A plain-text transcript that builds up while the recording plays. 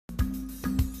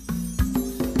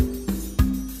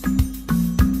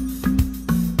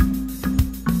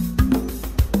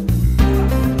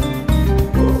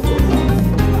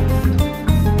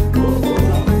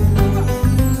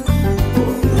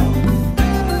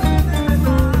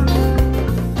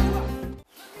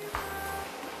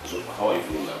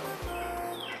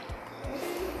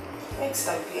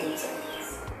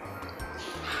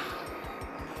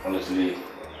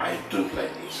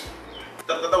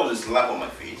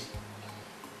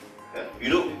You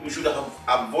know, you should have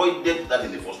avoided that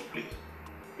in the first place.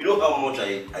 You know how much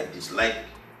I dislike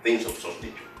things of such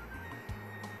nature.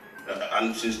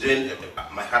 And since then,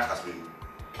 my heart has been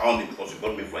pounding because you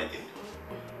got me frightened.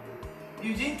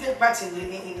 You didn't take part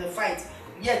in the fight,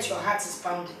 yet your heart is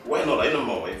pounding. Why not? I know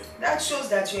my wife. That shows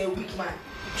that you're a weak man.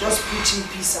 Just preaching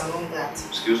peace and all that.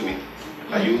 Excuse me.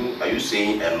 Are you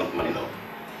saying I'm not man enough?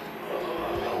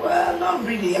 Well, not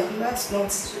really. That's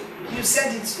not. You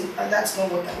said it, and that's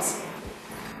not what I'm saying.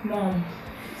 Mom,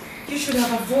 you should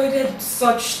have avoided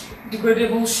such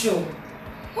degradable show.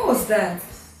 What was that?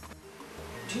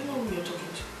 Do you know who you're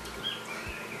talking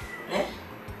to? Eh?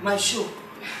 My show.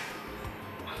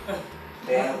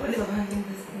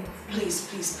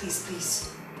 Please.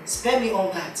 Spare me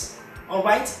all that.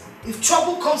 Alright? If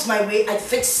trouble comes my way, I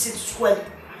fix it squared.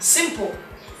 Simple.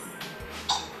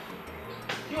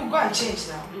 You go and change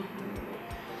now.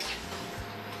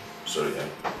 Sorry,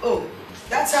 Oh,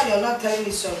 that's how you're not telling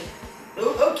me sorry.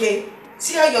 Oh, okay.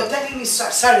 See how you're telling me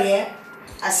sorry, eh?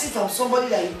 As if I'm somebody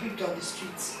that you picked on the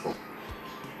streets.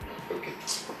 Okay.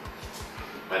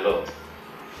 My love.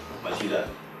 My Chida.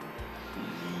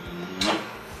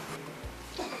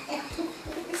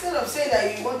 Instead of saying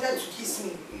that you wanted to kiss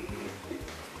me,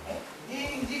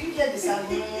 did you hear the sound?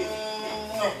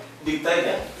 The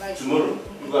tiger. Like tomorrow,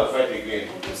 you go and fight again.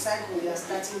 On the cycle, we are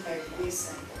starting by the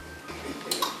wayside.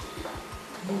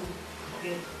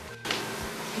 Okay.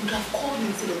 You have called me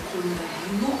instead of calling back.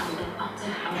 You know I would have acted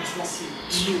how much less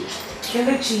you.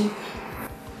 Kelechi,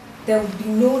 there will be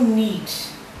no need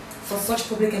for such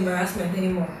public embarrassment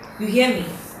anymore. You hear me?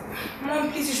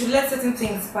 Mom, please, you should let certain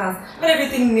things pass. Not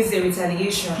everything needs a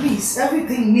retaliation. Please,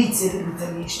 everything needs a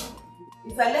retaliation.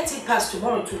 If I let it pass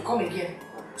tomorrow, it will come again.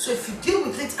 So if you deal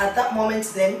with it at that moment,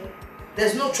 then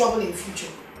there's no trouble in the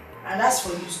future. And as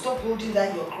for you, stop holding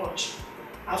down your crutch.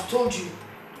 I've told you,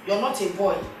 you're not a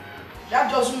boy. That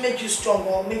doesn't make you strong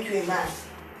or make you a man.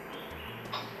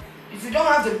 If you don't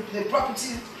have the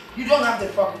property, you don't have the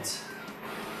property.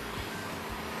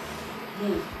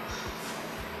 No.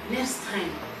 Next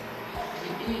time,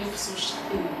 when any of such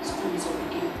things comes up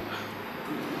again,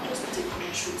 just take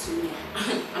control to me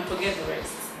and forget the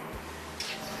rest.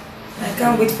 I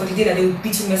can't wait for the day that they will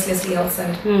beat you mercilessly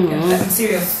outside. I'm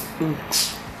serious.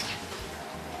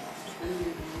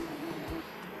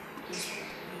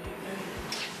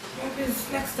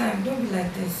 Please, next time, don't be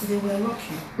like this. They will lock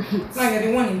you. Now you're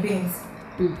the one in beans.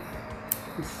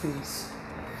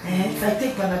 If I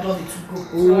take Panadol, it will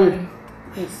go. Sorry.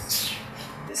 Yes.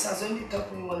 This has only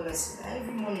taught me one lesson.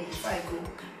 Every morning before I go,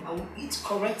 I will eat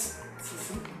correct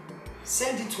fufu,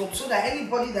 send it home so that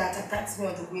anybody that attacks me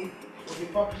on the way will be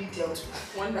properly dealt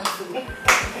with. Wonderful.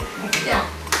 Yeah.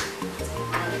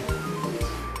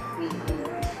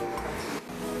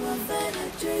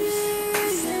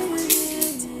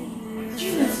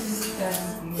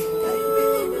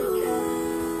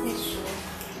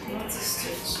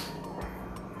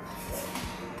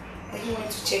 I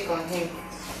went to check on him.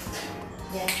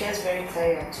 Yeah, he was very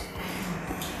tired.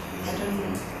 I don't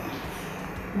know.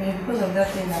 Maybe because of that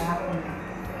thing that happened.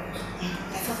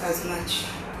 I thought as much.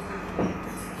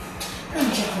 Let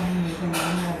me check on him again.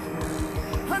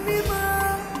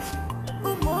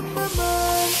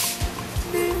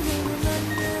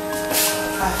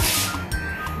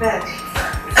 Dad.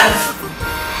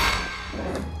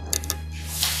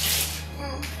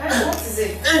 What is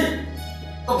it?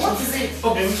 What is it?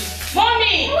 Okay.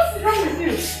 Mommy! What's wrong with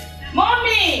you?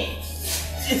 Mommy!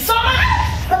 It's Papa!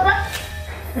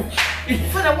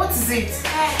 Father, what is it?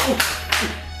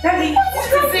 Daddy, what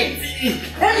is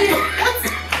it? Daddy, what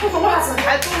happened?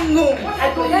 I don't know. I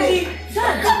don't know.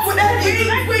 Daddy,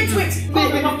 wait.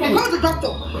 Call the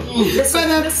doctor. Listen.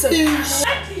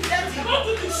 Daddy, don't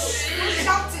do this.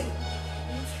 Shouting.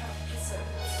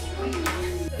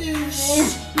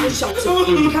 No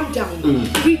shouting. Calm down.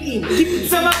 Breathe in. Keep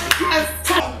it. Don't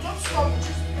stop.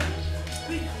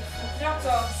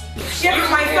 Doctor, get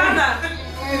my father.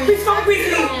 Please come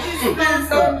quickly.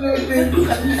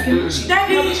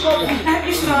 Daddy, he's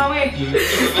not awake.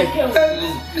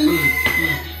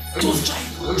 Just try.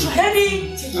 Daddy.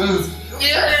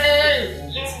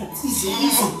 Easy.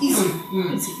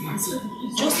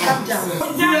 Just calm down.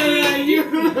 Daddy.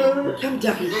 Calm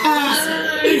down.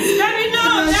 Daddy, no,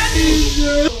 Daddy.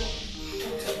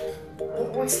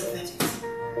 What's the verdict?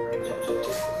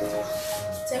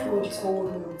 Thank God it's all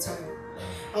on time.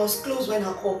 I was close when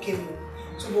her call came home.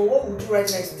 So but what we'll do right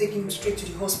now is take him straight to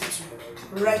the hospital.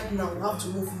 Right now, we have to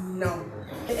move him now.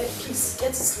 Please,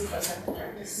 get to sleep as I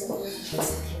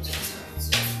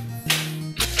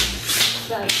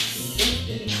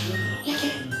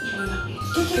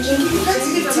You can't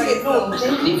lift him alone.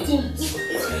 Lift him.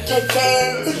 Take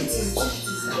it easy.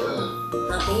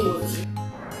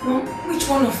 Which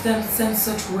one of them sent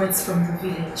such words from the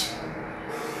village?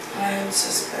 I am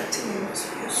suspecting it must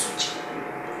be Uche.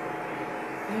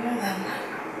 You know that man?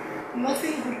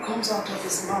 Nothing good comes out of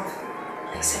his mouth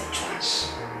except trash.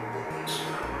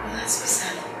 But that's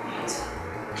beside the point.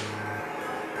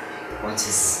 What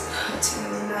is hurting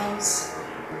me now is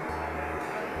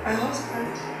my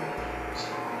husband.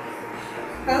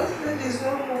 My husband is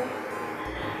no more.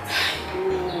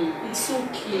 Oh, it's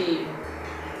okay.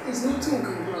 There's nothing you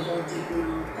can do about it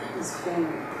now. That is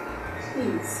gone.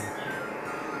 Please.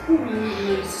 Who really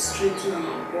needs to straighten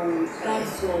our bones?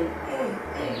 That's all.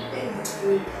 Please.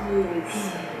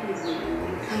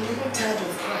 I'm even tired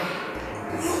of crying.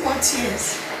 No more tears.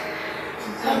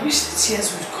 I wish the tears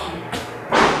would come.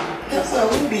 That's why I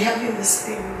wouldn't be having this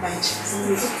pain in my chest.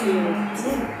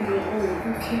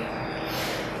 Okay.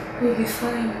 We'll be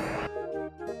fine.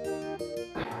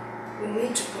 We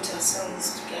need to put ourselves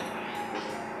together.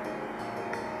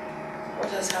 What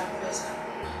has happened has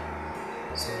happened.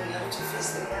 So we have to face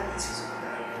the realities of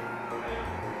life.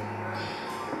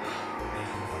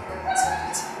 It's a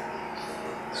pity.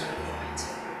 It's really a pity.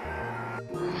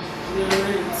 You're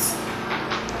right.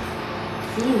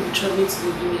 When we're traveling to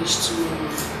the village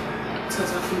tomorrow, it has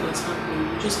happened that's happened.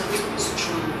 We just have to be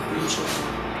strong for each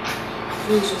other.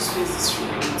 We'll just face this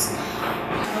reality.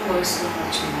 Don't worry so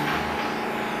much,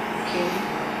 okay?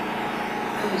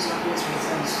 That was your best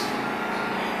result.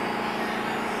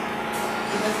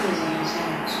 Everything is on his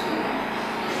hands.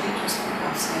 We just put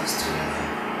ourselves together.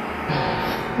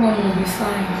 Mom will be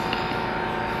fine.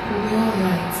 We'll be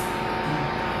alright.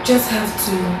 Just have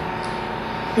to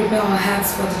prepare our hearts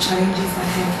for the challenges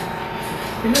ahead.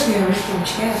 We know we are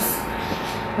refuge, yes.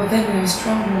 But then we are a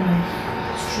strong woman.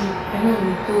 It's true. I know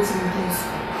we'll go through this.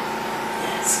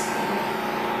 Yes.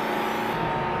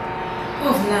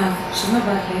 Oh, Nav, she's not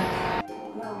back yet.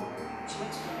 No, she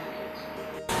went to the market.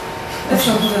 Let's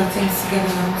all put our things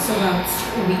together now so that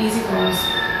it will be easy for us.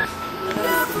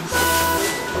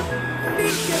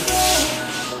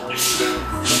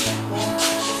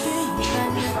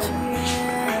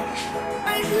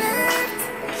 I left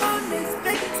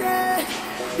unexpected,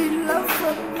 the love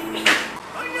from me.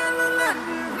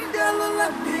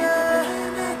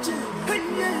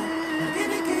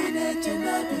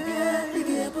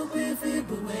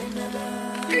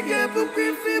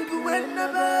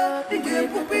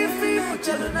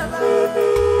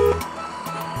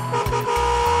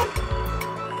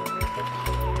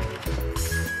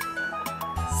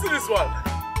 See this one.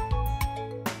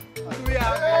 We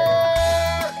are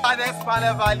finest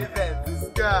carnival event. This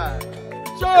guy.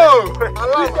 Joe!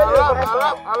 Allah,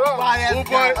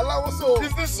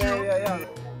 is this you? Yeah.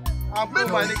 I'm good,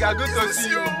 my nigga. Good to see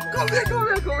you. Come here.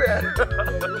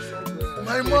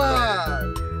 My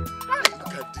man.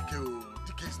 Look at Dike.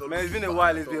 Dike is not. Man, it's been a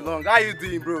while. It's been long. How you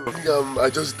doing, bro? I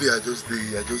just did.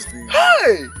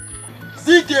 Hey!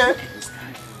 Dike!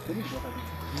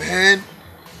 Man.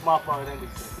 No. Come on,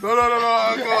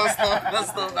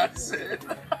 stop that shit.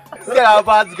 Look at our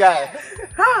bad guy.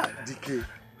 Dike.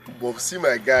 But see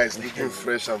my guys looking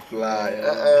fresh and fly.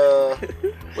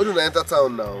 When do I enter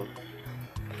town now?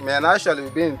 Man, actually,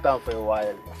 we've been in town for a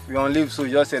while. We on leave, so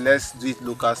just say let's do it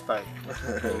local style.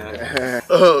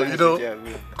 Oh, you know.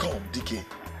 Come, Dike.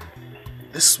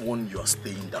 This one you are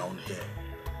staying down here.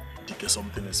 Dike,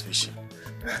 something is fishy.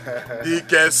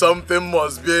 Dike, something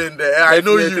must be in there. I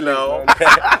know you now.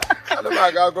 Dike.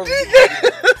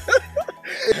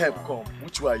 Come,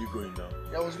 which way are you going now?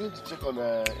 Yeah, I was going to check on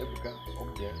Ebuka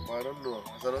up there, but I don't know.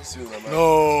 I don't see him.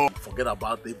 No, forget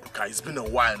about Ebuka. It's been a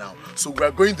while now. So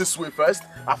we're going this way first.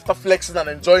 After flexing and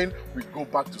enjoying, we go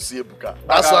back to see Ebuka.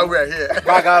 That's why we're here.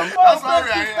 That's why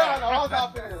we're here.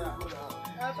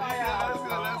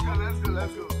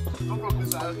 Let's go. No problem,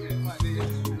 sir. Okay, let's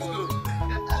go.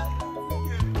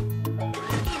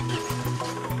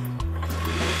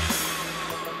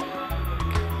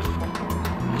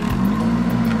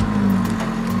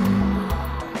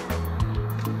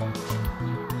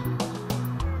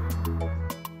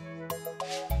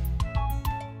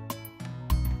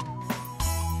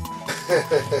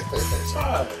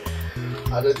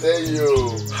 I don't tell you.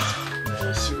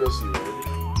 Seriously, man.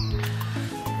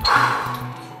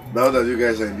 Now that you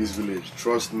guys are in this village,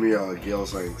 trust me, our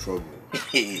girls are in trouble.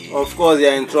 Of course,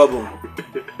 you're in trouble.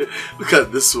 Look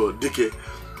at this one, Dike.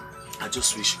 I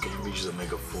just wish you can use a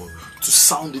megaphone to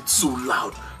sound it so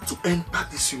loud to enter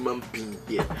this human being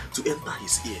here, to enter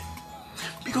his ear.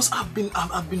 Because I've been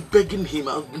begging him,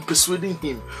 I've been persuading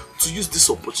him to use this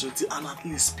opportunity and at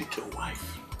least speak your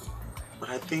wife. But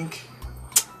I think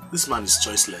this man is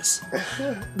choiceless.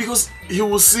 Because he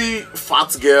will see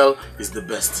fat girl is the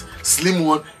best, slim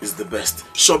one is the best,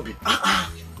 chubby. I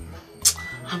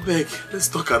beg, let's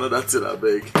talk another thing, I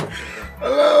beg.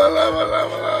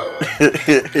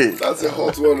 That's a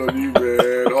hot one on you,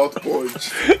 man. Hot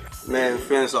punch. Man,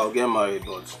 friends, I'll get married,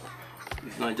 but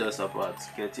it's not just about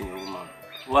getting a woman.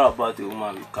 What about a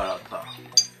woman with character,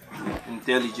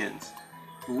 intelligence,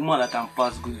 a woman that can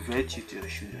pass good virtue to your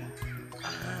children?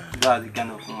 That's the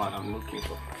kind of woman I'm looking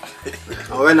for.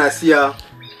 And when I see her,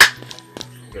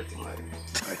 getting married.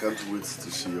 I can't wait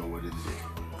to see your wedding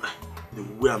day. The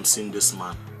way I'm seeing this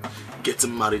man,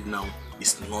 getting married now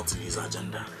is not in his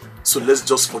agenda. So let's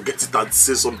just forget it and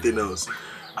say something else.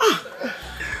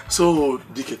 So,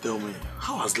 Dike, tell me,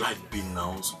 how has life been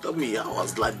now? So tell me, how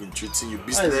has life been treating you?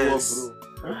 Business?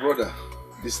 My brother,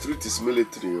 the street is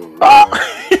military.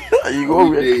 You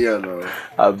go here now.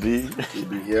 Abi. You'll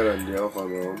be here and there off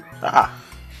and on.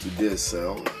 Today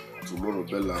sell, tomorrow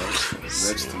bell out,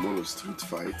 next tomorrow street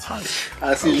fight.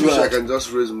 I wish I can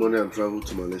just raise money and travel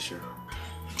to Malaysia.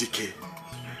 Dike,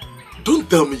 don't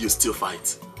tell me you still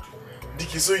fight.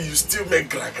 Dike, so you still make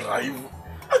gra-gra.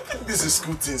 I think this is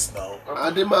good things now.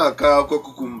 Adema aka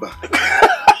kukumba.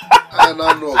 I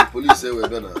now know the police say we're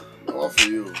done. What for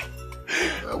you?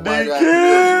 Dike,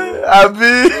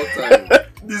 Abi.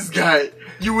 This guy,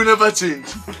 you will never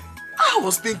change. I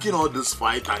was thinking all this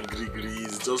fight and gree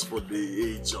is just for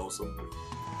the age or something.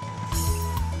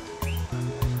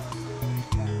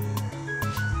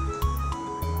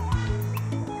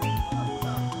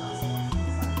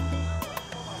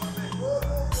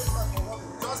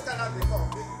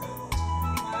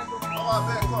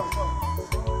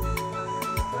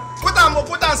 Put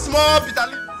on small bitter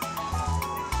leaf.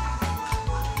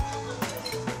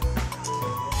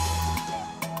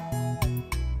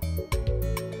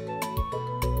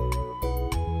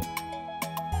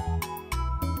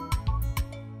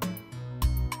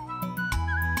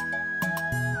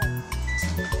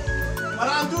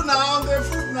 Madam, do now the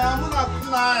food now. I'm gonna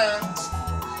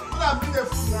bring the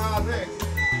food now. I beg.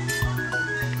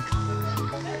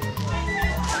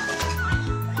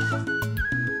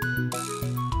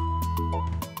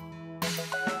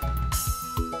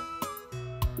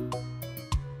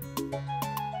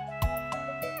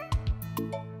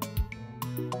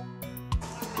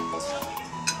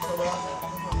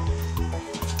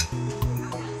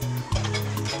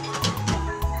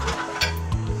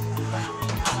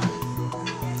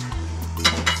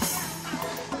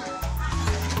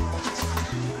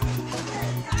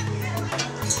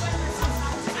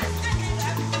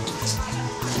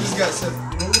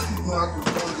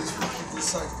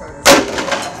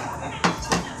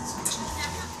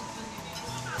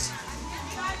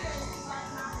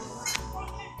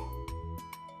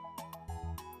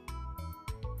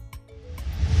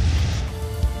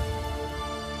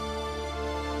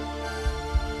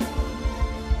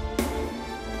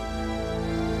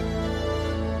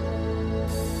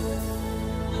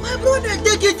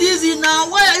 Take it easy now.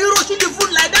 Why are you rushing the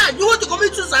food like that? You want to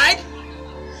commit suicide?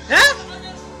 Eh?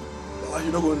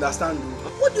 You don't understand.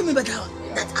 What do you mean by that?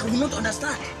 That I will not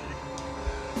understand.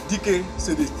 Dike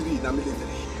said the street is military.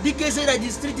 Dike said that the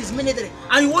street is military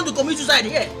and you want to commit suicide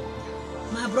here?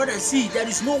 My brother, see, there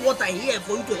is no water here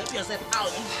for you to help yourself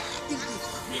out.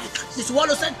 The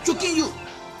swallow said choking you.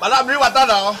 But I bring water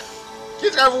now.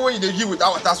 Keep everywhere they give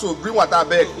without water, so bring water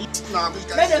back.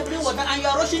 Let them bring water and you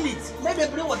are rushing it. Let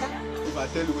them bring water. If I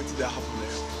tell you what did happen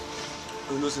there,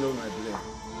 you know it's not my blame. I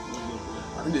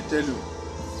think they tell you.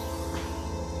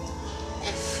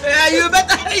 Yeah, you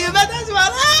better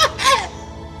swallow.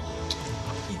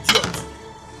 Idiot.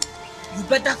 You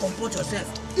better comport yourself.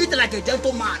 Eat like a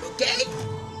gentleman, okay?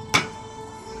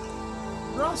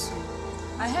 Bros,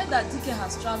 I heard that Dike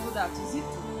has traveled out. Is it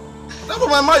true? That's what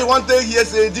my mind you want to hear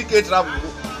say Dike travel.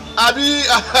 Abi,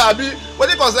 what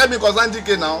do you concern me concern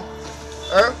Dike now?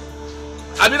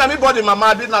 I body mama,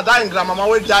 I na dying grandmama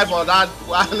will die for that.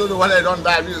 I don't know when they don't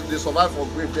die, they survive for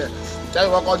great care. Tell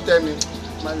you what God tell me,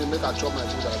 man, they make a chop my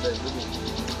food and then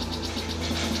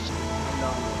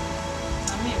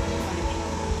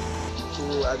so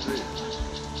I agree.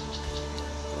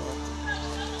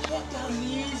 Take them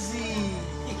easy,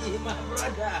 my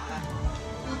brother.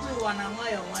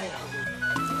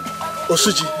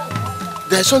 Osuji,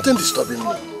 there's something disturbing me.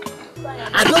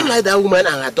 I don't like that woman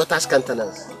and her daughter's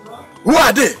countenance. Who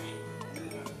are they?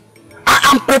 I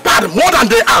am prepared more than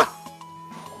they are.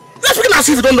 Let's begin as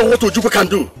if you don't know what Ojukwu can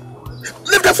do.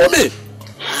 Leave them for me.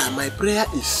 My prayer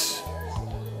is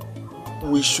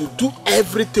we should do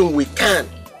everything we can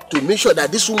to make sure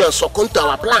that this woman succumb to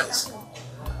our plans.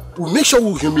 We'll make sure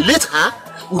we humiliate her.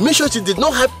 We'll make sure she did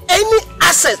not have any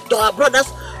access to our brother's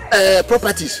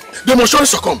properties, they must surely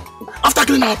succumb after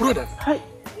killing our brother.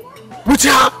 With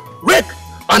her rape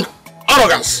and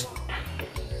arrogance.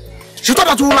 She thought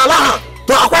that we will allow her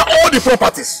to acquire all the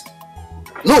properties.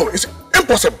 No, it's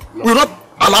impossible. We will not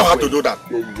allow her to do that.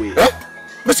 No way.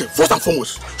 Listen, first and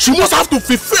foremost, she must have to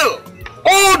fulfill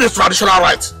all the traditional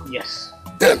rites. Yes.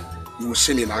 Then you will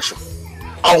see me in action.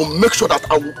 I will make sure that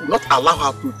I will not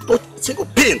allow her to touch a single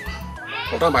pin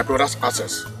without my brother's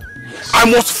access. Yes. I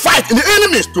must fight in the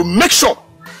enemies to make sure.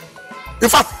 In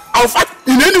fact, I will fight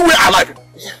in any way I like.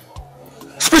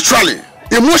 Spiritually,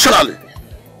 emotionally,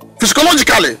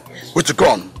 physiologically, with a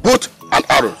gun, bow and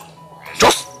arrow.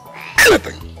 Just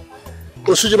anything.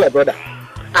 Osuji, my brother,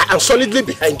 I am solidly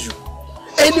behind you.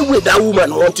 Any way that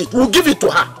woman wants it, we'll give it to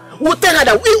her. We'll tell her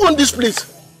that we own this place.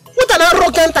 What an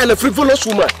arrogant and a frivolous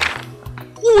woman.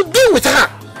 We will deal with her.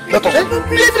 Let us.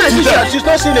 She's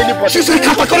not seeing anybody. She's a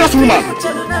categorical woman.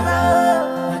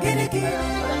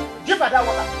 Give her that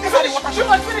water. Give her the water. She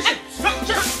must finish it.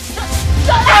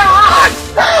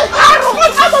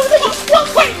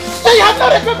 Wait! You have no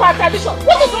respect for our tradition.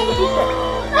 What is wrong with this girl?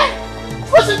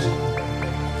 What's it?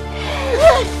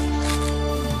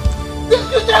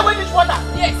 You throw away this water?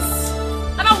 Yes.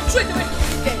 And I will throw it away.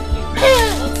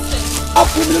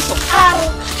 Abomination.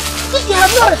 You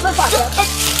have no respect for her.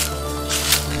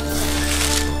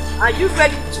 Are you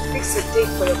ready to fix a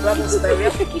date for your brother's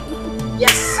burial?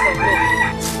 Yes or no?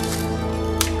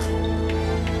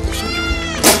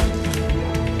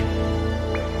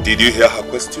 Did you hear her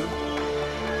question?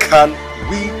 Can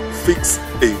we fix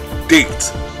a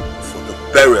date for the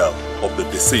burial of the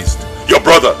deceased? Your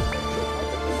brother!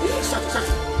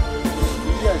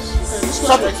 Yes,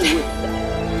 stop it away.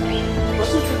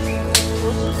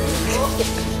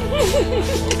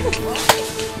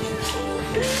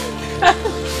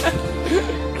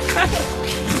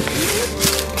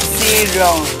 Sit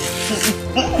down.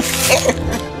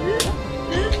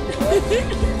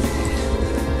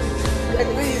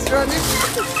 He's running.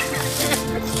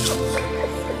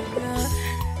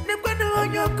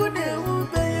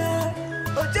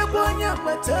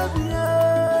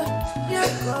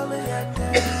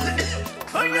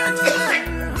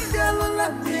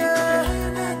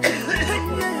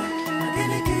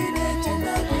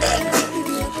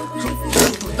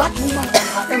 That woman and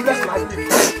her endless life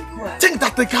think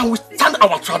that they can withstand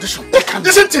our tradition. They can,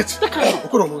 isn't it? They can.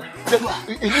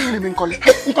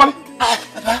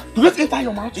 Do it enter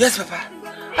your mouth? Yes, Papa.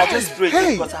 I just prayed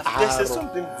because I've tasted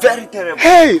something very terrible.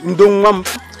 Hey, Ndongwam.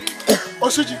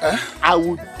 Osuji, I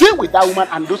will deal with that woman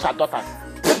and those her daughters.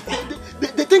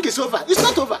 They think it's over. It's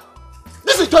not over.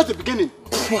 This is just the beginning.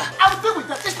 I will deal with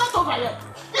them. It's not over yet.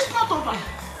 It's not over.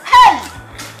 Hey!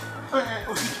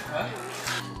 Osuji.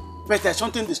 But there's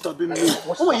something disturbing me. You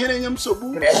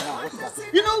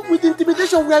know, with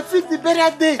intimidation, we have fixed the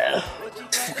burial day.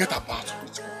 Forget about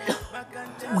it.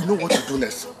 We know what to do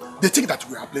next. They think that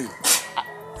we are playing.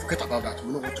 Forget about that.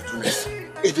 We know what to do next.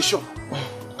 Edition.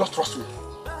 Just trust me.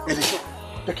 Edition.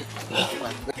 Take it.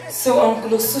 So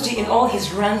Uncle Osuji, in all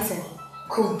his ranting,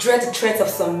 could dread the threats of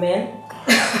some men?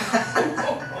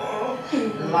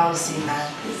 Lousy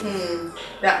man.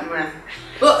 That man.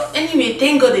 But anyway,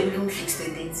 thank God they even fixed the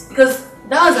date. Because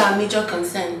that was our major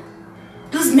concern.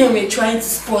 Those men were trying to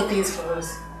spoil things for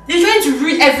us. They're trying to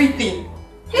ruin everything.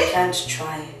 They can't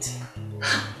try it.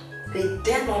 They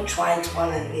dare not try it while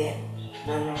I'm here.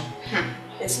 No.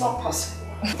 It's not possible.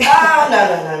 No.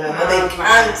 But they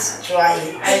can't try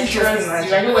it. I trust you.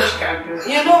 I know what you can do.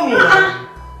 You know me now.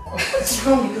 What's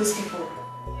wrong with those people?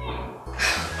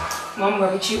 Mom,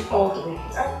 we're with you all the way.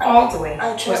 All the way.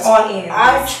 We're all in.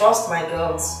 I trust my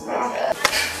girls.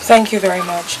 Thank you very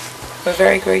much. We're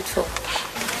very grateful.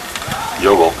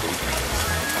 You're welcome.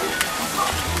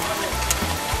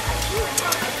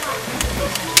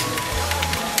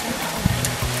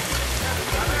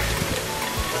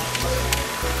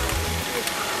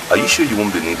 Are you sure you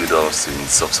won't be needed us in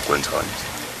subsequent times?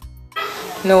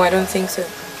 No, I don't think so.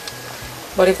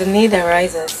 But if the need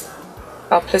arises,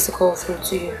 I'll place a call through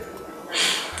to you.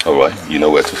 Alright, you know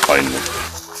where to find me.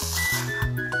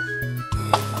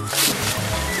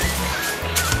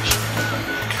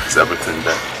 Is everything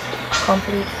there?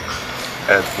 Complete.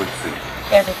 Everything.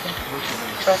 Everything.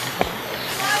 Trust me.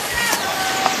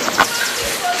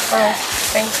 Alright,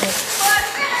 thank you.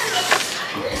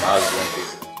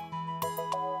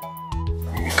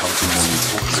 You're counting money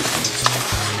for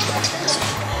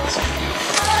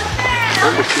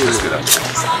Let's get out.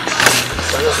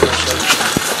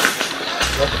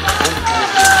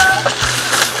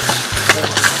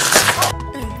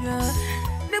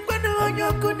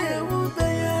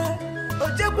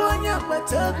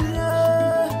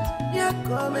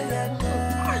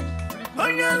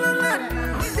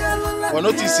 Well,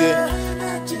 notice here.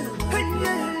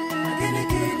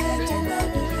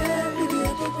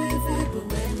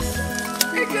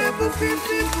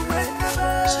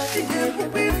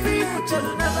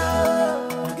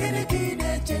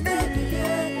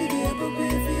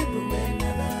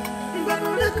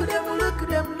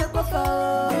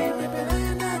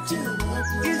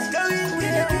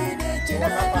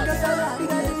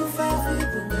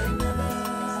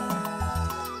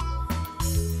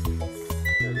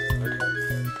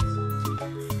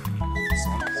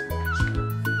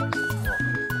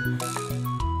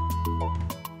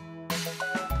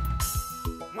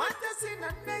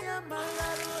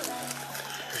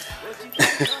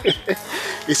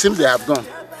 It seems they have gone.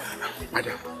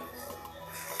 Madam,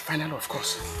 finally, of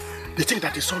course, they think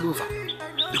that it's all over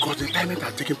because the timing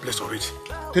has taken place already.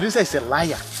 Teresa is a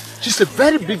liar. She's a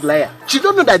very big liar. She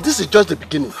don't know that this is just the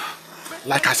beginning.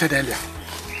 Like I said earlier,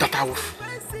 that I will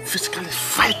physically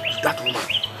fight with that woman.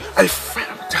 I fight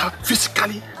with her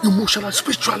physically, emotionally,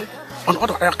 spiritually. On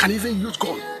other, I can even use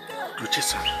gun to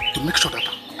chase her, to make sure that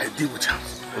I deal with her.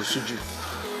 Osuji,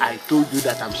 I told you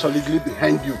that I'm solidly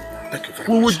behind you. Thank you very much.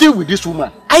 We will deal with this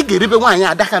woman. I get even why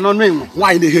that cannot know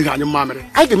why they hear your mama.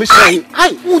 I can miss I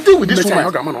will deal with this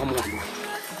woman.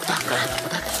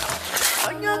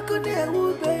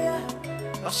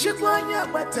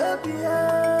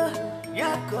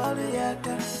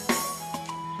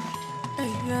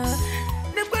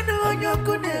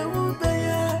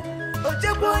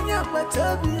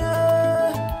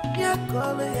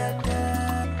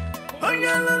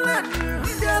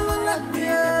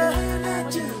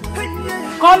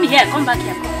 Come here, come back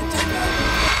here.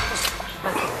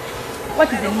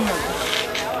 What is the meaning of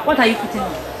this? What are you putting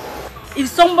on? If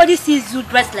somebody sees you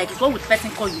dressed like this, what would the person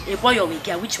call you? A boy or a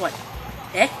girl? Which one?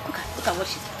 Eh? Look at what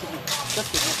she's putting on. Just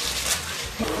a minute.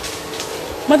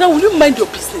 Madam, will you mind your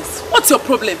business? What's your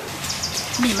problem?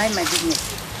 Me mind my business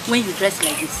when you dress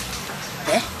like this.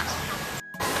 Eh?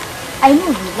 I know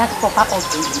you lack proper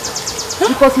upbringing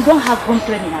because you don't have home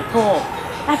training at all.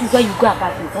 That is why you go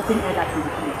about insulting others in the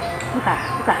village. Look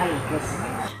at how you dress.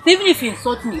 Even if you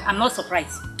insult me, I'm not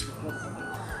surprised.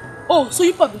 Oh, so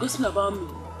you probably gossiping about me?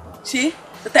 See?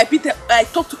 That I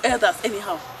talk to elders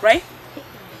anyhow, right?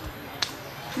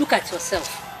 Look at yourself.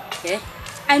 Okay?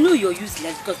 I know you're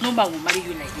useless because no man will marry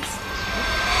you like this.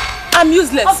 I'm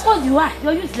useless. Of course you are.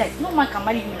 You're useless. No man can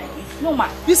marry you like this. No man.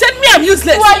 You said me I'm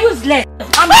useless. You are useless.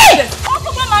 I'm useless.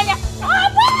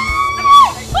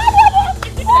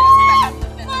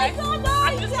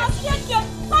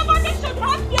 Somebody should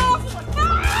help you.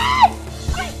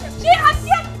 She has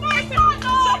yet my son.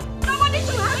 Somebody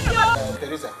should help you.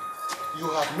 Teresa, you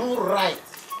have no right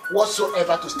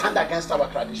whatsoever to stand against our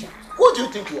tradition. Who do you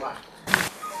think you are?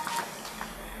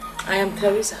 I am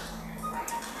Teresa,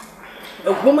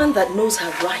 a woman that knows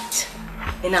her right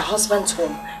in her husband's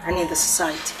home and in the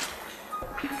society.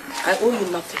 I owe you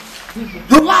nothing.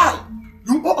 You lie!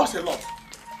 You owe us a lot.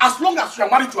 As long as you are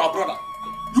married to our brother,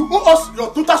 you owe us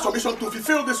your total submission to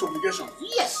fulfill this obligation.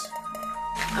 Yes.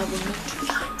 I will not do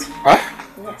that. Huh?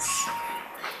 Yes.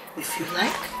 If you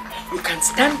like, you can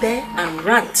stand there and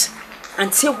rant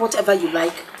and say whatever you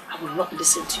like. I will not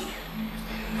listen to you.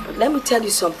 But let me tell you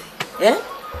something. Eh?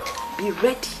 Be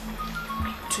ready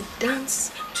to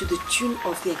dance to the tune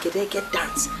of the Egedege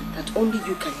dance that only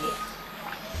you can hear.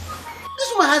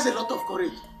 This woman has a lot of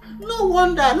courage. No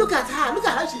wonder. Look at her. Look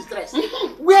at how she's dressed.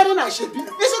 Wearing her shape.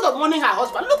 Instead of mourning her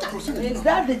husband, look at her. Is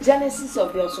that the genesis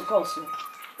of your Sokosu?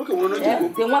 Okay, we're not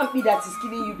the one thing that is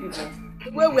killing you people.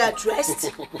 Where we are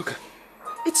dressed.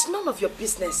 It's none of your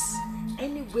business.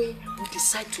 Anyway, we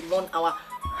decide to mourn our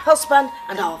husband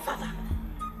and our father.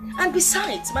 And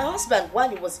besides, my husband, while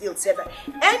he was ill, said that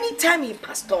anytime he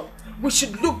passed on, we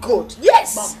should look good.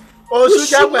 Yes! Mom. We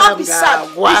should not be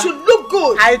sad. We should look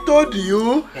good. I told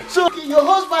you. So your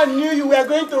husband knew you were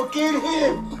going to kill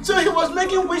him. So he was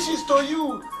making wishes to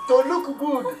you to look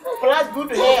good, plus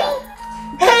good hair.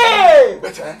 Hey!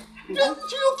 Better. You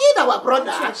killed our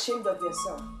brother. You're ashamed of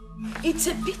yourself. It's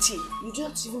a pity. You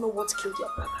don't even know what killed your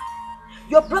brother.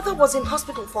 Your brother was in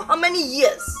hospital for how many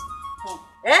years?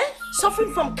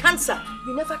 Suffering from cancer.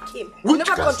 You never came. You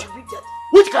never contributed.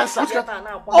 Which cancer? Osuji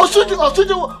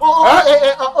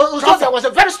was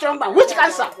a very strong man. Which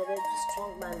cancer?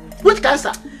 Which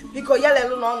cancer? But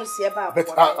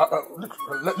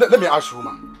let me ask you,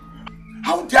 woman.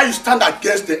 How dare you stand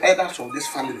against the elders of this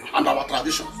family and our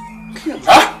traditions?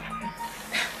 Huh?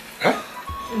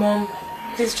 Mom,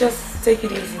 please just take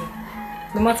it easy.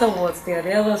 No matter what, they are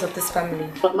the elders of this family.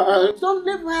 Don't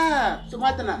leave her,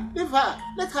 Sumatana. Leave her.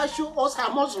 Let her show us her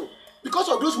muscle. Because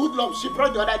of those hoodlums she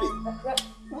brought the other day.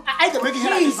 I can make it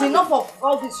here. Please, enough of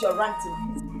all this you're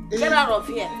ranting. Get out of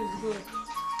here.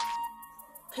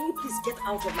 Can you please get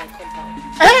out of my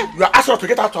compound? You are asking us to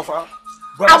get out of our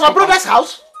brother's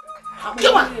house?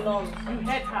 Come on. You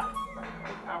heard her.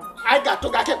 I got to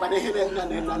get by the head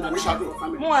and shadow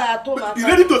family. Be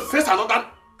ready to face another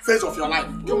phase of your life.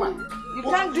 Come on. You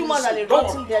can't do more than a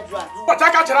rotten dead rat. But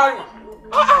I can't tell you.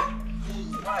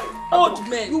 Old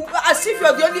men. You, as if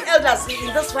you're the only elders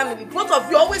in this family. Both of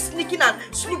you always sneaking and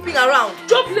snooping around.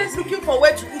 Jobless looking for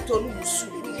where to eat onubu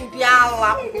soup.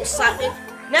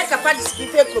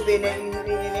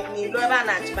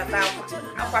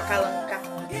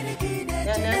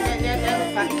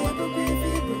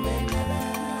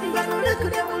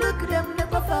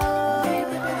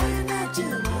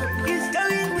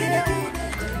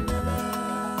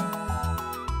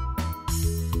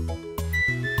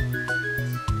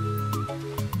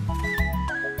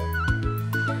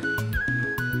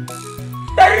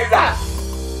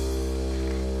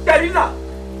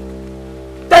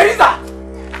 Teresa!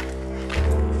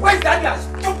 Where is that your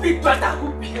stupid daughter who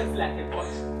behaves like a boy?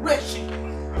 Where is she?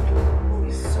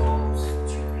 He's so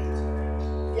stupid.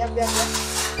 Yeah.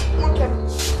 Okay.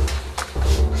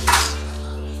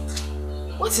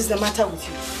 What is the matter with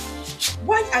you?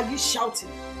 Why are you shouting?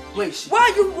 Where is she? Why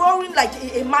are you roaring like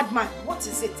a madman? What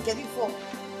is it? Getting for?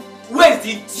 Where is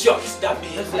the idiot that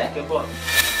behaves like a boy?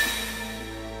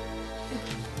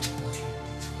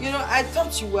 You know, I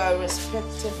thought you were a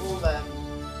respectable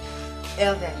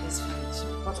elder in this village,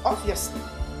 but obviously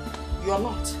you're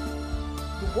not.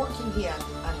 You walk in here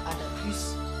and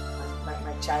abuse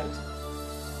my child.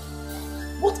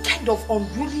 What kind of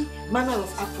unruly manner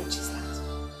of approach is that?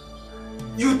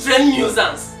 You train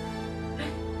nuisance.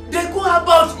 They go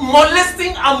about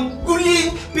molesting and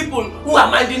bullying people who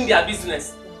are minding their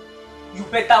business. You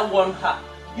better warn her.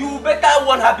 You better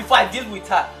warn her before I deal with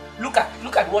her. Look at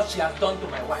what she has done to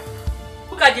my wife.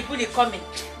 Look at the bully coming.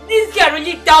 This girl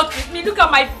really doubts me. Look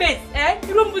at my face.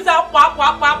 You don't put that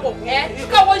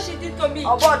Look at what she did to me.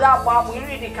 About that, we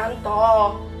really can't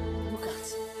talk.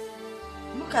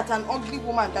 Look at an ugly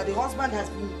woman that the husband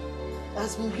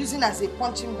has been using as a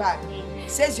punching bag.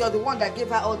 Says you're the one that gave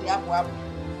her all the apple.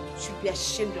 You should be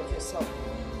ashamed of yourself.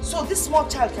 So this small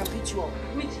child can beat you up.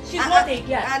 She's not a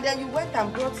girl. And then you went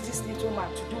and brought this little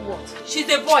man to do what? She's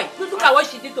a boy. Look at what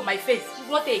she did to my face. She's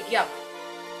not a girl.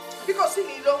 Because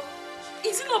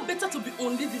is it not better to be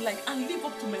unladylike and live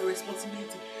up to my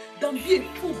responsibility than be a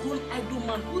full-grown idle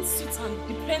man who sits and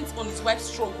depends on his wife's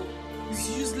struggle? His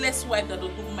useless wife that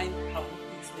don't mind her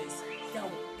business. That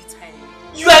will beat her.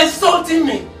 You are insulting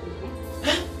me.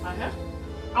 And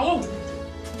what will you do?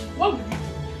 What will you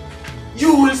do?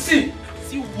 You will see.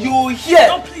 You will hear.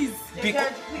 No, please.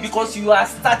 Because you are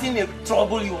starting a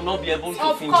trouble you will not be able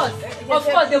to finish. Of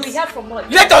course, they will hear from us.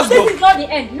 Let us go. This is not the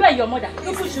end. You and your mother.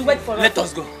 People should wait for us. Let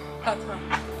us go.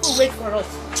 Who wait for us?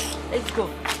 Let's go.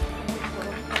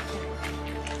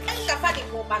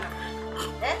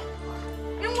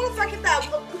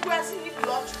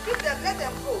 Let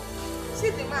them go. See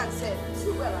the man said,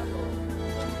 see where I go.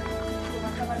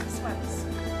 This man is.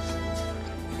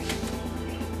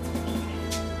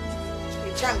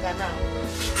 Janga now.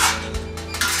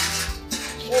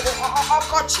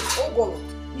 Okochi, Ogolo.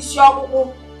 Isi ọkpụkpụ.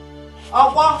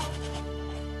 Ọgbọ.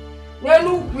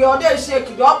 N'elu ukwu ọ dị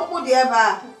shake, dị ọkpụkpụ dị ebe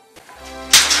a.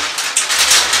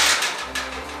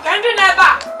 Kendi n'ebe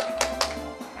a.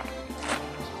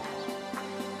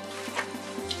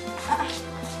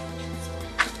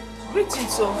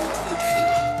 Greetings, so.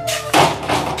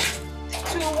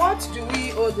 To what do we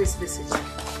owe this visit?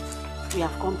 We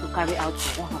have come to carry out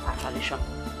one of our tradition,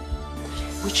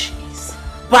 which is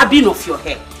barbing of your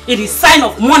hair. It is sign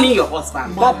of mourning your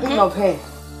husband. Barbing of hair.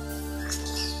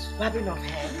 Barbing of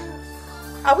hair.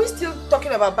 Are we still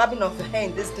talking about barbing of hair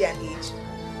in this day and age?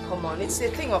 Come on, it's a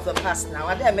thing of the past now.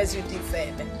 And there makes you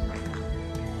different.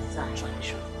 It's our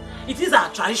tradition. It is our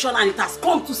tradition and it has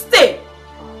come to stay.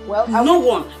 Well, no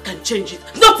one can change it.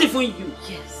 Not even you.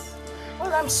 Yes.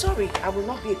 Well, I'm sorry. I will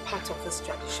not be a part of this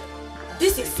tradition.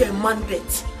 This is a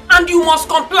mandate and you must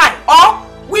comply or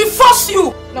we force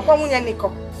you.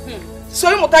 So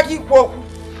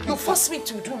you force me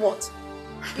to do what?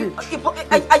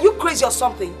 Are you crazy or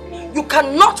something? You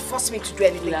cannot force me to do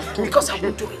anything because I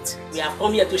won't do it. We have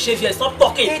come here to shave you. Stop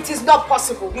talking. It is not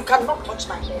possible. You cannot touch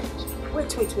my hair.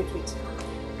 Wait.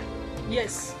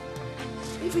 Yes.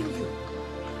 Even you.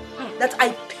 That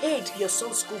I paid your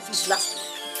son's school fees last week.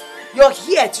 You're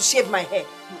here to shave my hair.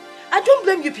 I don't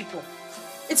blame you people.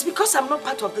 It's because I'm not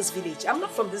part of this village. I'm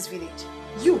not from this village.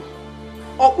 You.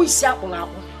 I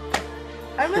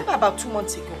remember about 2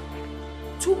 months ago,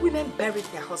 2 women buried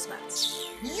their husbands.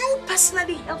 You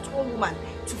personally helped one woman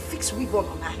to fix ribbon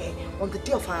on her hair on the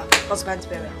day of her husband's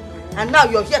burial. And now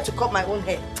you're here to cut my own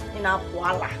hair in our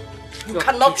voila. You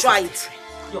cannot try it.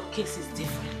 Your case is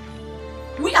different.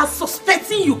 We are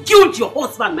suspecting you killed your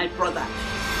husband, my brother.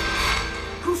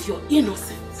 Prove your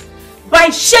innocence by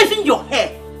shaving your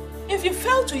hair. If you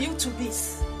fail to yield to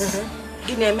this,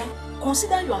 Gineme,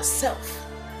 consider yourself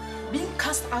being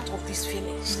cast out of this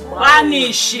village.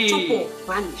 Vanish!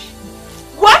 Vanish.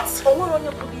 What?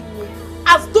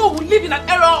 As though we live in an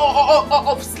era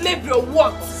of slavery or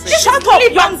what? Shut up,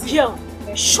 young girl.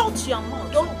 Shut your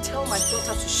mouth. Don't tell my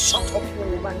daughter to shut up,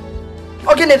 woman.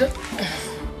 Okay, Nedo.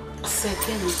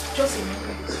 Just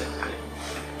remember this.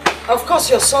 Of course,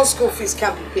 your son's school fees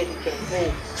can't be paid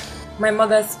again. My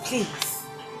mother's, please.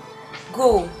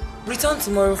 Go. Return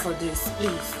tomorrow for this,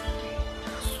 please.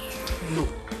 No.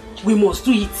 We must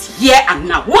do it here and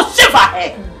now. We must shave her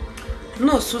hair.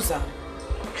 No, Susan.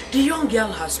 The young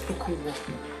girl has spoken well.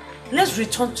 Let's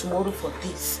return tomorrow for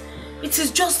this. It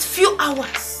is just few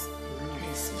hours.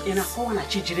 Yes.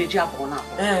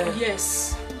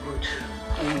 Good.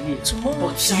 Tomorrow.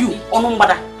 But you,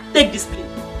 Onumbada, take this plate.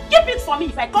 Keep it for me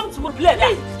if I come tomorrow.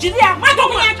 Chidi, let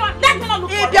me not look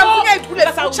for you.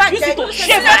 Because I will use it to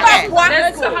shave her hair.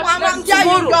 Let's go.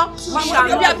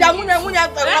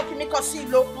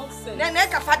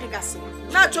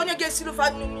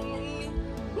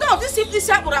 No, this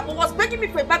was begging me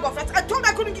for a bag of rice. I told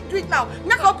her I couldn't do it now.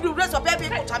 Now I hope the rest of baby.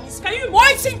 Can you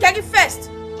why sing Dike first?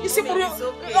 You see, no,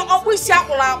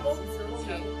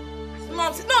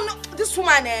 this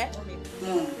woman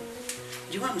No,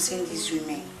 you know what I'm saying? These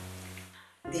women,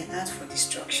 they're out for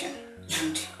destruction,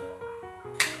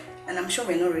 and I'm sure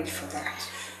we're not ready for that.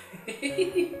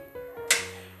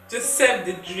 Just serve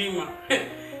the dreamer.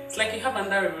 It's like you have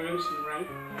another revolution, right?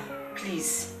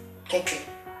 Please, Keke.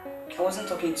 I wasn't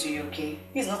talking to you, okay?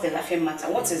 It's not a laughing matter.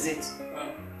 What is it?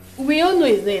 We all know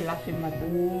it's not a laughing matter.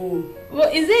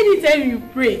 But is there any time you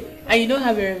pray and you don't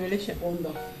have a revelation?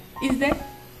 Is there?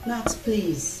 Nat,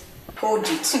 please. Hold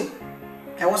it.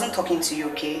 I wasn't talking to you,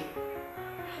 okay?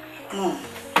 No.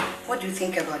 What do you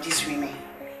think about these women?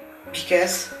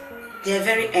 Because they're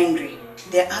very angry.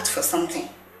 They're out for something.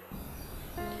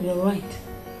 You're right.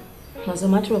 As a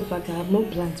matter of fact, I have no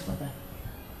plans for them.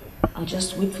 I'll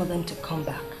just wait for them to come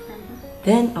back.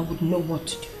 Then I would know what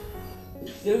to do.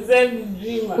 You said the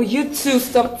dreamer. Will you two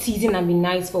stop teasing and be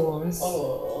nice for once?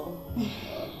 Oh.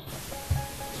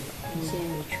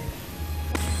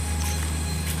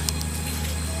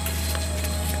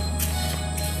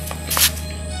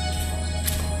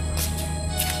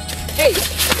 Hey!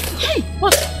 Hey!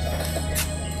 What?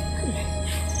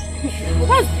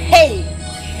 What's hey?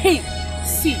 Hey!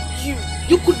 See,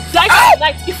 you could die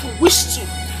tonight if you wish to.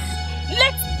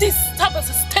 Let this serve as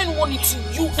a stern warning to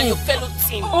you and your fellow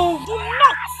team. Do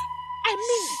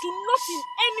not in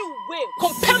any way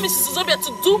compel Mrs. Zobia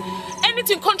to do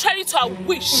anything contrary to her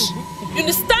wish. You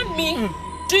understand me?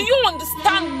 Do you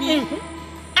understand me?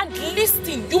 And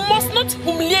listen, you must not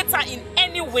humiliate her in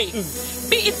any way,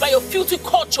 be it by your filthy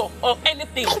culture or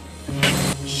anything.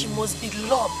 She must be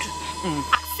loved,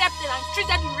 accepted and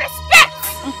treated with respect.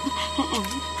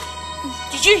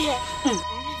 Did you hear?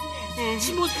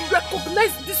 She must be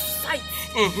recognized in this society.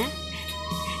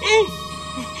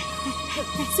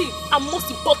 See, and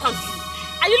most importantly,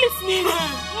 are you listening?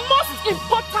 Most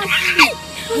importantly,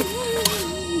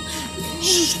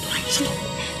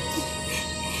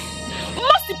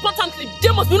 most importantly,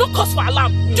 there must be no cause for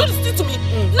alarm. Do you listen to me?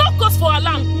 No cause for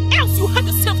alarm. Else you have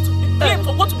yourself to be blamed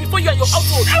for what will befall you and your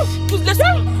household. Because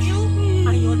listen, you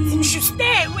and your team should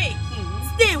stay away.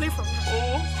 Stay away from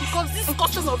her. Because this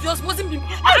custom of yours wasn't being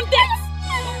planted.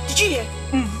 Did you hear?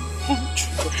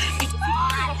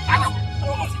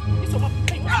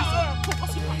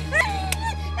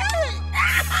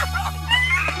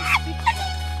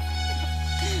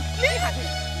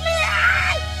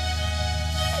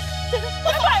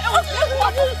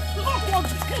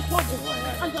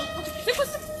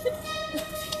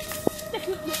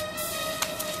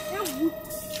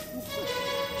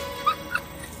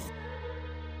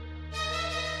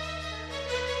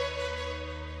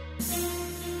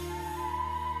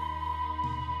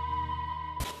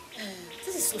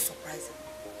 This is so surprising.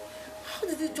 How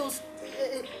did it just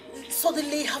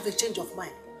suddenly have a change of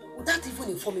mind without even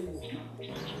informing me?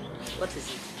 What is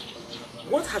it?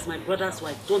 What has my brother's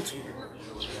wife done to you?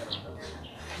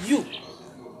 You,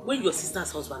 when your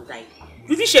sister's husband died,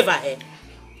 you didn't shave her hair.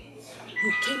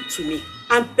 You came to me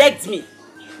and begged me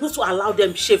not to allow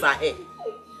them shave her hair.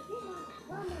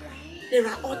 There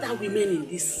are other women in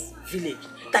this village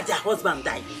that their husband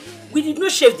died. We did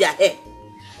not shave their hair.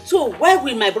 So why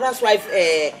will my brother's wife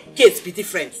case be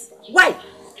different? Why?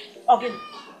 Okay.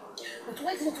 But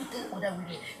why didn't you tell other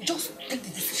women? Just take the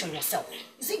decision yourself.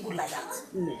 Is it good like that?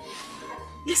 No.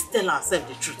 Let's tell ourselves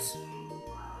the truth.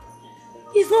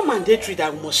 It's not mandatory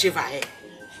that we must shave her hair.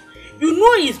 You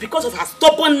know it's because of her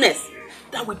stubbornness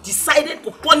that we decided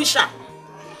to punish her.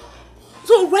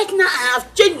 So right now I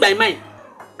have changed my mind.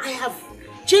 I have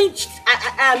changed.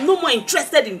 I am no more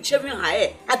interested in shaving her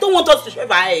hair. I don't want us to shave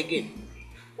her hair again.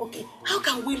 Okay, how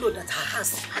can we know that her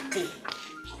hands are clean?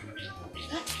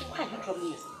 Why are you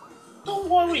troubling yourself? Don't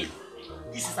worry.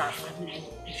 This is our family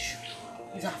issue.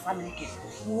 It's our family case.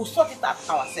 We will sort it out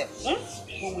ourselves.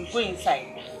 When we go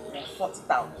inside, we'll sort it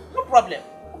out. No problem.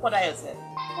 Don't bother yourself.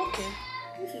 Okay,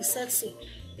 if you said so,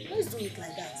 let's do it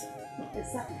like that.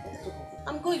 Exactly.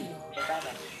 I'm going now.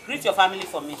 Bye-bye. Greet your family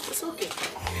for me. It's okay.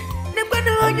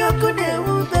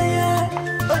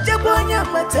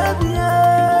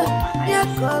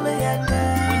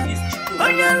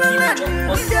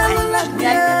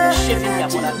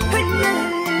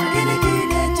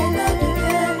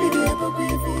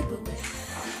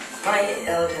 My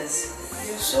elders,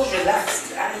 you're so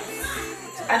relaxed.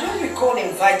 I don't recall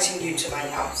inviting you to my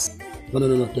house.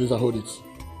 No, Teresa, hold it.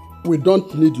 We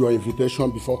don't need your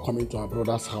invitation before coming to our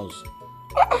brother's house.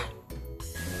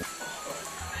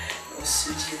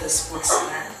 Suji, the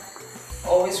sportsman,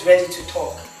 always ready to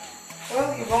talk.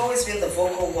 Well, you've always been the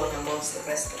vocal one amongst the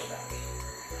rest of them.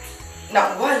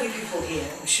 Now, why are you people here?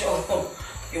 I'm sure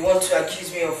you want to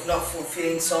accuse me of not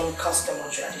fulfilling some custom or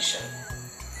tradition.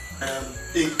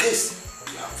 In case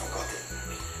you have forgotten,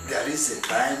 there is a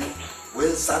time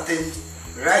when certain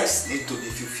rites need to be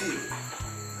fulfilled.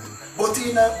 But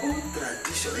in our own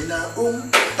tradition, in our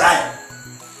own time,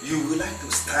 you will like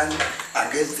to stand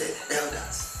against the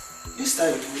elders. This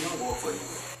time it will not work for you.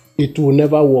 It will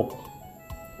never work.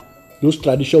 Those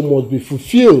traditions must be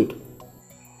fulfilled.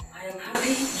 I am happy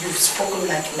you've spoken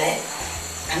like men.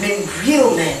 I mean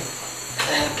real men.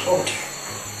 And I applaud you.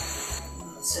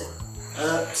 So,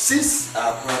 since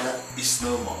our brother is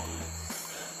no more,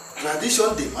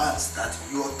 tradition demands that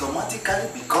you automatically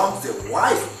become the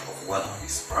wife of one of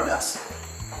his brothers.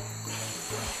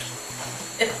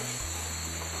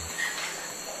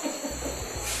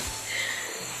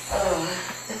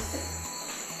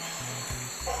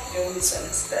 You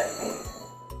misunderstand me.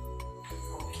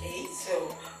 Okay, so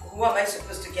who am I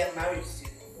supposed to get married to?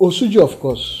 Osuji, of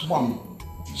course.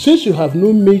 Since you have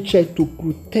no nature to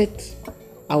protect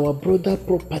our brother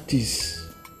properties,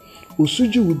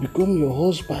 Osuji will become your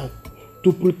husband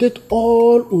to protect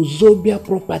all Uzobia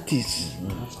properties.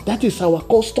 That is our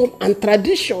custom and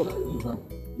tradition.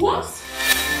 What?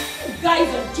 You guys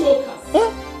are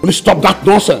jokers. Please stop that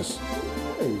nonsense.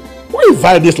 Why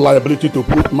invite this liability to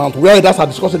put Mount where elders are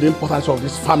discussing the importance of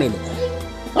this family?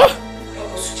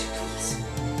 Osuji,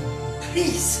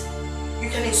 please. You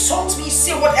can insult me,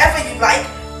 say whatever you like,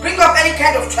 bring up any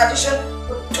kind of tradition,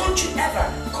 but don't you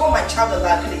ever call my child a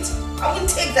liability. I won't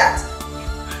take that.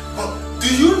 But do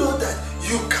you know that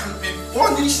you can be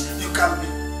punished, you can be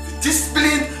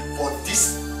disciplined for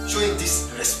this, showing this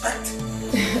respect?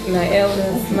 My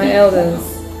elders,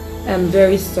 I'm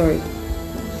very sorry.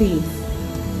 Please,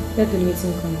 let the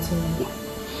meeting continue.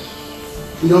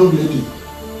 Young lady,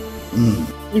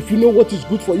 if you know what is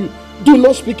good for you, do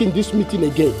not speak in this meeting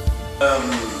again.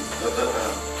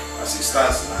 As it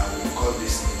stands now, we'll call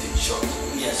this meeting short.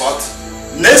 Yes. But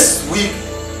next week,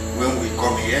 when we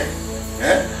come here,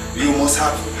 you must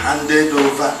have handed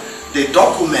over the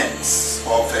documents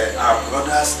of our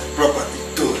brother's property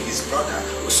to his brother,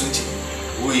 Osuji,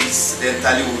 who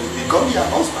incidentally will become your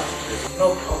husband.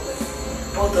 No problem.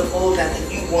 Both the old and the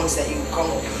new ones that you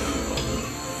come up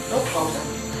with. No problem.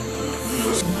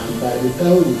 And by the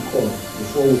time we come,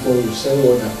 before we come, we send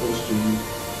word across to you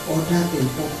other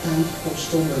important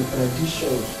customs and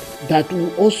traditions that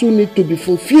will also need to be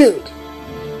fulfilled.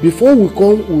 Before we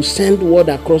come, we'll send word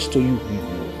across to you.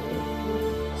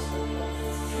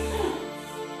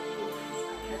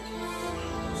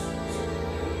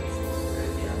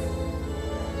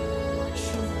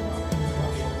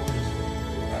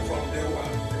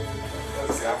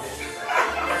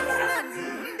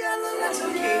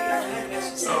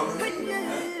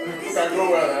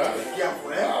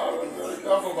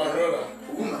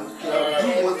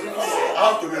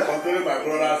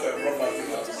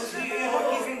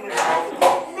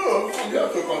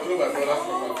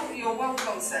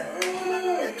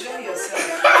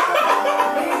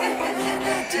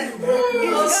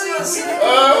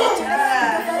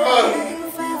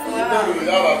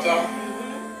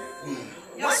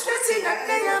 You're sweating.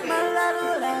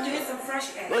 Doing some fresh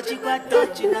air. What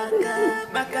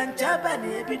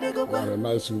a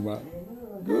nice woman.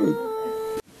 Good.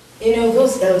 You know,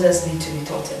 those elders need to be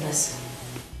taught a lesson.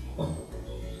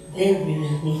 They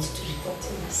really need to be taught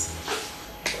a lesson.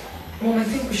 Mom, I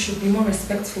think we should be more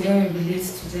respectful when we relate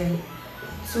to them,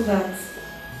 so that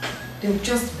they'll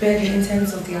just bear the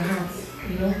intents of their hearts.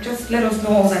 You know, just let us know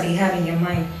all that they have in their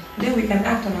mind. Then we can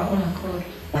act on our own accord.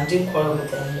 I didn't quarrel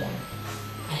with anyone.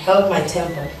 I held my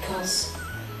temper because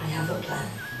I have a plan.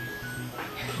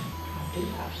 I do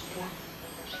have a plan.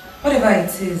 Whatever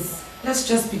it is, let's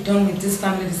just be done with these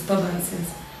family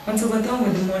disturbances until we're done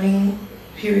with the mourning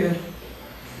period.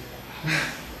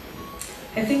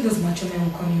 I think those macho men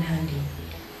will come in handy.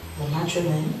 The macho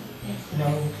men?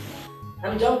 No.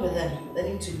 I'm done with them. They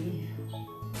need to leave.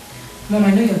 Mom,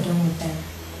 I know you're done with them.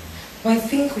 But I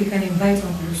think we can invite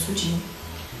Uncle Usuji.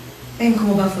 Let him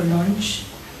come over for lunch.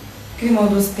 Give him all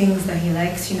those things that he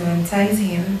likes, you know, entice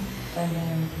him.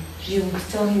 And you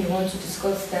tell him you want to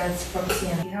discuss Dad's property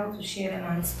and how to share them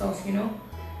and stuff, you know.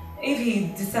 If he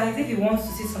decides, if he wants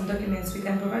to see some documents, we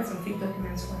can provide some fake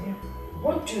documents for him.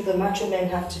 What do the macho men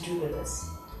have to do with this?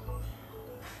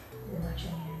 The macho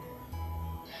men.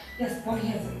 Yes, Mommy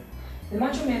has it. The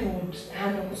macho men would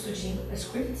hand Uncle Suji a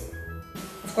script.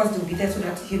 Of course, they will be there so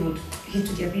that he would heed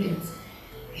to the obedience.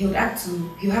 He'll have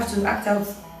to act out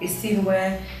a scene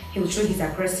where he will show his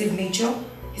aggressive nature.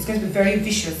 He's going to be very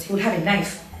vicious. He will have a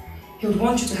knife. He would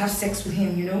want you to have sex with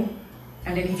him, you know.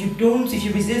 And then if you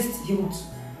resist,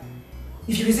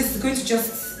 he's going to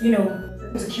just, you know,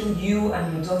 to kill you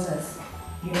and your daughters,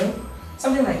 you know.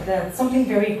 Something like that. Something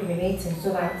very incriminating,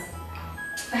 so that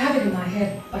I have it in my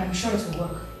head, but I'm sure it will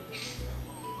work.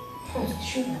 Oh, it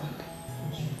should work.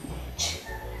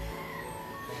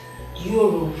 You're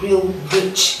a real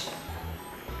witch.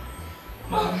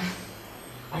 Mom,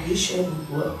 are you sure it would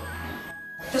work?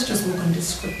 Let's just work on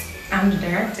this script. I'm the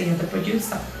director, you're the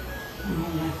producer.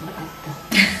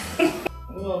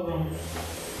 No.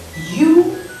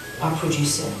 You are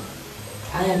producing.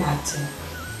 I am acting.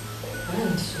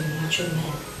 And the macho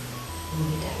man will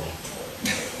be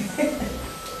directing.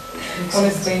 Well,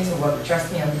 it's going to work.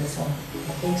 Trust me on this one.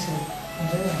 I think so.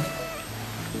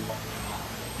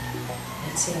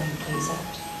 Let's see how it plays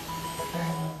out.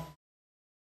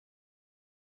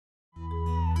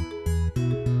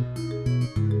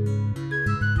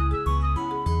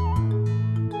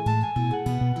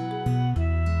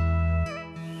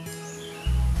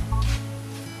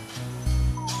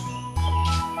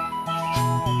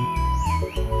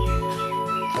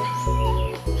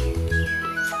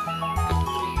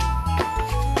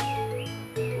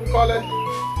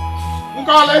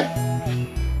 Nkole!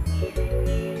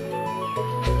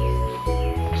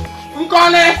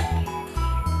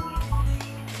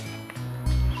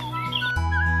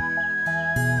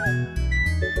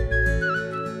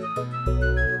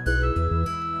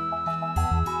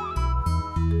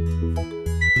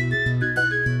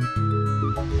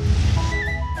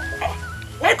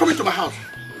 Why are you coming to my house?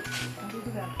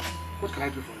 What can I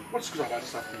do for you? What's good about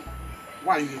this afternoon?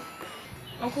 Why are you here?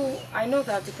 Uncle, I know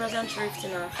that the present rift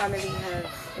in our family has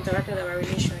interrupted our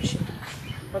relationship,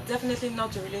 but definitely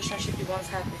not the relationship you once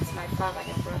had with my father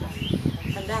and brother.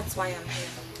 And that's why I'm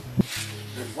here.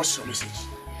 Then what's your message?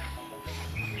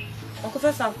 Uncle,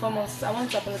 first and foremost, I want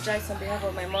to apologize on behalf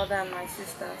of my mother and my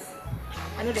sisters.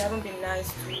 I know they haven't been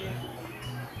nice to you.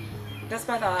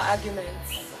 Despite our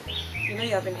arguments, you know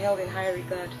you have been held in high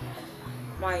regard.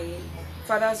 My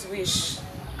father's wish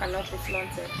cannot be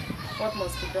flaunted. What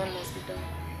must be done must be done.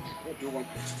 What do you want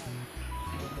next?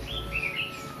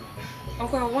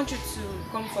 Uncle, I want you to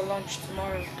come for lunch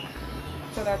tomorrow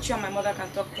so that you and my mother can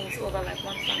talk things over like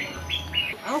one family.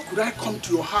 How could I come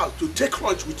to your house to take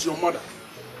lunch with your mother,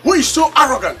 who is so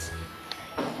arrogant?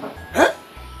 Huh?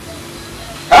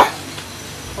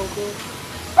 Huh? Uncle,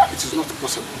 it is not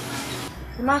possible.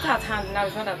 the matter at hand now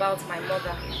is not about my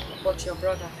mother, but your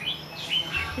brother.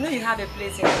 You know you have a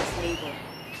place in this neighbor,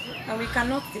 and we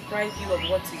cannot deprive you of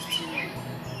what is due.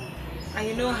 And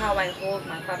you know how I hold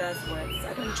my father's words.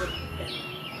 I don't joke with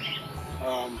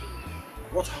them.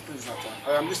 What happens is that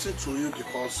I am listening to you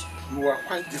because you are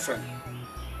quite different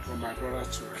from my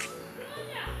brother's children.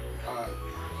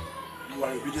 You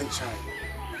are a obedient child.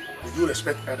 You do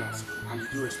respect others, and you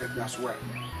do respect me as well.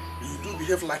 You do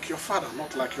behave like your father,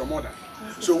 not like your mother.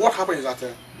 So what happens is that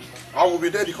I will be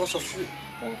there because of you.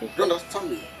 You understand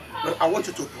me? But I want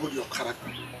you to build your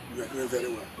character. You are doing very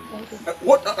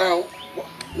well.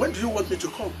 When do you want me to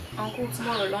come? Uncle,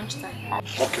 tomorrow lunchtime.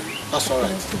 Okay, that's all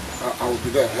right. I will be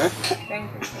there. Eh?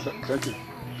 Thank you. Thank you.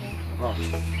 Wow.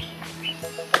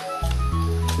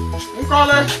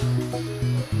 Nkole!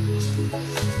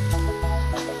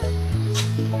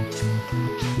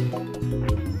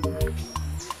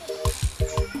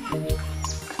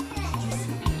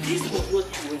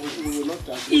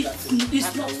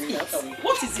 It's not it.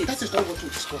 What is it? That is not what we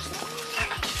discussed.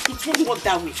 It won't work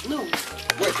that way. No.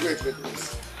 Wait, please.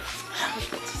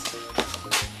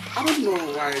 I don't know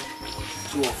why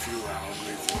two of you are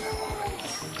always in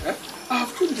that. Eh?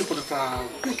 I've told you before that I'll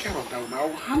take care of that woman.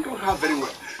 I'll handle her very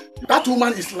well. That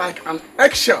woman is like an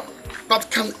eggshell that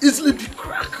can easily be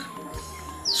cracked.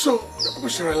 So, we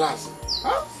should relax.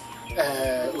 Huh?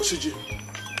 Osuji,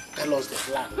 tell us the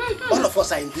plan. All of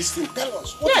us are in this thing. Tell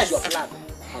us, what is your plan?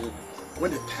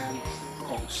 When the time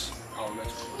comes, I'll let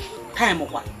you. Time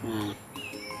of what?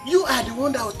 You are the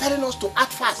one that was telling us to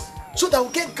act fast so that we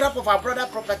get grab of our brother's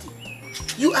property.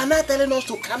 You are now telling us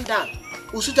to calm down.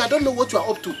 Osuji, I don't know what you are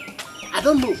up to. I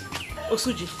don't know.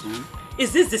 Osuji,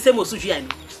 is this the same Osuji I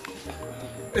know?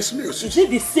 It's me, Osuji. Is it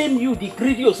the same you, the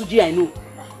greedy Osuji I know,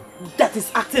 that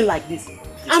is acting like this?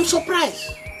 I'm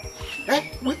surprised.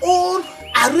 We all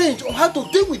arrange on how to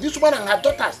deal with this woman and her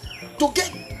daughters to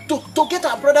get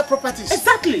our brother properties.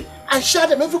 Exactly. And share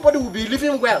them. Everybody will be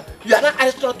living well. You are not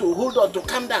asked to hold on, to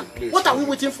calm down. Please, what are we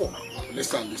waiting for?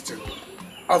 Listen.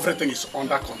 Everything is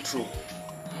under control.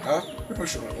 Huh? People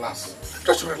should relax.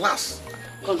 Just relax.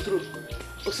 Control.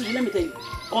 Osuji, let me tell you.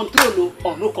 Control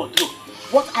or no control.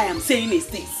 What I am saying is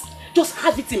this. Just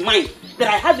have it in mind that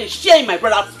I have a share in my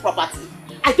brother's property.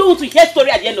 I don't want to hear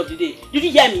story at the end of the day. Did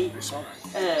you hear me? It's alright.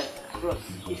 Bros,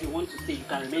 if you want to stay, you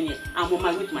can remain here. I'm on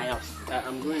my way to my house.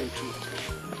 I'm going to.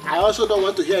 I also don't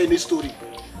want to hear any story.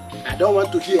 I don't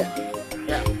want to hear.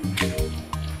 Yeah.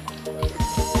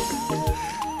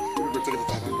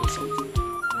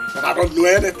 But I don't know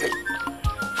anything.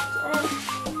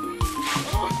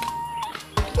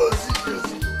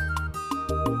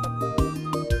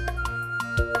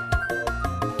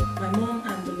 My mom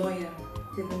and the lawyer,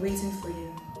 they've been waiting for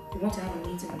you. They want to have a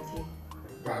meeting with you.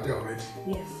 Are they already?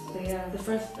 Yes, they are. The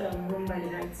first room by the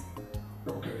right.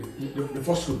 Okay, the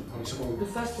first room or the second room? The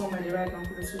first one by the right,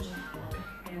 Uncle Osuji.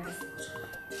 Yes.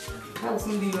 That was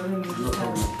maybe your room. No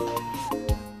problem.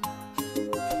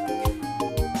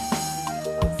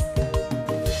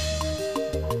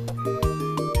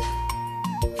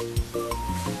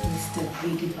 Mr.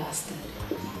 Greedy Bastard.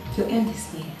 Your end is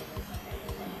near.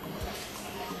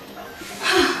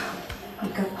 You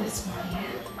got this one,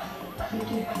 yeah? You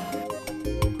do.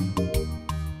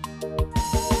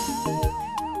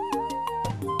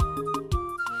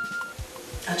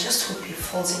 I just hope he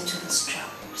falls into this trap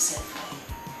himself.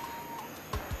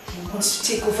 He wants to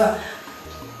take over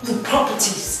the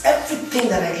properties, everything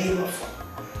that I gave up for,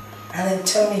 and then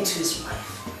turn me to his wife.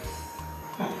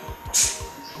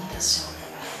 What does sound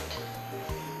right?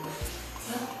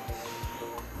 Well,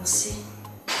 we'll see.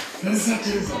 Listen.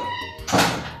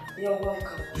 You're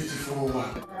welcome. Beautiful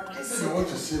woman. Please You want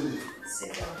to see me?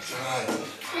 sit down. Alright.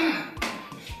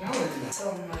 So,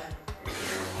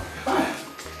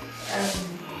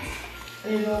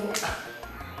 you know,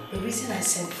 the reason I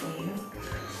sent for you,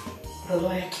 the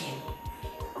lawyer came.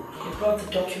 He brought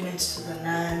the documents to the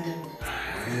land and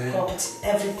property,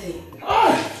 everything.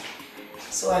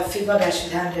 So I figured I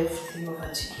should hand everything over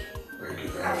to you. Thank you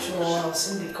very After much. all, I'll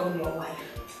soon become your wife.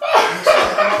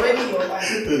 I'm already your wife.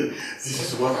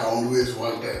 This is what I always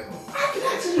wanted. I've been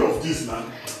asking you of this, man.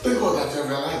 Thank God that you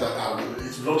realized that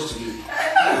it belongs to me. I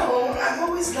know, I've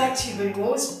always liked you, but you're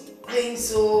always playing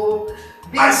so...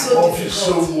 I so love you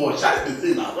difficult. so much. That's the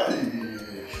thing now.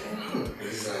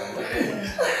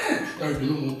 There will be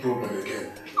no more problem again.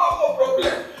 No more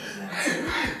problem.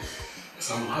 So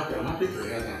I'm happy to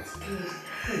hear that.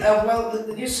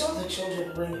 Well, you saw the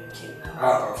children when you came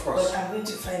now. Of course. But I'm going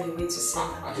to find a way to save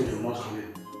them. I think they will not come in.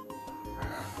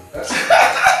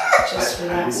 Just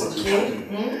relax, okay?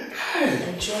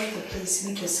 Enjoy the place,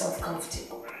 make yourself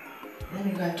comfortable. Let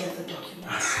me go and get the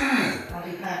documents. I'll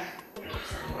be back.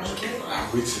 Okay? I'm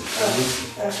waiting.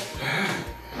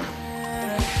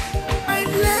 I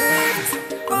left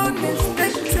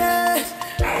unexpected.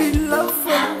 The love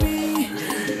for me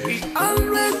will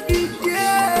always be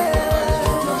there.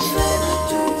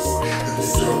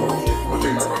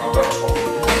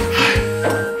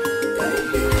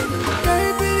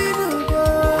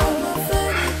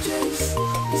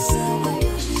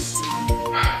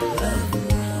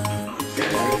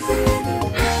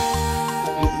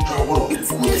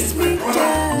 It's just me,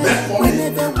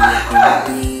 whenever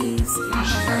we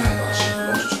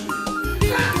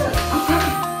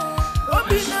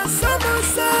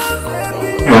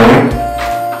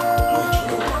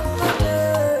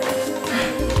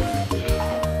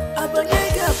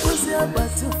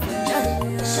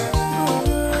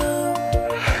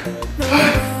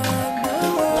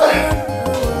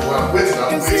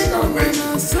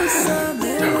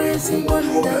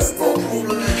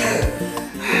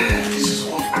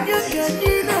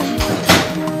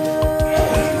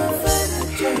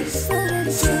I'm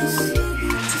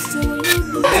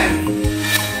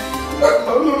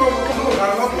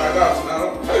not like that now.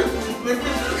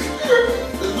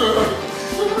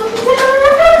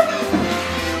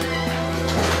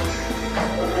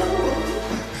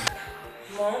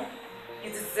 Mom, you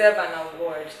deserve an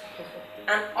award.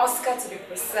 An Oscar to be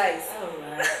precise.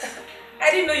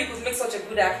 I didn't know you could make such a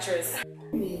good actress.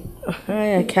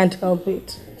 I can't help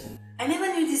it. I never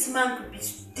knew this man could be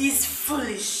this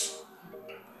foolish.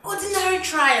 Ordinary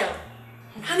trial.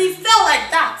 And he fell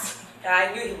like that.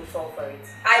 I knew he would fall for it.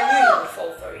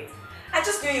 I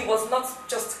just knew he was not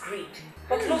just greed,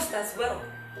 but lost as well.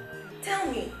 Tell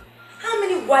me, how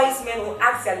many wise men will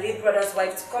ask their late brother's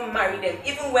wife to come marry them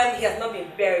even when he has not been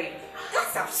buried?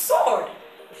 That's absurd.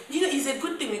 You know, it's a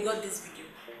good thing we got this video.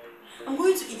 I'm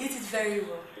going to edit it very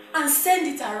well and send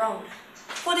it around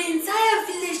for the entire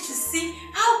village to see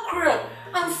how cruel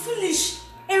and foolish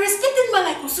a respected man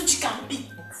like Uche can be.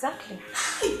 Exactly.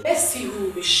 Let's see who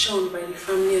will be shunned by the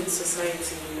family and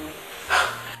society, you know.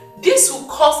 This will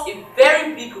cause a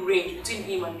very big range between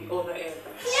him and the other end.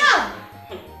 Yeah.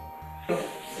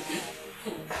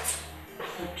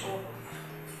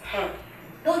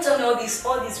 Don't tell me all these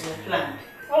were planned.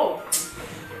 Oh.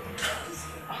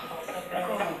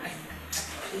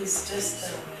 It's just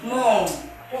Mom.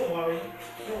 Don't worry.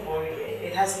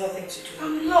 It has nothing to do.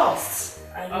 I'm lost.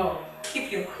 I know.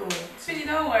 Keep your cool. Chidi,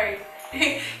 don't worry.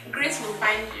 Grace will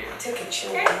find you. Take a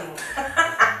chill.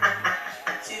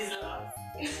 She's lost.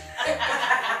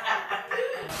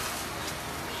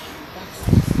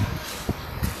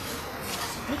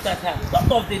 Look at her.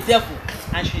 Talk of the devil,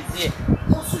 and she's here.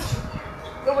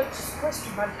 You're a disgrace to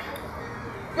mankind.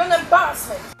 You're an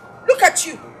embarrassment. Look at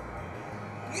you.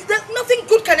 Nothing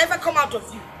good can ever come out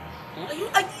of you.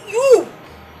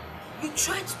 You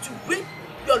tried to rape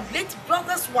your late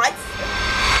brother's wife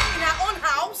in her own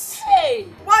house? Hey!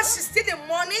 While she's still in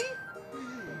mourning?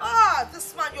 Ah,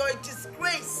 this man, you're a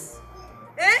disgrace.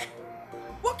 Eh?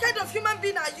 What kind of human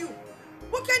being are you?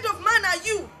 What kind of man are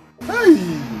you? Hey!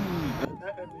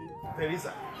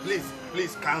 Teresa,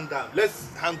 please calm down. Let's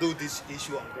handle this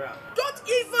issue on ground. Don't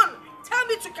even tell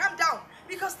me to calm down,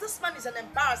 because this man is an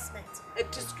embarrassment, a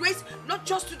disgrace, not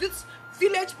just to this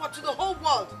village but to the whole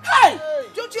world. Hey!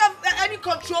 Don't you have any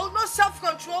control, no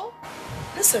self-control?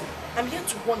 Listen, I'm here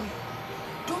to warn you.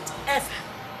 Don't ever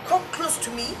come close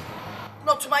to me,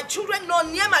 nor to my children, nor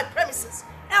near my premises.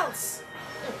 Else,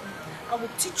 I will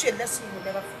teach you a lesson you will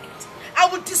never forget. I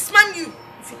will disman you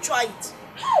if you try it.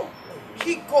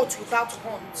 He goat without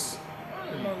horns.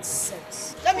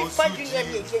 Nonsense. Let me find you near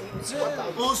me again. You will see what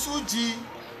I'll do. Osuji,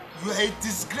 you are a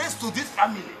disgrace to this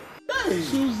family. Hey.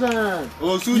 Susan,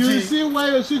 Osuji. You see why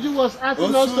Osuji was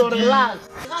asking us to relax?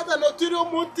 He had an ulterior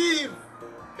motive.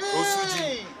 Hey.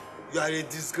 Osuji, you are a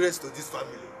disgrace to this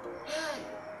family. Hey.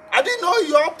 I didn't know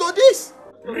you are up to this.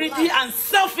 Greedy and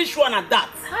selfish one at that.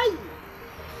 Hi.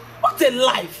 What a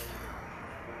life.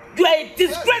 You are a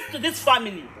disgrace to this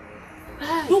family.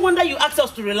 No wonder you asked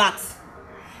us to relax.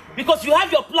 Because you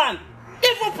have your plan.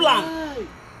 Evil plan.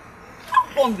 How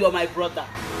come you are my brother?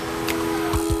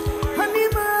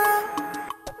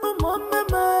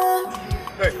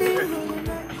 Hey.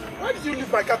 Why did you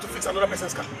leave my car to fix another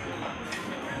person's car?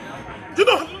 You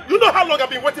know how long I've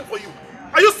been waiting for you.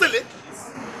 Are you silly?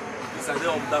 It's a day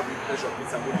of that with pressure.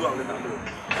 It's a good one. Let alone.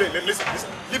 Hey, listen.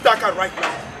 Leave that car right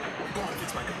now. Go and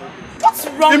fix my car. What's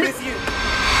wrong with you?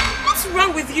 What's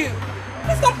wrong with you?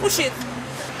 Please don't push it.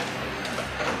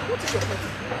 What is your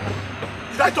problem?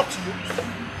 Did I talk to you?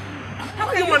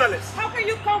 How can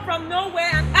you come from nowhere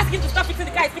and ask him to stop fixing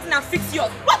the car he's fixing and fix yours?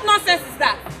 What nonsense is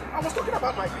that? I was talking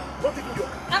about my car, not even your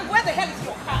car. And where the hell is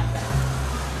your car?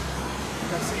 You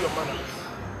can see your manners.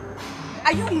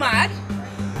 Are you mad?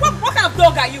 What kind of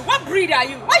dog are you? What breed are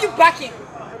you? Why are you barking?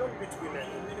 I don't beat women.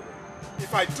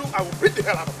 If I do, I will beat the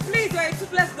hell out of you. Please, you're a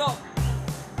toothless dog.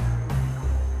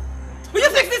 Will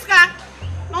you fix this car?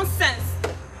 Nonsense.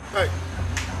 Hey,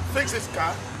 fix this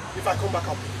car. If I come back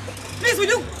up. Please, will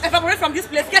you evaporate from this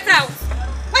place? Get out.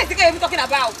 What is the guy even talking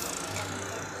about?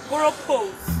 Borrow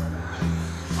pose.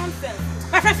 Nonsense.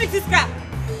 My friend, fix this car.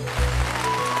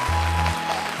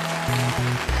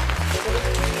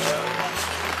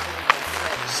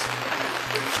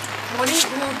 Money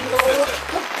good.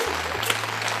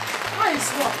 How is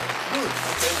what? Good.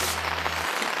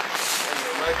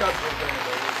 My car broke down.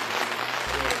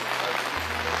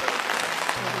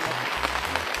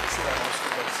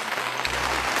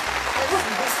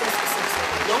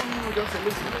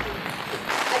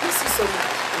 I just see so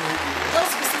much.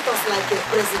 Just visit us like a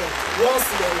president once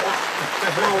in a while.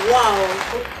 Wow.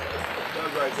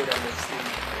 That's why I said I'm not staying.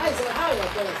 How are your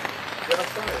parents? They are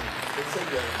fine. They said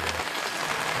they are.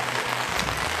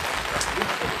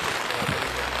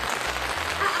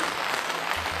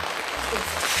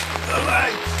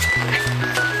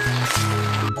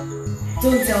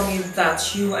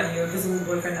 that you and your invisible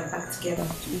boyfriend are back together?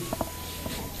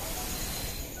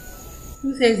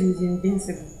 Who says he's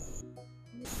invincible?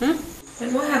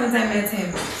 And why haven't I met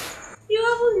him? You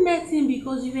haven't met him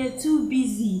because you were too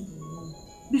busy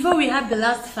before we had the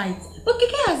last fight. But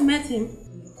Keke has met him.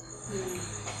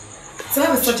 So I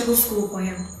have a surgical school for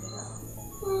him.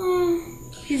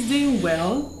 He's doing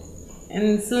well,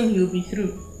 and soon he'll be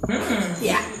through.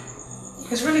 Yeah.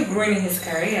 He's really growing in his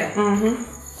career.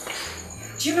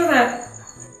 Do you know that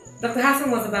Dr.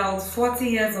 Hassan was about 40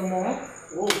 years or more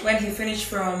when he finished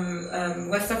from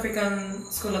West African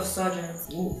School of Surgeons?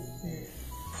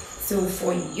 So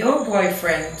for your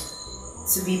boyfriend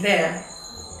to be there,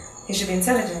 he should be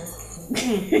intelligent.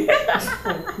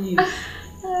 Oh, please.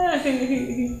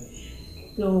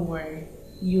 Don't worry,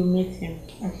 you meet him,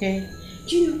 okay?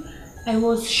 Do you know, I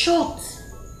was shocked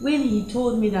when he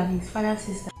told me that his father's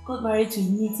sister got married to a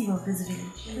native of this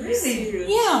village.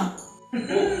 Really? Yeah.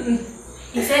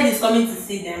 He said he's coming to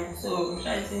see them, so I'm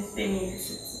trying to stay in the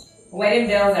city. Wedding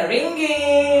bells are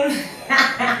ringing.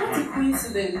 What a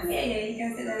coincidence. Yeah, you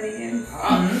can say that again.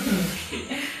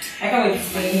 I can't wait to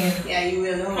see him. Yeah, you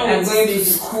will. I'm going to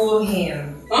school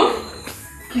him.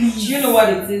 Please. Do you know what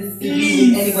it is to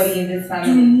be with anybody in this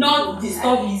family? Do not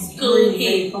disturb his brain when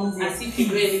he comes in. As if he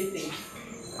do anything.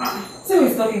 See who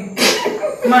is talking.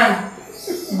 Man,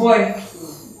 boy.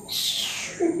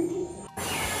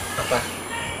 Papa,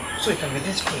 so you can be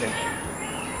this schooling.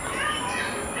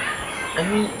 I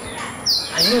mean,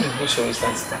 I know the whole show is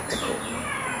tactical.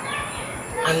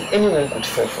 And anyone could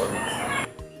fall for it.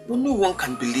 But no one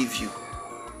can believe you.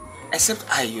 Except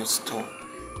I, your store.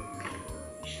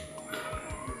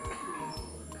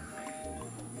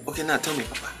 Okay, now tell me,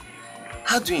 Papa.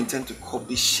 How do you intend to cope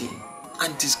this shame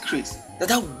and disgrace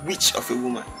that witch of a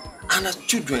woman and her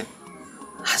children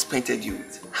has painted you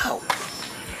with? How?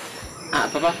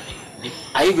 Papa,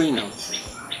 are you going now?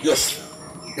 Yes,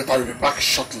 but I will be back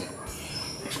shortly.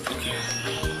 Okay.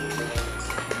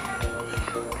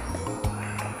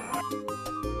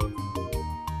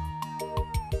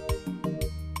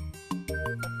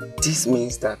 This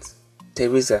means that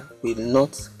Teresa will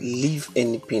not leave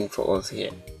any pain for us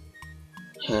here.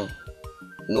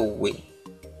 No way.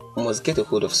 I must get a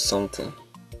hold of something,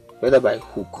 whether by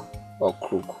hook or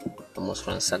crook. I must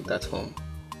ransack that home.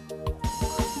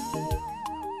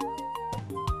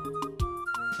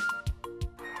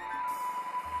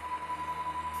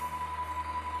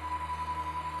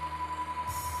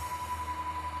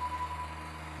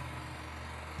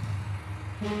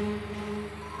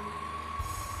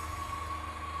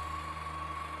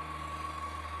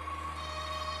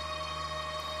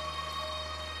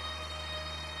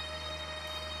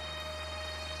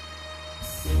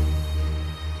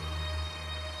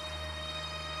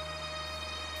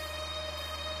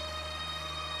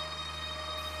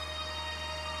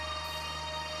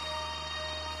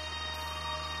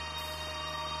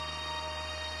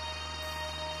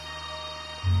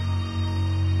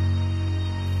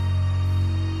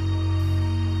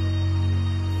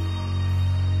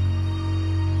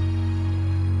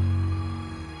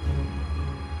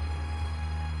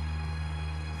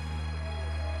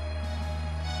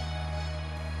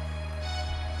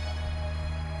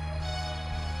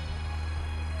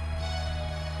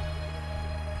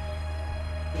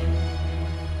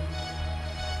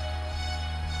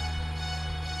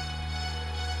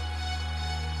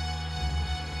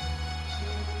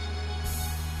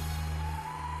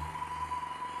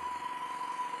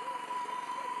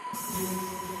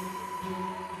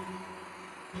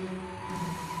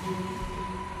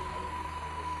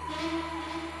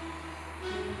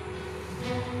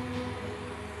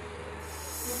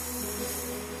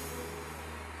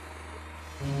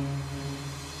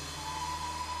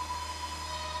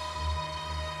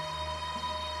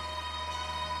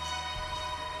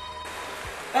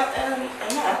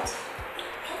 Matt,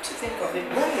 come to think of it,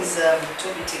 when is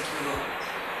Toby taking you?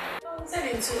 He said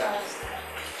in 2 hours.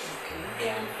 Okay.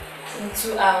 Yeah. In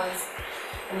 2 hours.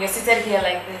 And you're seated here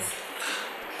like this.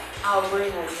 I'll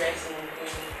bring a dress and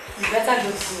everything. You better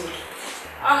look good.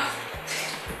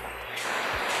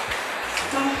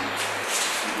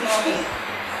 Morning.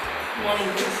 Morning,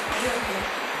 please. Are you okay?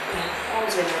 Yeah. How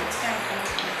was your night?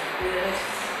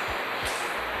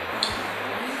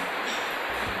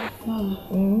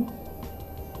 Mom,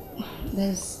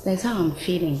 there's how I'm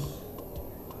feeling.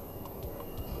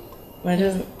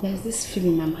 There's this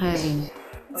feeling I'm having.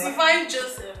 Divine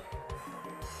Joseph.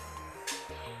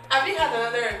 Have you had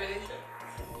another revelation?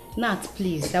 Nat,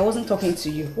 please, I wasn't talking to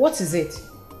you. What is it?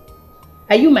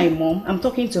 Are you my mom? I'm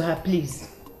talking to her, please.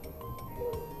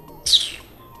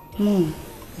 Mom,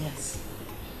 Yes.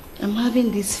 I'm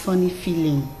having this funny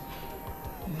feeling.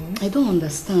 I don't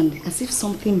understand. As if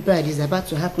something bad is about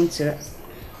to happen to us.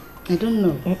 I don't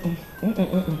know.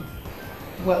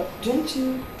 Well, don't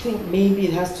you think maybe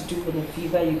it has to do with the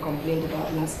fever you complained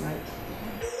about last night?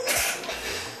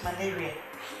 Malaria.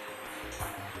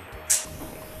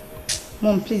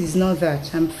 Mom, please, it's not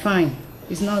that. I'm fine.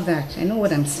 It's not that. I know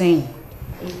what I'm saying.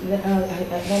 Let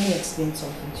me explain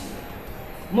something to you.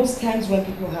 Most times when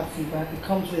people have fever, it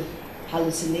comes with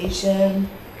hallucination,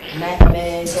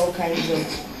 nightmares, all kinds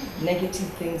of negative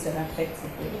things that affect the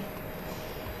body.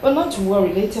 But not to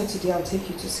worry, later today I'll take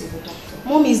you to see the doctor.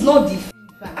 Mom, it's not the fever.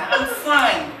 I'm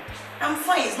fine. I'm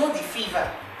fine. It's not the fever.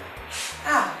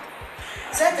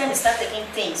 It's that time you start taking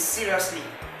things seriously.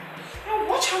 Now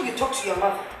watch how you talk to your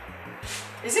mother.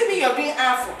 Is it me you're being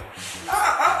awful?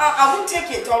 I won't take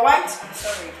it, alright? I'm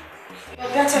sorry. You're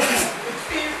better than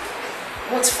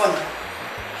what's funny?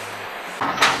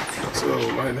 So,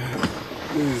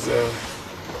 this is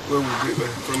where we get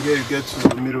from here you get to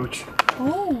Miroch.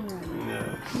 Oh.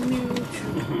 Yeah. Miroch.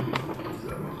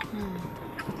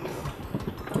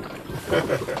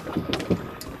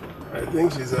 I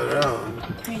think she's around.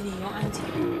 Really, your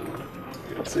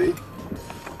auntie? See?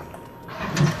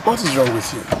 What is wrong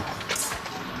with you?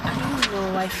 I don't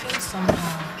know, I feel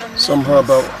somehow. Somehow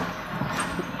about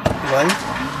life?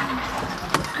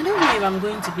 I don't know if I'm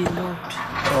going to be loved.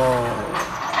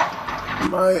 Oh,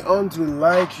 my aunt will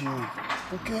like you,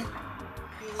 okay?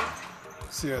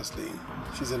 Seriously,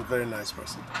 she's a very nice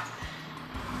person.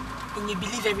 And you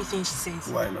believe everything she says?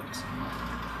 Why not?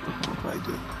 I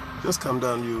do. Just calm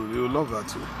down, you'll love her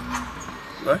too.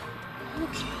 Right?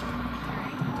 Okay.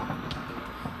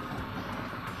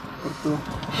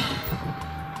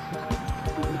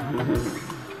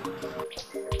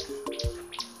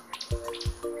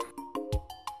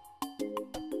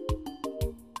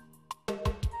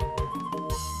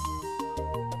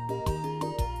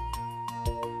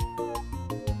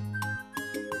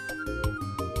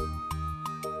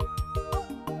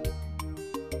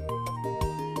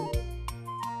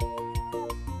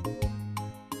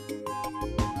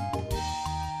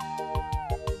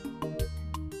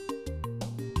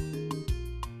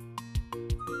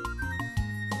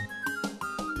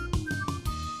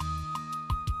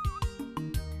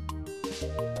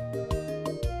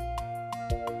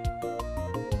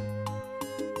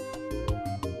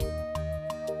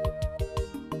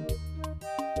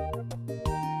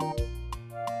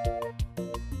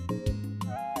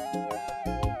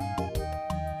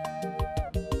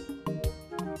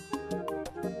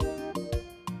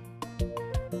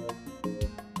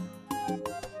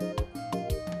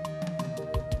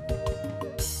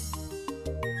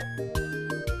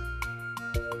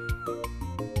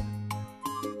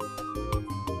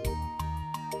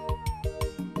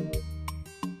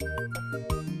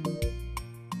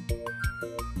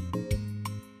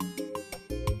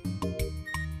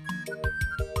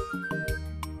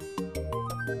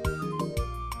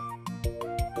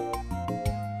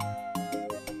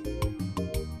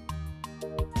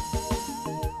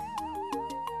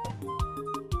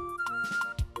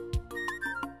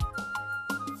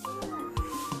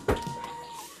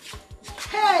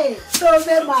 Hey,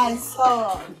 Tove, my son.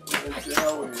 How are you?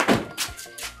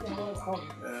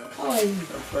 How are you? I'm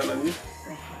fine, and you?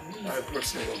 I brought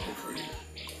something for you.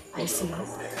 I see.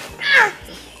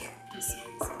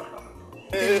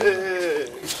 Hey.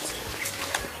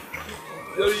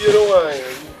 You know why?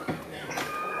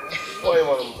 Why,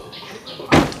 Mom?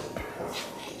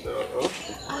 No.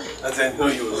 As I know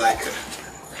you like her.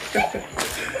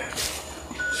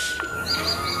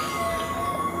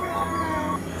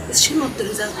 Is she not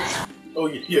Teresa's daughter? Oh,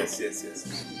 yes.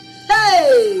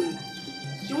 Hey!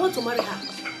 You want to marry her?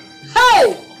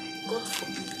 Hey! God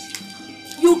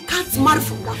forbid. You can't marry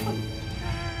from that family.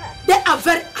 They are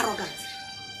very arrogant.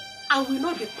 I will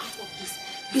not be part of this.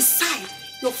 Besides,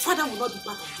 your father will not be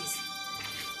part of this.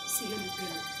 See, let me tell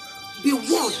you. Be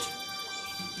warned.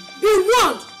 Be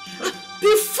warned.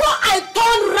 Before I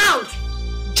turn round,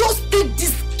 just take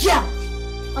this girl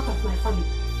out of my family.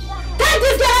 Take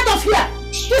this girl out of here.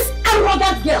 This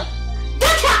arrogant girl.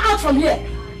 Take her out from here.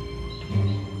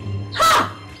 Ha!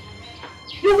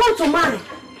 You want to marry?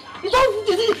 You don't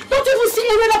even see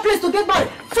any other place to get married.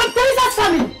 From Teresa's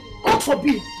family. God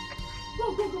forbid. Go.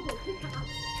 Take her out.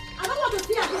 I don't want to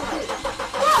see her again.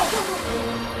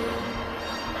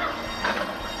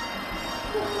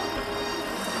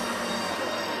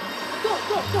 Go.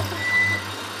 Go.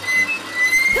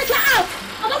 Take her out.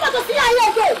 I don't want to see her here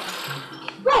again.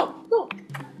 Go.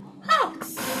 How?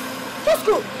 Just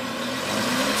go.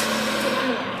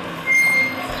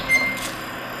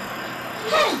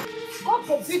 Hey! God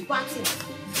forbid bad things.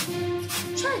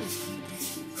 Change.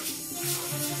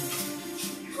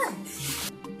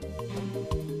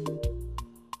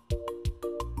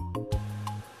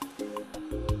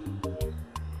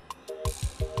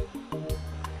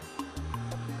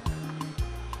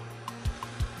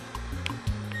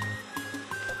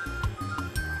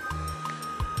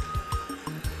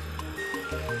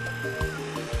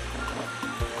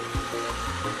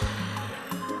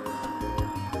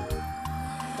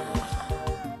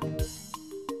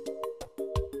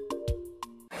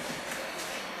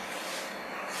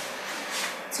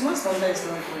 So what's Thunder is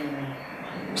not going on?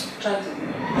 Try to.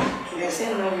 You're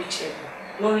saying not reachable.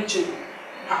 Not reachable.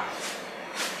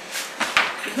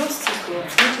 It's not still going.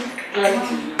 Try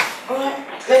Alright,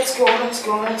 let's go.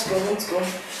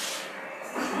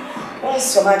 Where's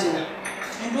Somadina?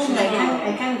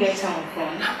 I can't get her on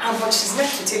phone. But she's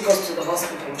meant to take us to the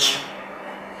hospital now.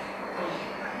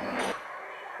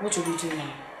 What will we do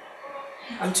now?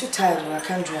 I'm too tired, I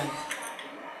can't drive.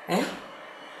 Eh?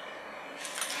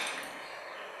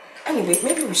 Anyway,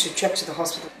 maybe we should trek to the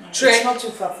hospital. It's not too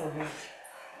far from here.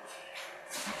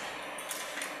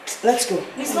 Let's go.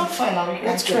 It's not far now. We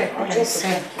can trek. I'll just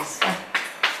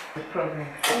No problem.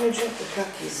 Let me drop the car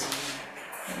keys.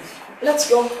 Let's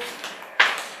go.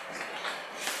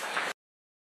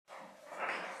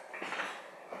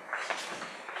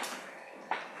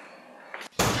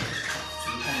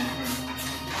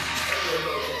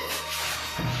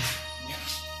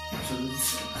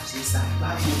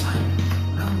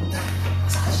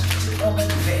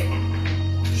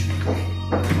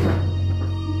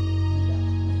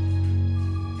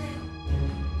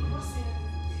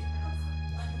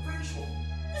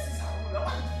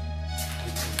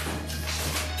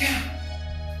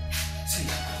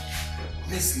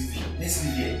 Let's leave here. Let's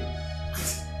leave here.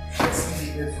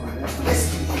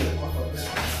 Let's leave here.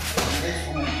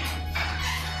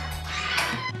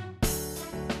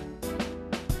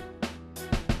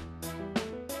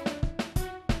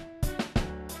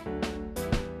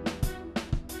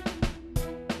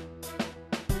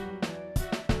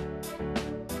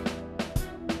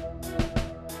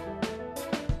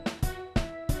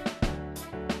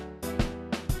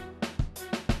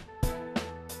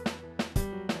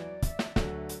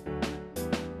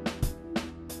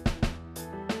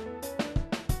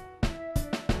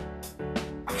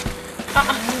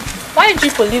 Why did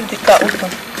you leave the car open?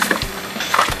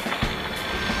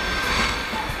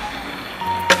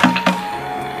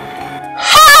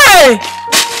 Hey!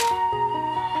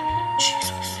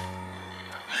 Jesus.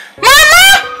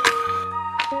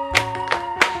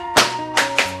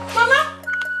 Mama!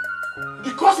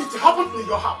 Because it happened in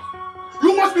your house,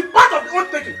 you must be part of the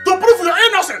undertaking to prove your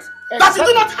innocence. Exactly. That you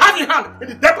do not have a hand in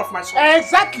the death of my son.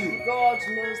 Exactly. God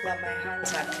knows that my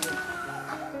hands are clean.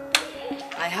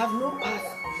 I have no part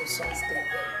in your son's death.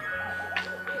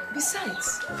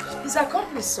 Besides, his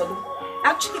accomplice Solo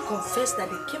actually confessed that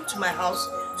they came to my house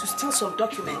to steal some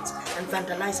documents and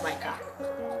vandalize my car.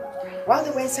 While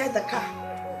they were inside the car,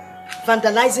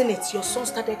 vandalizing it, your son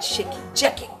started shaking,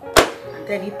 jerking, and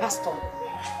then he passed on.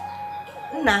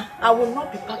 Nah, I will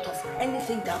not be part of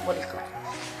anything diabolical.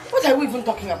 What are we even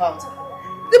talking about?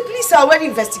 The police are already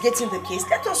investigating the case.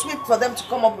 Let us wait for them to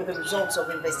come up with the results of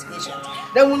the investigation.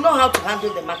 Then we'll know how to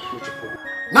handle the matter.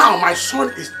 Now my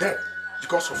son is dead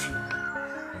because of you.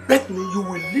 Bet me you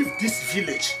will leave this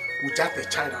village without a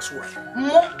child as well.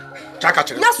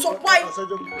 That's why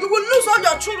you will lose all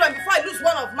your children before I lose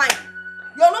one of mine.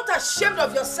 You're not ashamed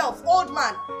of yourself, old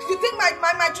man. You think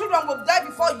my children will die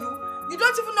before you? You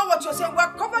don't even know what you're saying.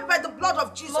 We're covered by the blood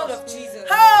of Jesus. Blood of Jesus.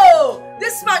 Oh,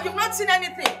 this man, you've not seen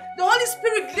anything. The Holy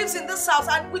Spirit lives in this house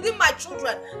and within my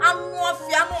children. I'm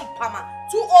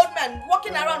two old men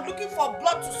walking around looking for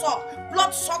blood to suck.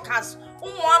 Blood suckers.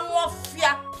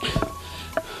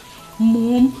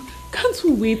 Mom, can't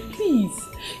we wait, please?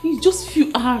 It's just a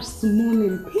few hours to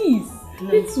morning, please. No,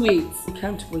 let's wait. We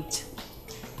can't wait.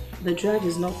 The drive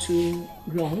is not too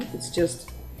long. It's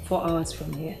just 4 hours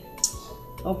from here.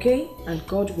 Okay? And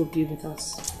God will be with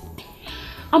us.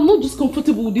 I'm not just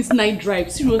comfortable with this night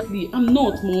drive. Seriously, I'm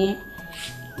not, Mom.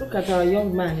 Look at our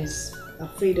young man is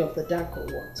afraid of the dark or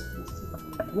what?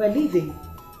 We're leaving.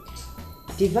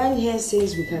 Divine here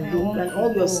says we can go, and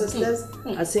all your sisters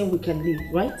are saying we can leave,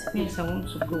 right? Yes, I want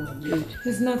to go. Good.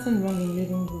 There's nothing wrong in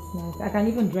leaving this night. I can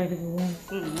even drive if you want.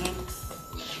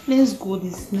 Let's go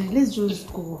this night. Let's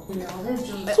just go. Yeah, let's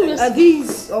just go. Are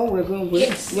these all we're going with?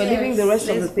 Yes, we're leaving the rest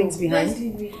of the things behind. Let's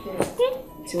leave it there.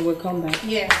 Till we come back.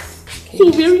 Yes. Okay. So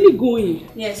we're really going?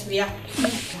 Yes, we are.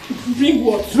 Bring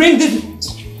what? Bring this.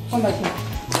 Come back here.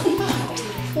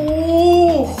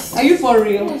 Oh, are you for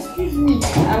real? Excuse me.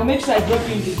 I'll make sure I drop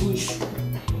you in the bush.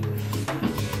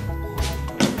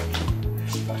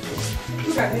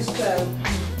 Look at this child.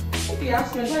 Okay,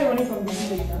 ask me, why are you running from the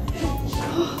village now?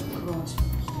 Oh, God.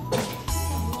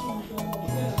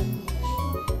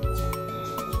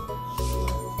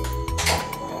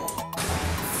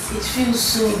 It feels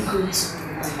so good to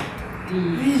be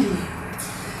there. Really?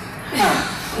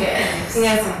 Yes.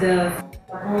 Yes, it does.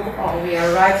 We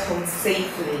arrived home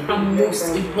safely. And most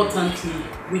importantly,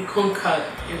 we conquered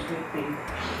everything.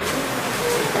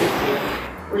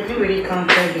 We didn't really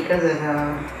conquer because of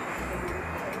our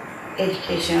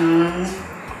education,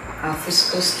 our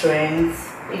physical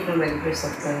strength, even by the grace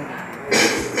of God.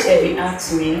 Every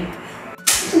asked me.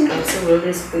 Also, we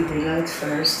always put the Lord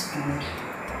first and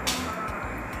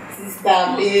Sister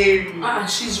Mary.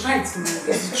 She's right, man.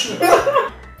 It's true.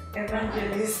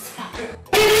 Evangelist.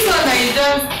 This one I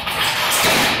just...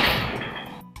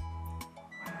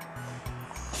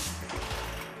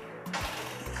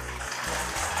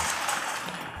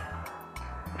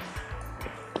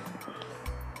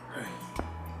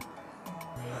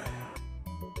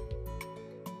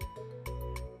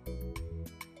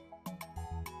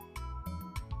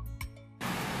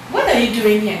 What are you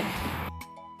doing here?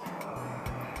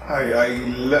 I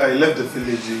left the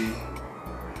village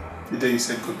the day you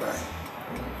said goodbye.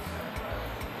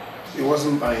 It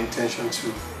wasn't my intention to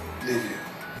leave you.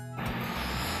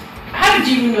 How did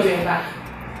you even know you were back?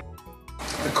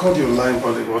 I called your line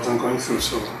but it wasn't going through,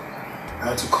 so I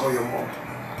had to call your mom.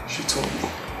 She told me.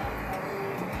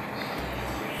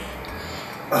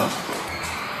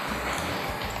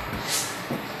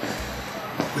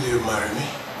 Will you marry me?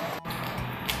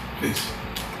 Please.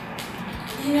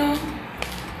 You know,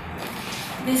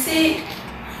 they say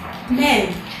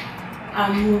men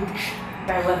are moved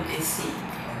by what they see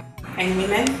and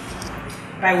women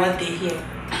by what they hear.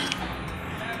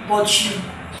 But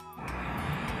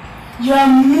you are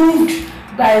moved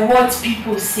by what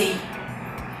people say.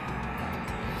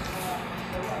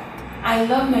 I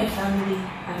love my family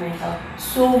and my health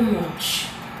so much.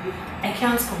 I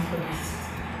can't compromise.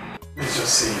 Let's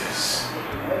just say yes.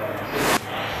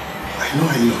 I know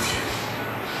I love you.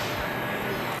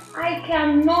 I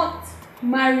cannot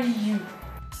marry you.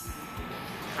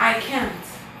 I can't.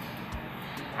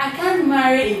 I can't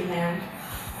marry a man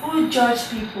who judges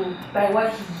people by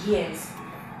what he hears.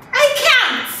 I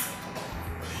can't!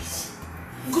 Please.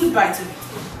 Goodbye to me.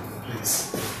 Please.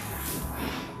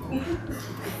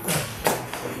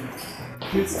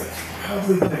 Please, have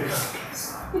me there, please.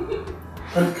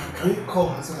 Can you call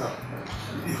her so that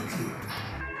you're clear?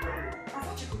 I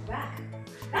thought you could back.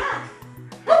 Back!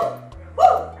 Woo!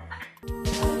 Woo!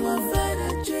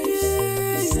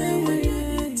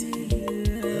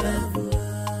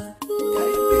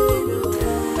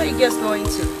 Where are you guys going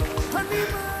to?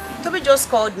 Toby just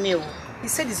called me. He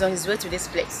said he's on his way to this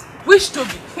place. Which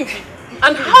Toby?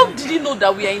 And how did he know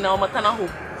that we are in our maternal home?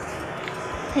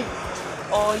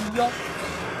 Oh, yo,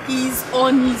 he's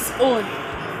on his own.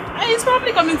 And he's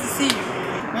probably coming to see you.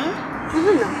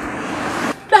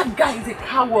 That guy is a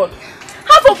coward.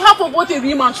 Half of what a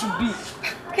real man should be.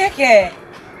 Keke,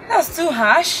 that's too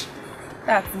harsh.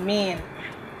 That's mean.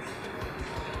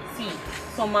 See,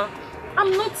 Soma,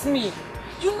 I'm not mean.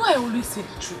 You know I always say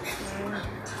the truth.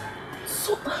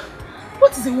 So,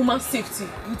 what is a woman's safety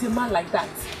with a man like that?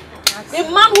 A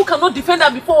man who cannot defend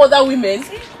her before other women?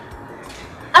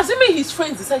 Assuming his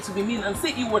friends decide to be mean and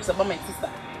say ill words about my sister,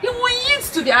 he will yield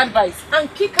to their advice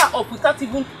and kick her up without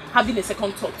even having a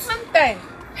second thought. Sometimes.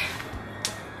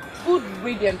 Good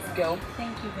radiant girl.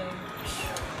 Thank you very much.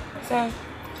 So,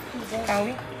 can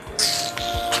we?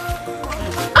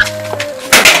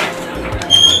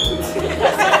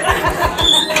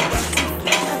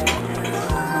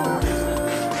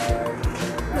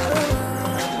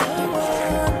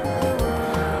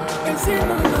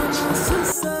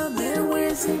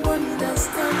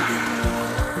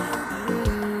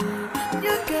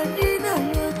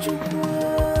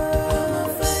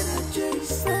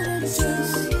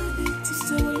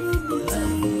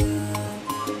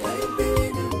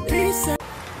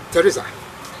 Teresa,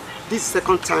 this is the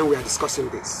second time we are discussing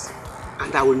this,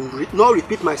 and I will not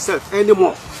repeat myself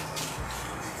anymore.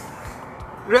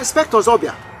 Respect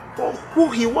Ozobia for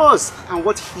who he was and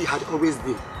what he had always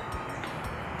been.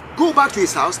 Go back to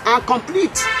his house and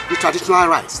complete the traditional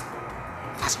rites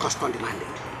as custom demanded.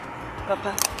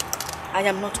 Papa, I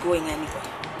am not going anywhere.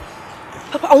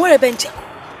 Papa, I want a bench.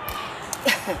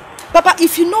 Papa,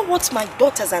 if you know what my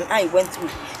daughters and I went through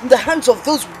in the hands of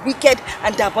those wicked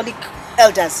and diabolic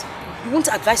elders, you won't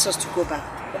advise us to go back.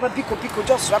 Papa, Biko,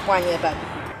 just wrap one here back.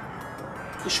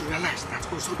 You should realize that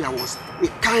Ozobia was a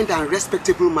kind and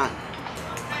respectable man.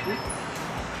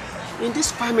 In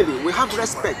this family, we have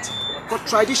respect for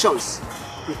traditions.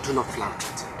 We do not flout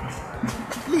it.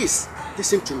 Please,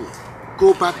 listen to me.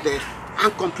 Go back there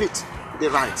and complete the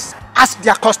rites as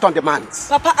their custom demands.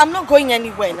 Papa, I'm not going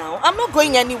anywhere now. I'm not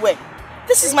going anywhere.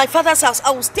 This is my father's house.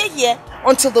 I will stay here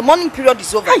until the mourning period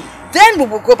is over. Hey. Then we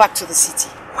will go back to the city.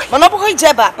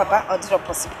 Papa, or did not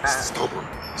possible.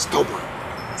 Stubborn.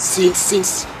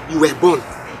 Since you were born,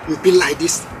 you've been like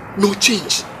this. No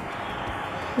change.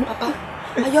 Papa,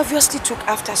 I obviously took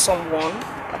after someone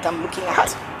that I'm looking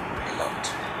at.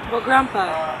 But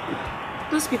Grandpa,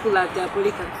 those people are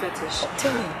diabolic and fetish.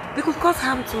 Tell me. They could cause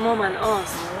harm to Mom and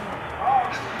us.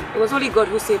 It was only God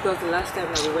who saved us the last time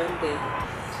that we went there.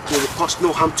 They will cause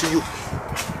no harm to you.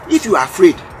 If you are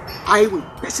afraid, I will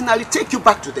personally take you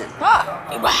back to them.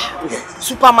 Yes.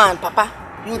 Superman, Papa,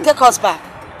 you will take us back.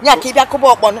 And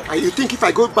you think if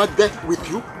I go back there with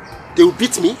you, they will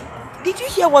beat me? Did you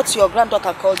hear what your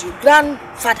granddaughter called you?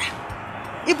 Grandfather.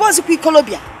 It was a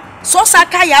Colombia. So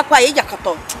Sakaya kwa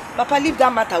Yakato. Papa, leave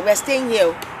that matter. We're staying here.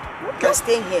 Okay. We're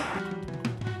staying here.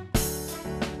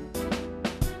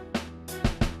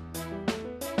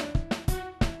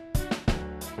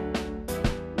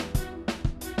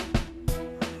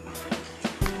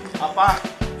 Papa.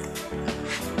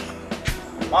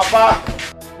 Papa.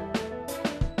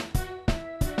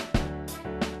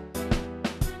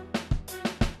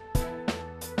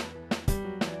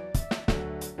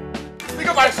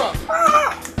 My son.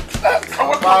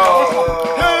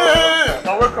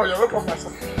 You're welcome, my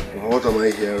son. What am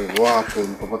I hearing? What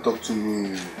happened? Papa, talk to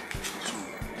me.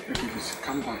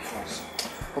 Calm down first.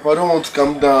 Papa, I don't want to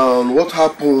calm down. What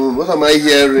happened? What am I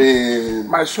hearing?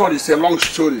 My son, it's a long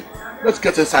story. Let's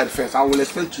get inside first. I will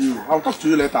explain to you. I'll talk to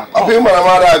you later. Okay, what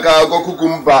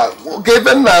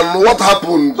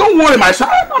happened? Don't worry, my son.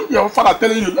 I'm your father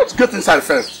telling you. Let's get inside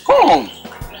first. Come on.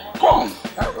 Come.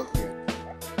 Okay.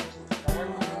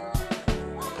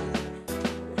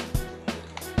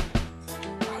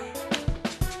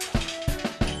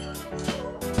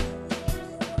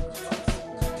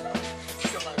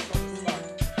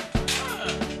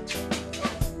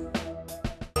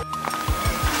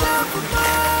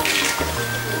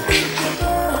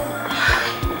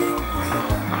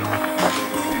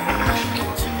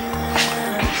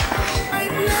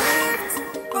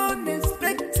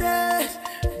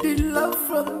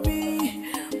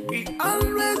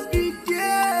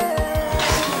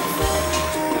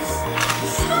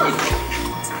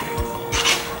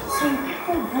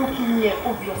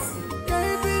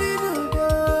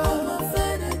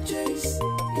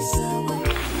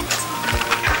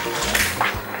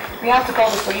 We have to call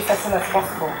the police as soon as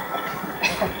possible.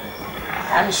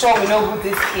 I'm sure we know who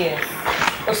this is.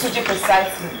 Osuji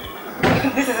precisely.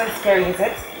 This isn't scary, is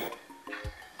it?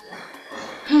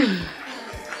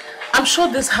 I'm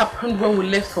sure this happened when we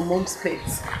left for Mom's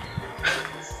place.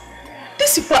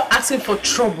 These people are asking for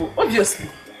trouble, obviously.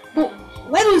 But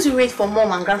why don't you wait for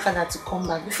Mom and Grandfather to come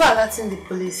back before alerting the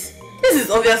police? This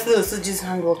is obviously Osuji's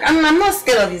handwork, and I'm not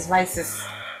scared of his vices.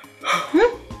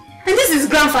 And this is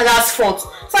Grandfather's fault.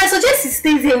 So I suggest he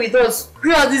stays here with us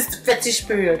throughout this fetish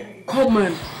period. Come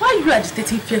on, why are you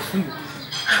agitating fearfully?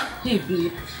 Hey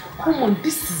babe, come on,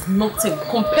 this is nothing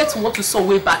compared to what we saw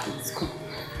way back in school.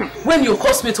 When your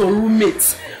classmates or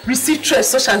roommates receive threats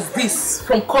such as this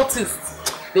from cultists,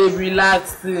 they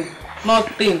relax,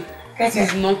 nothing. This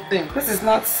is nothing. This is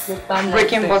not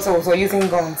breaking bottles or using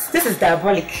guns. This is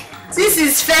diabolic. This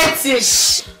is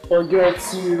fetish. Forget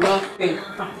you, nothing.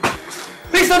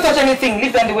 Please don't touch anything.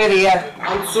 Leave them the way they are.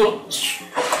 I'm so...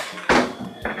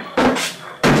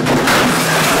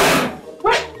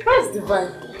 Where's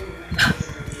Divine?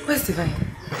 Where's Divine?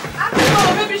 I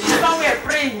don't know. Maybe she's somewhere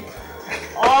praying.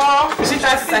 Oh, she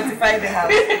tries to sanctify the house.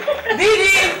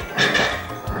 Didi!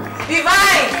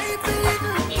 Divine!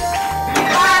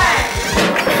 Divine!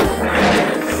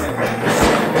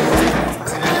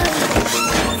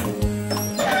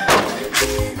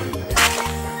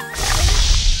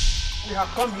 We have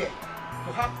come here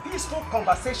to have peaceful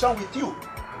conversation with you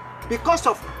because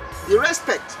of the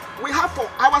respect we have for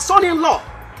our son-in-law,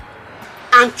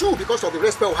 and two, because of the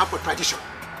respect we have for tradition.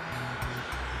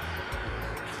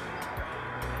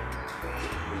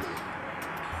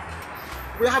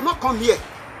 We have not come here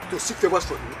to seek favors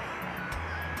from you,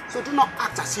 so do not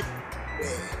act as if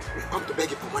we come to beg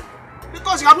you for money,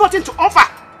 because you have nothing to offer.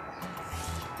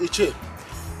 Uche,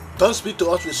 don't speak to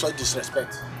us with such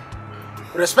disrespect.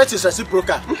 Respect is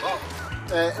reciprocal.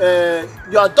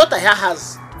 Your daughter here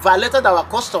has violated our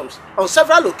customs on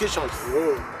several occasions.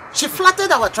 She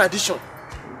flattered our tradition.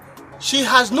 She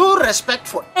has no respect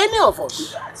for any of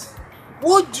us.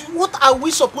 What are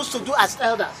we supposed to do as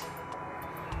elders?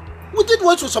 We did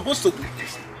what we're supposed to do.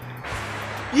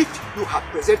 If you have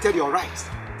presented your rights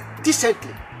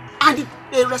decently and in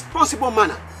a responsible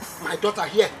manner, my daughter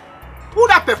here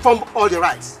would have performed all the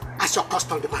rites as your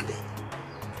custom demanded.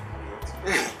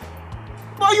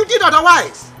 But you did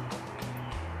otherwise.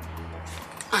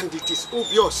 And it is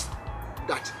obvious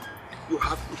that you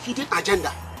have a hidden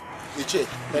agenda. Uche,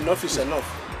 enough is enough.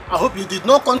 I hope you did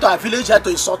not come to our village here to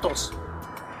insult us.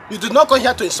 You did not come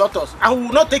here to insult us, and we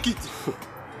will not take it.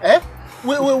 Eh?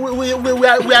 We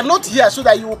are not here so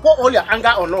that you will pour all your anger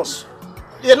on us.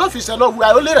 Enough is enough. We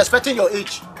are only respecting your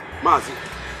age. Mazi,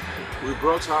 we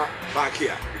brought her back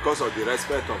here because of the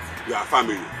respect of your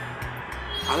family.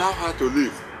 Allow her to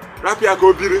live. Rapia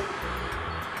Gobiri.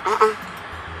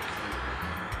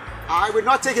 I will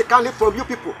not take a candle from you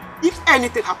people. If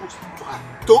anything happens to her,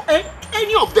 to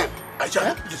any of them.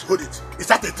 Aisha, please hold it. Is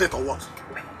that a threat or what?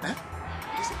 Eh?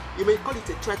 Listen, you may call it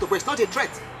a threat, but it's not a threat.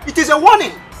 It is a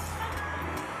warning.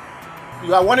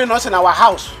 You are warning us in our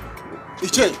house.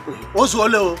 Uche,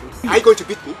 Ozuole. Are you going to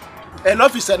beat me?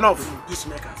 Enough is enough,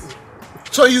 peacemakers.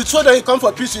 So you told that you come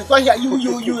for peace, you come here,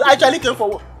 you actually came for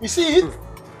war. You see it?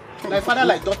 Like father,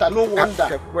 like daughter, no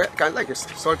wonder. Can like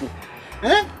insult me?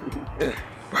 Eh?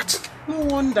 But no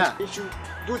wonder. You should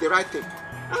do the right thing.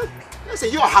 Let's say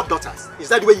you all have daughters. Is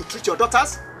that the way you treat your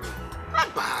daughters?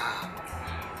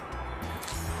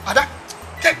 Ada,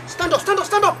 stand up, stand up,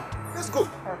 stand up. Let's go.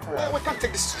 We can't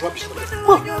take this rubbish. Go.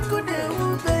 I'm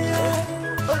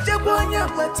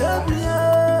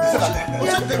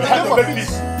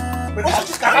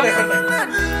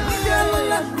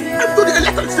to the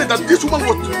elected state that this woman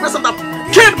was the person that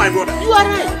killed my brother. You are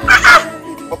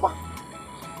right. Papa,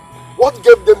 what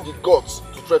gave them the guts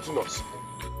to threaten us?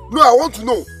 No, I want to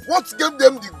know. What gave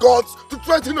them the guts to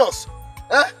threaten us?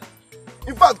 Eh?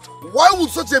 In fact, why would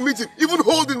such a meeting even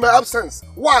hold in my absence?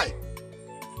 Why?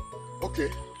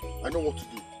 Okay, I know what to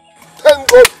do. Thank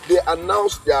God they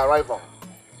announced their arrival.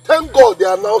 Thank God they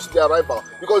announced their arrival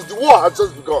because the war has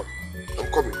just begun.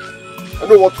 I'm coming. I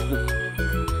know what to do.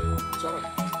 It's all right.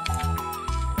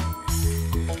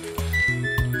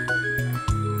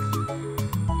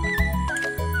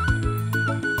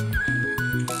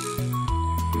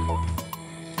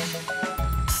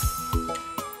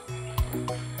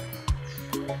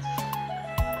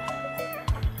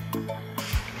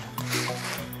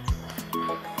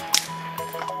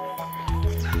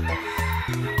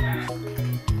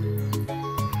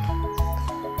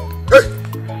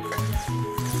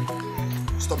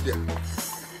 Stop there.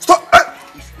 Stop!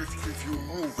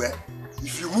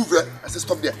 If you move, I say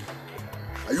stop there.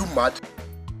 Are you mad?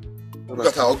 Look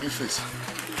at her ugly face.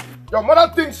 Your mother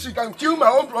thinks she can kill my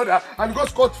own brother and go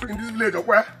scot-free in this village,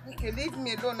 okay? You can leave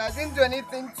me alone. I didn't do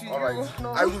anything to you. Alright.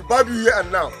 No. I will barb you here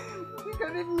and now. You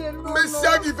can leave me alone.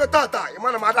 Messiagi Vetata,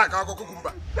 Imana Madaka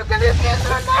Kokumba. You can leave me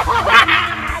alone.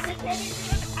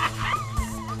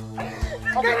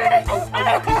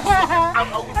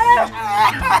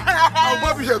 I'll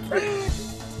barb you here today.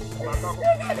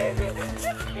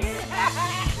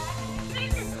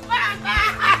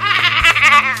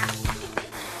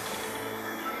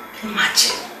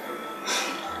 Imagine.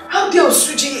 How dare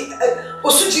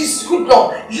Osuji's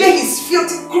hoodlum lay his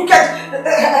filthy, crooked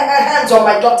hands on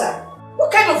my daughter?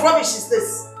 What kind of rubbish is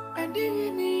this? I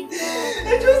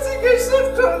just think I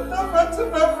should come not too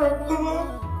far from home.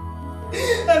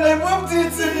 And I bumped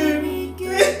into him.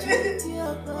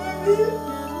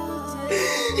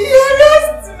 He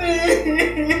harassed me.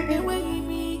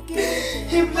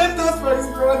 He blamed us for his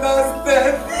brother's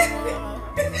death.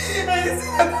 I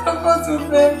said I'm not supposed to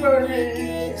pay for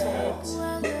it.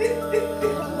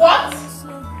 What?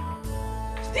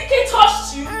 Dike touched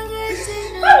you?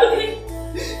 Why would he?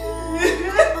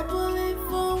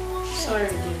 Sorry,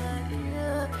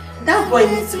 dear. That boy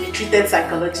needs to be treated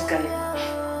psychologically.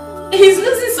 He's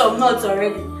losing some nuts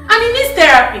already. And he needs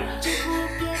therapy.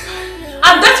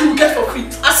 And that he will get for free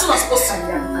as soon as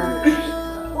possible.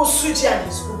 Osuji and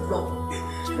his hoodlum.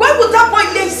 Why would that boy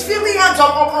lay his filthy hands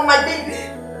on my baby?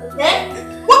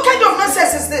 Eh? What kind of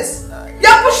nonsense is this? They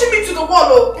are pushing me to the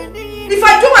wall, oh. If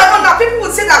I do my own now, people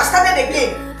will say that I've started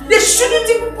again. They shouldn't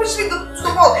even push me to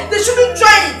the wall. They shouldn't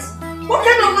try it. What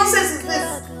kind of nonsense is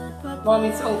this? Mom,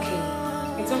 it's okay.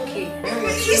 It's okay.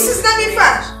 This is not me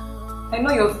fast. I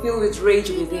know you're filled with rage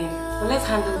within, but let's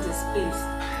handle this, please.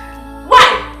 Why?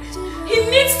 He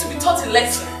needs to be taught a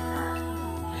lesson.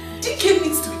 Dike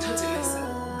needs to be taught a lesson.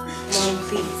 Mom,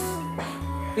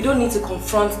 please. We don't need to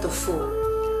confront the fool.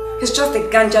 He's just a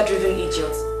ganja-driven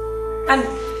idiot. And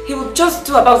he will just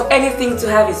do about anything to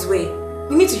have his way.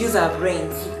 We need to use our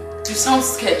brains. You sound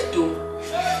scared though.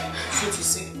 What you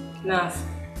say? Nah.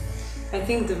 I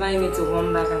think Divine needs a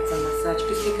warm bath and some massage.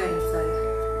 Please take her inside.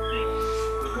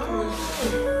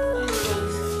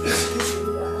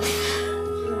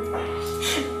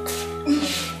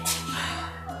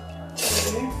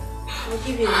 I'll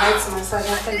give you a light massage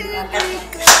after you have that.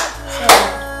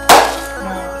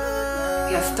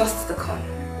 He has tossed the coin.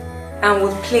 And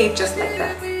we'll play it just like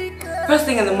that. First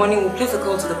thing in the morning, we'll place a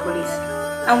call to the police.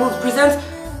 And we'll present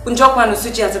Unjokwa and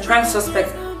Uche as a prime suspect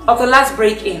of the last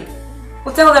break-in.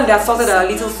 We'll tell them they assaulted our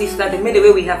little sister, they made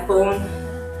away with her phone,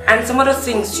 and some other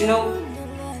things, you know.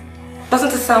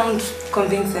 Doesn't it sound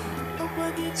convincing?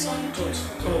 Sound good.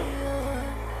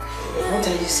 What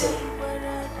are you saying?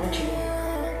 What do you mean?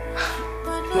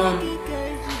 Mom,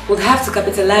 we'll have to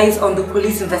capitalize on the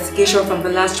police investigation from the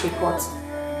last report.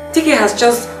 Dike has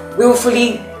just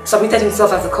willfully submitted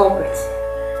himself as a culprit.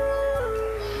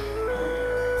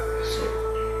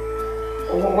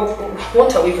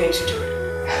 What are we going to do?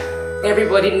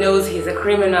 Everybody knows he's a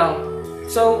criminal,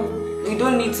 so we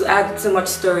don't need to add too much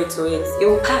story to it. It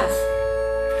will pass.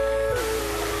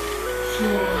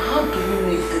 How do you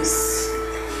make this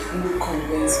look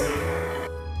convincing?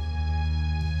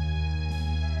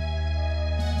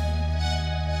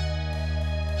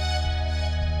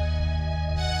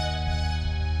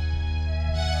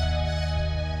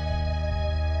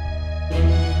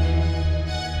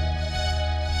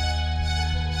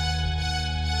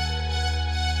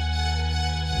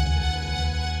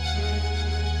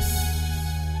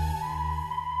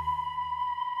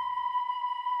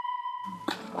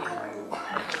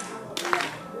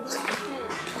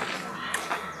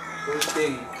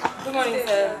 Good morning,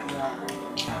 sir.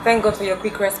 Thank God for your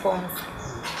quick response.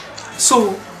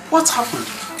 So, what happened?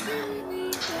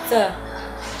 Sir,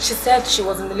 she said she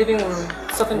was in the living room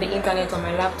surfing the internet on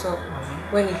my laptop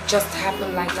when it just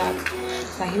happened like that.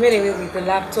 Like he made away with the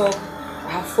laptop,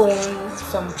 her phone,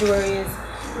 some jewelry,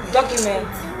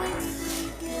 documents.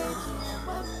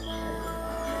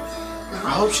 I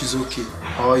hope she's okay.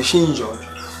 Or is she injured?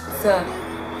 Sir,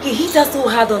 he hit her so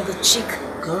hard on the cheek.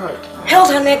 God. Held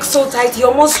her neck so tight, he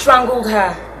almost strangled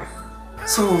her.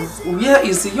 So, where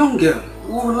is the young girl?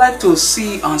 We would like to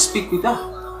see and speak with her.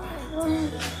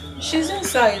 She's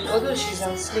inside, although she's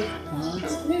asleep.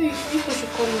 Maybe people should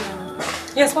come in.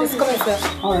 Yes, please come in, sir.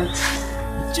 Alright.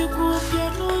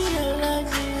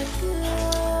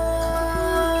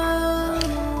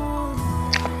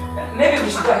 Maybe we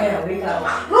should go ahead and wake her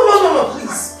up. No,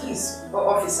 please,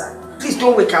 officer. Please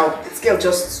don't wake her up. This girl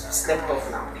just slept off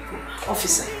now.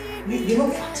 Officer, you know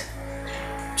what?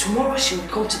 Tomorrow she will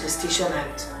come to the station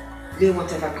and lay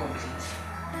whatever complaint.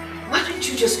 Why don't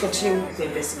you just continue with the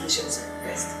investigations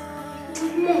first?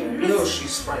 No,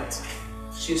 she's right.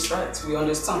 She's right. We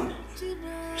understand.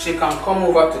 She can come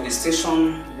over to the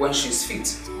station when she's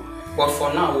fit. But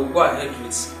for now, we'll go ahead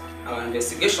with our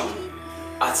investigation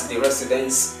at the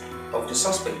residence of the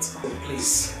suspect. So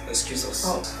please, excuse us.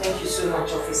 Oh, thank you so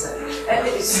much, officer.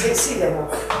 See them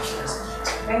off.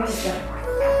 Thank you, sir.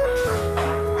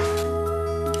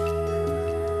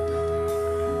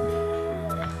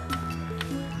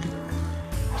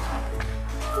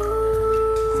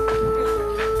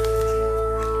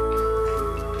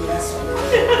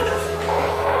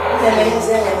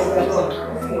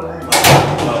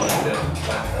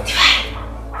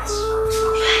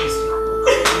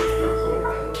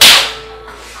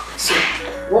 So,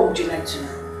 what would you like to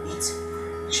eat?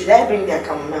 Should I bring the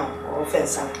account now or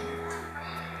offense some?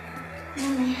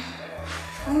 Mommy,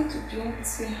 I want to drink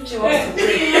tea. She wants to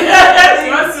drink. She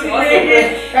wants to drink.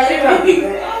 Can you have it?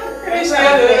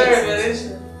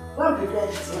 Go and prepare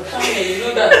it. You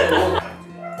know that.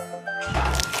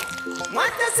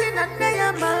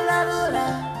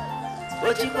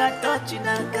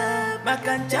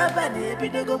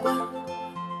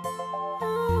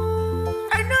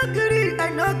 I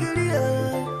know giri,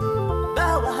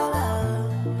 Bawahala.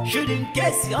 Shooting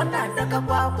case on that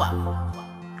Kawawa.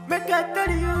 Make I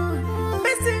tell you,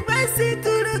 messy to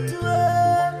the tour.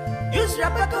 Use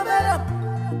your back of it up.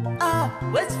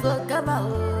 West for Kamau.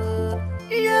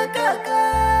 Yakaka.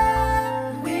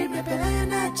 We prepare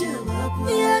an agile.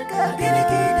 Yakaka. Get a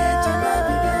kid at your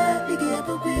baby. Get up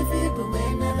with people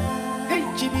when hey,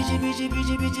 Jibby.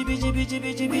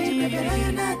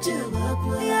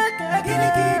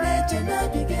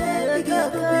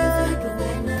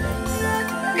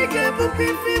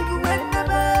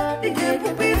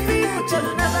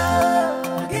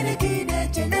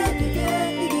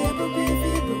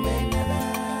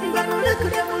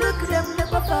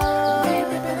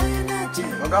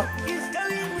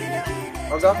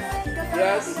 Oga?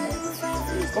 Yes?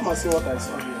 Please come and see what I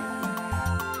saw here.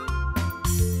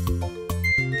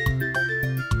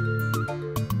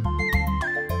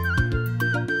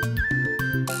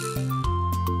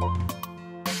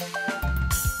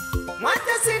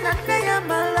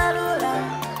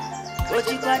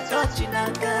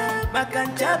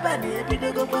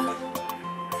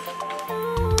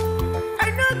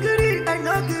 I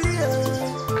know giri,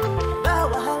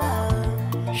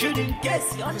 Bawahala. Shooting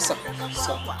case on Sir,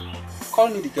 call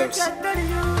me the girls.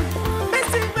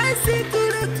 messy to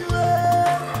the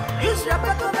tour. use your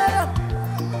pacomerum.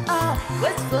 Ah,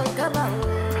 wait for Gaba.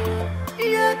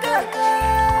 Yeah, Kaka.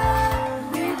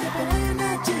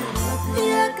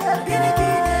 Yeah, Kaka.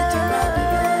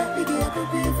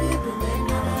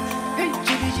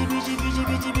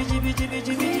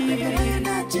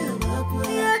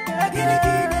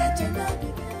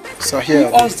 So here.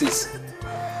 Who owns this?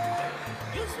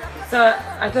 Sir,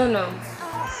 I don't know.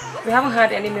 We haven't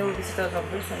had any male visitors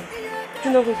of recent. Do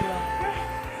you know who you are?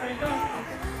 I don't.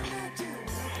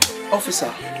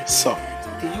 Officer. Sir.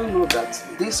 Do you know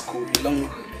that this could belong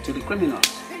to the criminals?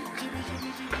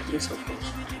 Yes, of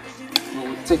course. We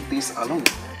will take this along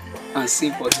and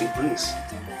see what it brings.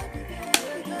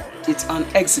 It's an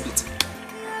exhibit.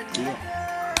 Yeah.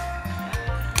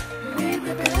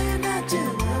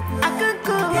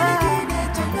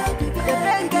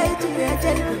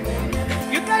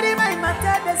 You carry my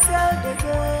matter, the cell, the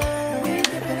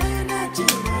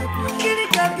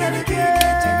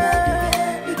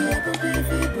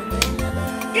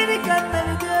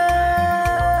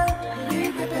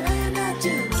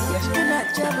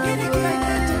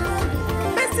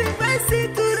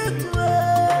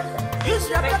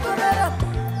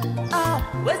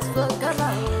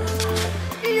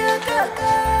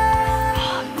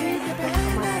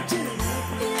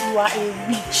You are a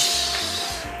witch.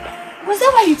 Was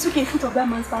that why you took a foot of that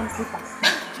man's palm slippers?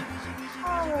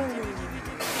 What do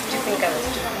you think I was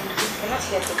doing? I'm not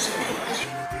here to explain.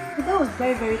 That was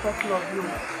very, very thoughtful of you.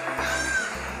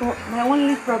 But my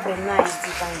only problem now is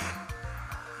Divine.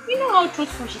 You know how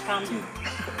truthful she can be.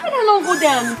 I don't know, go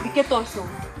there and implicate us.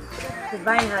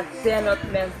 Divine had dare not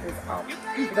mess this up,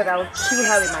 but I will kill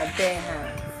her with my bare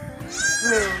hands.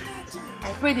 Well,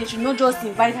 I pray they should not just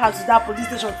invite her to that police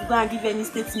station to go and give any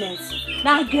statements.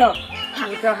 That girl.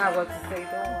 You tell her what to say,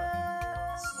 don't worry.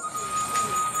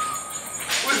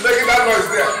 Who's making that noise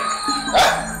there?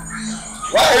 Huh?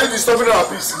 Why are you disturbing our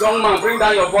peace? Young man, bring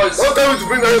down your voice. Don't tell me to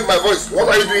bring down my voice. What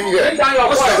are you doing here? Bring down your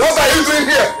voice. What are you doing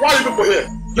here? Why are you people here?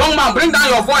 Young man, bring down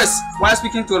your voice while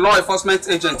speaking to law enforcement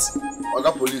agents.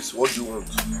 Other police, what do you want?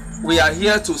 We are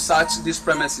here to search these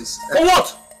premises. For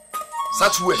what?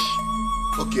 Search where?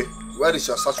 Okay, where is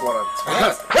your search warrant?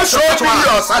 Show me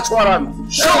your search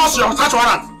warrant. Show us your search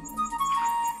warrant.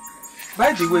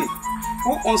 By the way,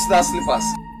 who owns that slippers?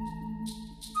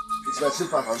 It's my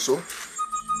slippers and so?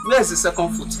 Where is the second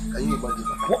foot? Can you imagine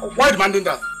that? Why demanding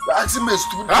that? You're asking me a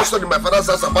stupid question in my father's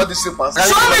house about these slippers.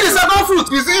 Show me the second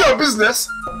foot! Is it your business?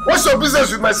 What's your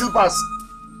business with my slippers?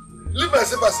 Leave my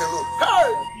slippers alone.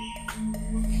 Hey!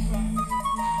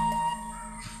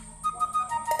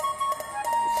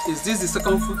 Is this the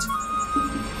second foot?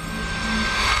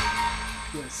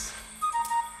 Yes.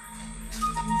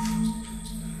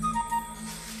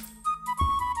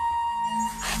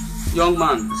 Young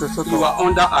man, you are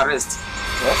under arrest.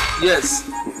 What? Yes,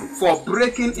 for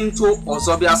breaking into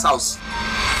Ozobia's house.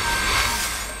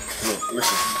 No,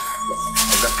 listen.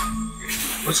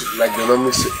 Listen, like the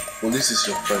normally say, well, this is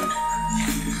your friend.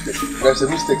 There's a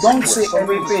mistake. Don't say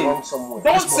anything.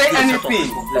 Don't say anything,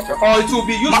 or it will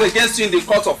be used against you in the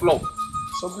court of law.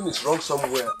 Something is wrong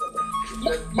somewhere.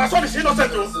 My son is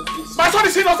innocent, though. My son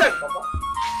is innocent.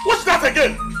 What's that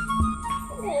again?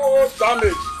 Oh, damn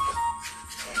it.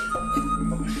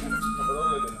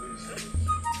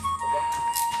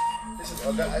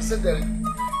 Okay, I said that you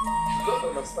don't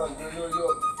understand.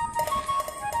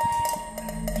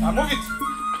 Now move it.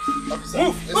 Officer,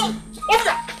 move. Listen.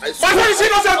 Officer. My son is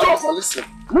innocent. Officer, listen.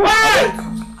 Hey!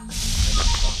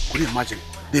 Could you imagine?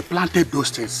 They planted those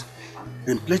things,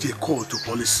 then pledged a call to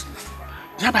police,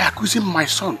 thereby accusing my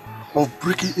son of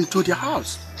breaking into their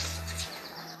house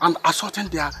and assaulting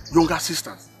their younger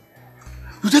sisters.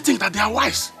 Do they think that they are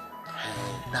wise?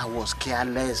 That was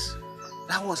careless.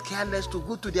 That was careless to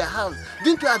go to their house.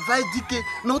 Didn't you advise Dike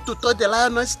not to touch the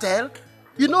lioness tail?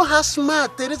 You know how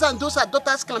smart Teresa and those her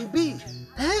daughters can be.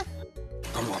 Eh?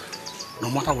 Don't worry. No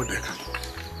matter what they can,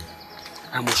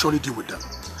 I will surely deal with them.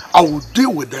 I will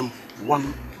deal with them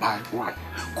one by one.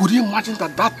 Could you imagine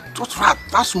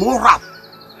that small rat,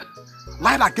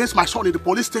 lied against my son in the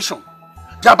police station,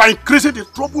 thereby increasing the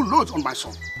trouble loads on my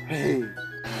son? Hey.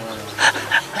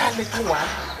 That little one.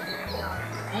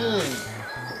 Hey.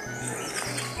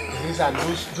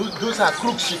 Those are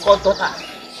crooks she called daughter.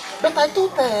 But I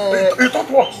thought... You thought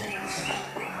what?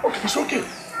 Okay, it's okay.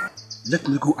 Let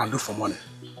me go and look for money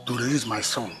to release my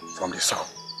son from the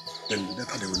south. Then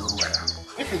later they will know who I am.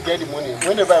 If you get the money,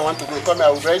 whenever I want to go, come here, I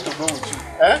will be ready to go with you.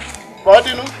 Eh? But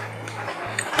you know?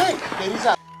 Hey,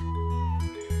 Teresa.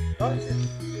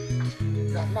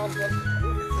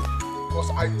 Because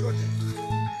I told you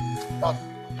that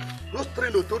those three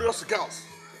notorious girls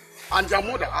and their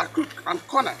mother are crook and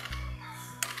corner.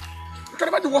 can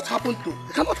imagine what happened to,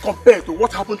 you cannot compare to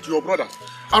what happened to your brother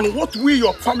and what we,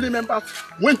 your family members,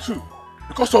 went through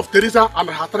because of Teresa and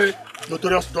her 3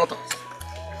 notorious daughters.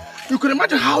 You can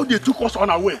imagine how they took us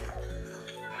on our way.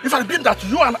 If it had been that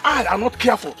you and I are not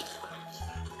careful,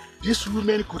 these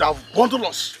women could have bundled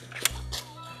us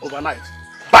overnight.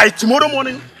 By tomorrow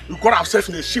morning, we got ourselves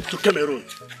in a ship to Cameroon.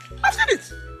 I've seen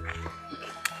it.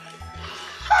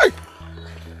 Hey!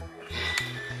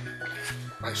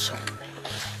 My son.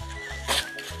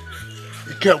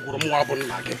 Ike gwuru m nwa bụ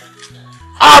nna gị.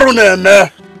 Arụ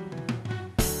na-eme.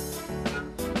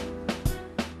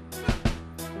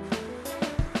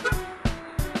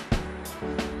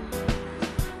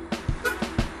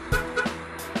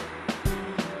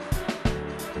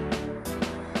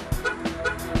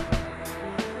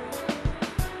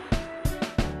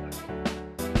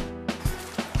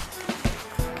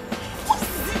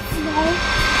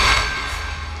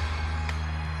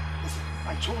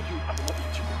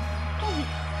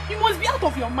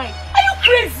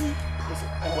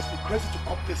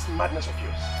 Madness of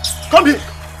yours. Come here!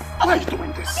 Why are you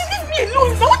doing this? Leave me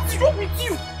alone! What is wrong with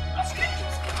you?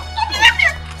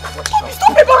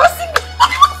 Stop embarrassing me!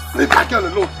 Leave that girl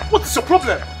alone. What is your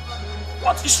problem?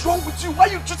 What is wrong with you? Why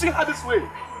are you treating her this way?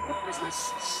 What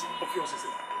business of yours is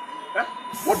it? Eh?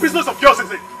 What business of yours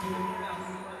is it?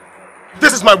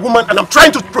 This is my woman and I'm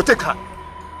trying to protect her.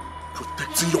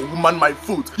 Protecting your woman, my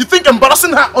foot. You think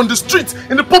embarrassing her on the street,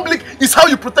 in the public, is how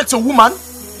you protect your woman?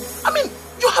 I mean,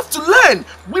 you have to learn.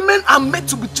 Women are meant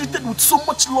to be treated with so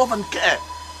much love and care.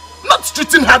 Not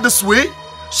treating her this way.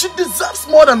 She deserves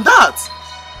more than that.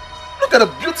 Look at a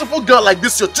beautiful girl like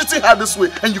this. You're treating her this way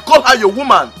and you call her your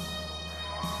woman.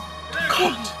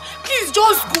 God. Please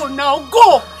just go now.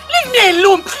 Go. Leave me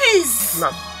alone, please.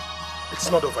 No, it's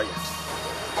not over yet.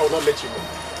 I will not let you go.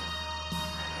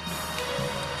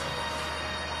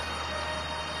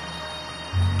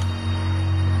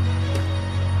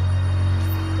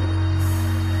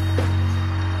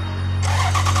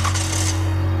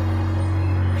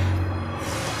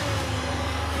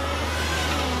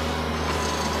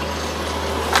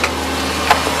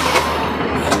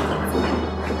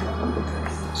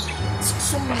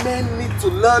 Men need to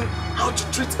learn how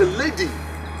to treat a lady.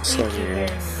 Sorry, yeah.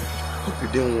 Hope you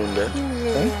didn't wound that.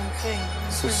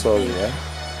 So sorry, yeah.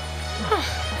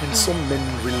 And some men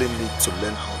really need to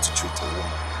learn how to treat a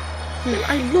woman.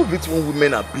 I love it when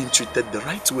women are being treated the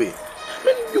right way.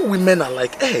 When you women are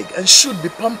like egg and should be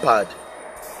pampered.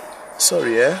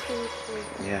 Sorry, yeah.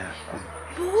 Yeah. But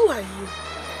who are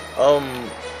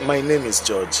you? My name is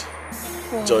George.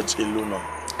 George Iluno.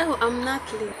 Oh, I'm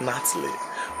Natalie. Natalie.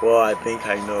 Well, I think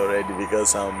I know already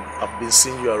because I've been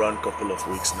seeing you around a couple of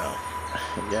weeks now.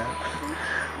 Yeah.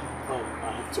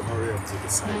 I have to hurry up to the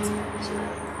site.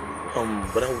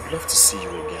 But I would love to see you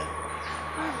again.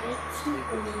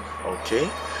 Okay.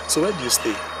 So where do you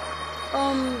stay?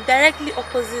 Directly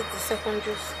opposite the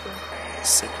secondary school.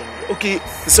 Secondary. Okay,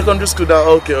 the secondary school.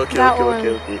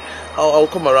 Okay. I'll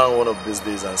come around one of these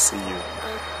days and see you.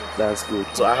 That's good.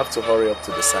 So I have to hurry up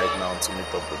to the site now to meet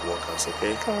up with workers,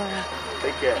 okay? Alright.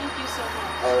 Take care. Thank you so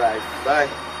much. Alright, bye.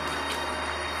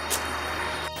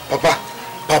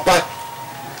 Papa,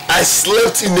 I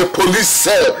slept in a police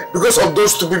cell because of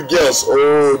those stupid girls.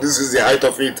 Oh, this is the height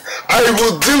of it. I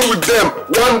will deal with them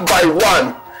one by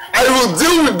one. I will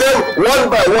deal with them one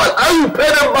by one. I will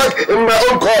pay them back in my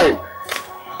own coin.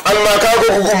 And my cargo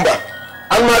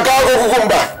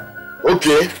kukumba.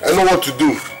 Okay, I know what to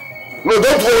do. No,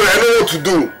 don't worry, I know what to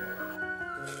do.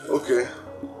 Okay.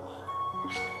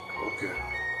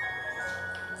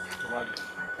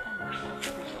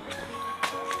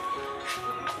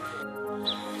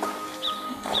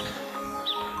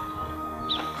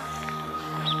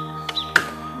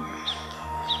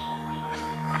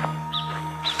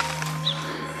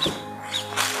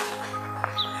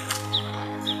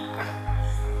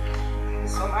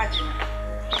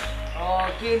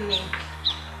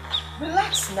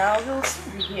 Relax now, we'll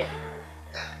soon be here.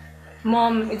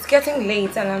 Mom, it's getting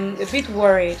late and I'm a bit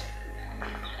worried.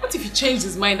 What if he changed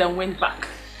his mind and went back?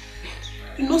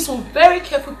 You know, some very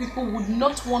careful people would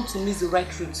not want to miss the right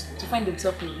route to find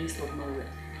themselves in the midst of nowhere.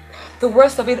 The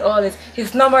worst of it all is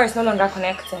his number is no longer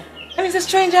connected. And he's a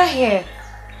stranger here.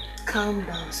 Calm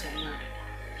down, Selma.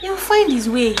 He'll find his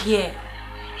way here.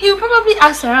 He'll probably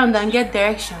ask around and get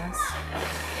directions.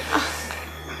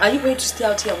 Are you going to stay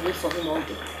out here and wait for him all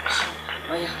day?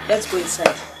 Oh yeah, let's go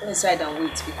inside. Go inside and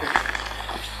wait, people.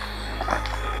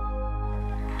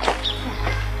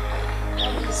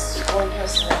 Let's go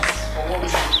inside.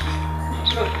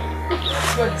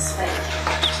 Go inside.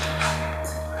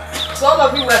 So all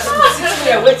of you were sitting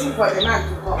here waiting for the man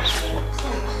to come.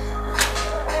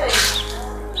 Hey.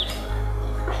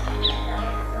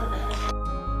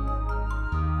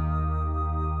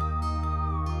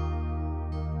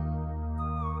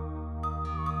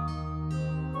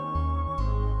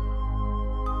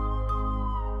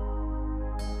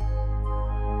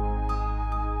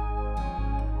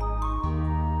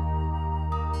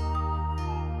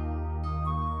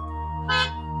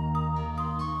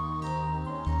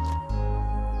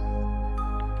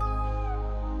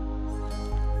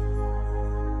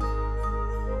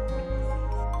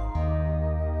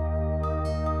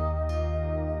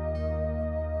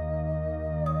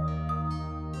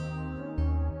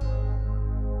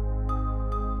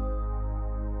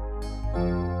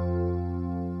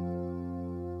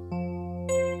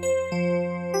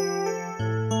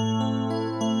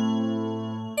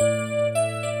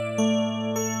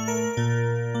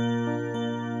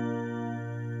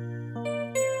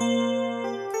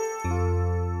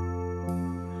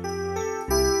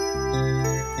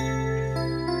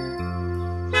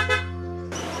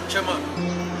 Chairman.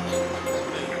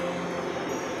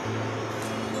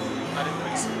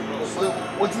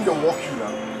 What in the walk you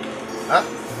now? Huh?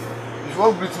 If you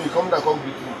want to greet me, come down, come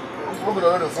greet me. I'm not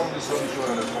going to form this rubbish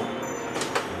on the phone.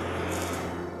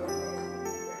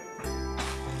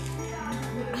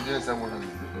 Yes, I'm going to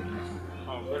greet me.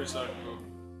 I'm very sorry, bro.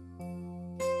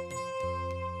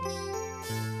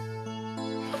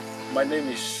 My name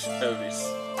is Elvis.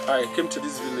 I came to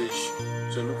this village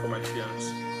to look for my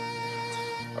fiance.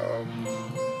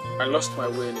 I lost my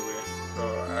way anyway.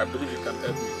 I believe you can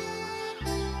help me.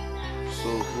 So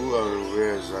who and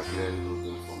where exactly are you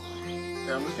looking for?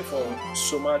 Yeah, I'm looking for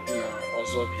Somadina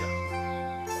Ozobia.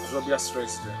 Ozobia's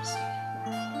residence.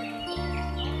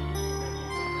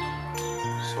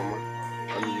 Soma?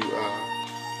 And you are?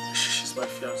 She's my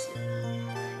fiance.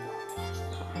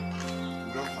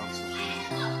 Don't answer.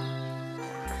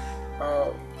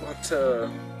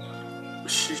 But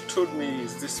she told me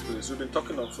it's this place. We've been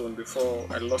talking on phone before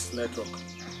I lost network.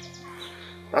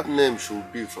 That name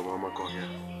should be from Amako here.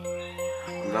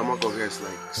 And Amako here is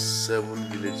like 7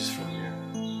 villages from here.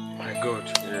 My God.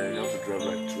 Yeah, you have to drive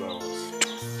like 2 hours.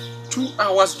 2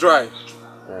 hours drive?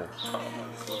 Yeah. Oh my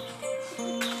God.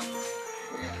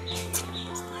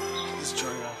 This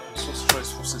journey is so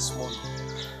stressful since morning.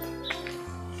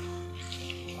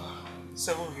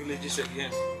 7 villages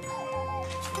again.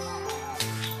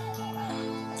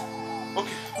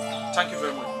 Okay, thank you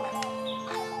very much.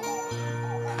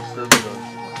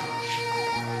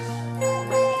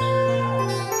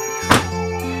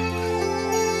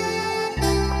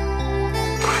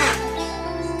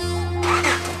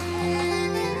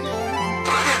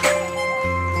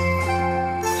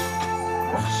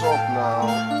 What's up now?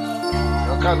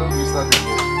 You can't be starting.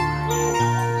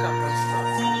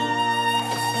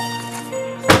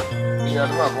 I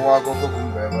don't know how to go to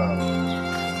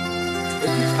if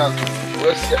you start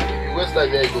waste time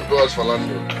here, you go to us for land.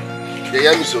 They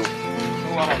hear me so?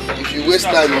 If you waste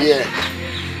time here,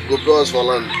 go to us for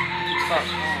land.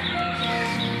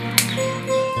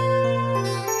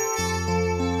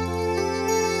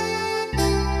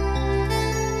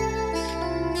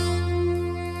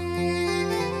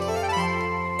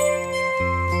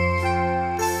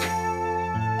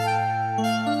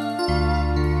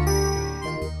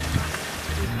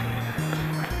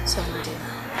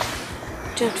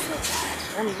 Don't feel bad.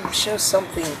 I'm sure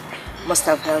something must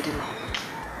have held him up.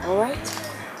 Alright?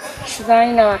 Should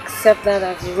I now accept that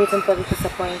as a reason for the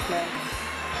disappointment?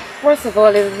 First of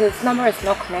all, his number is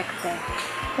not connecting.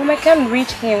 I can't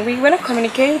reach him. We're not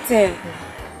communicating.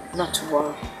 Not to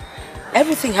worry.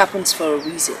 Everything happens for a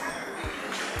reason.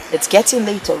 It's getting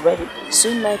late already.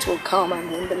 Soon night will come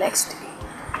and then the next day.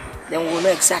 Then we'll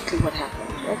know exactly what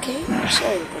happened. Okay? I'm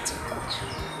sure you'll get in touch.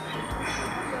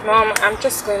 Mom, I'm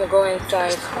just going to go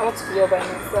inside. I want to be all by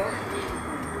myself.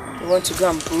 You want to go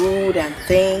and brood and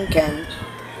think and...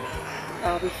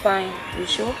 I'll be fine. You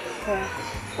sure? Yeah.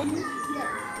 Love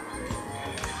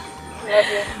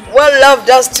you. What love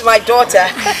does to my daughter.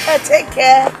 Take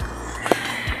care.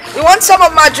 You want some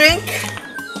of my drink?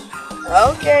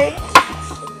 Okay.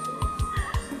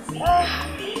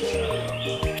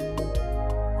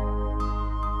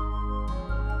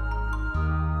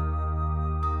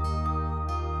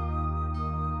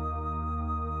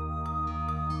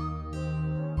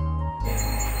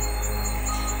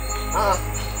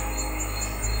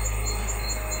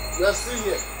 You are still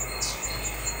here.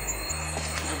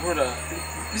 My brother,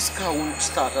 this car won't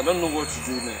start. I don't know what to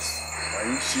do next. Are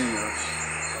you serious?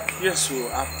 Yes, so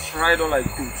I've tried all I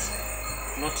could.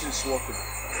 Nothing's working.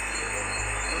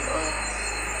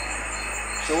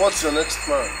 So what's your next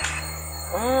plan?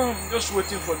 I'm just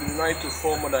waiting for the night to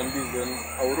fall more than this, then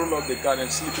I will roll up the car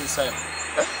and sleep inside.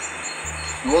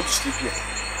 You want to sleep here?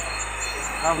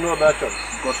 I have no other choice.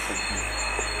 God forbid.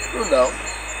 No, now,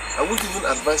 I won't even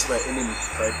advise my enemy to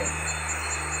try that.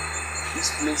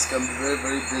 This place can be very,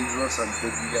 very dangerous and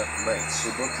deadly at night,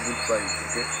 so don't even try it,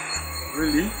 okay?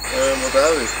 Really? But I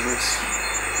have a place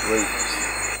where you can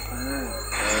sleep.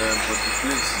 But the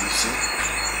place, you see,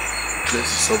 the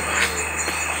place is somehow.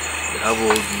 They have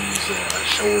all these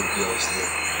shower girls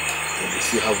there, and they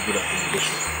still have good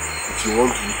accommodation. If you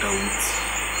want to eat and eat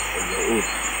on your own,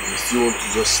 you still want to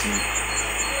just sleep,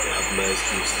 they have nice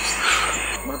places to sleep.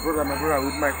 My brother,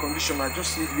 with my condition, I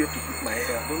just need where to put my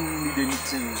hair. I don't need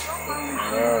anything.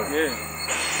 Yeah.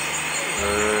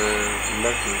 In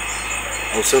that case,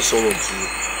 I'll send someone to you.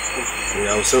 Okay.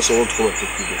 Yeah, I'll send someone to come and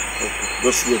take you there. Okay.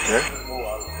 Just wait, eh?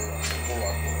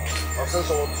 I'll send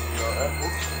someone to you now, eh?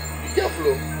 Be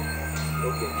careful.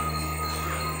 Okay.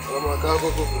 Go.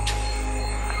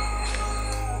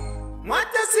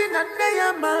 Mwata sinande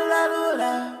ya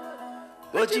malalula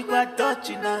Ojikwa touch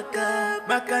naka,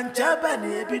 makanchaba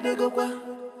ne bidogokwa.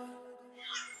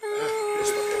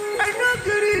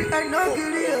 I know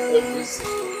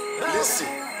Listen.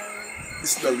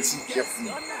 Listen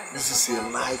carefully. This is a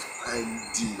lifetime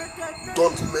deal.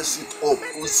 Don't mess it up,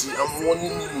 Uche. I'm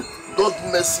warning you.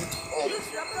 Don't mess it up.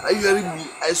 Are you hearing me?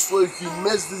 I swear if you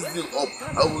mess this deal up,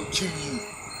 I will kill you.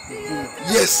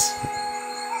 Yes.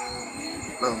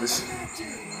 Now listen.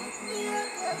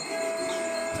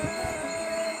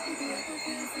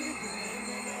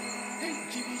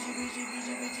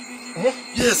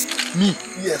 Yes, me.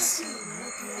 Yes.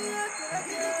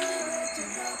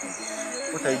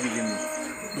 What are you giving me?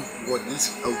 Look, what this?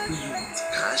 I'll pay you with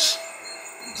cash,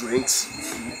 drinks,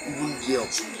 food, even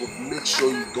girls. But make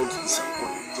sure you don't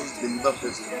disappoint. Just deliver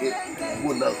first, okay?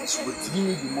 Go now. So give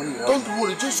me the money. Don't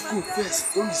worry, just go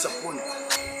first. Don't disappoint.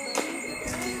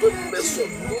 Don't mess up.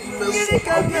 Don't mess up.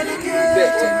 I'll be there.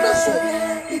 Don't mess up.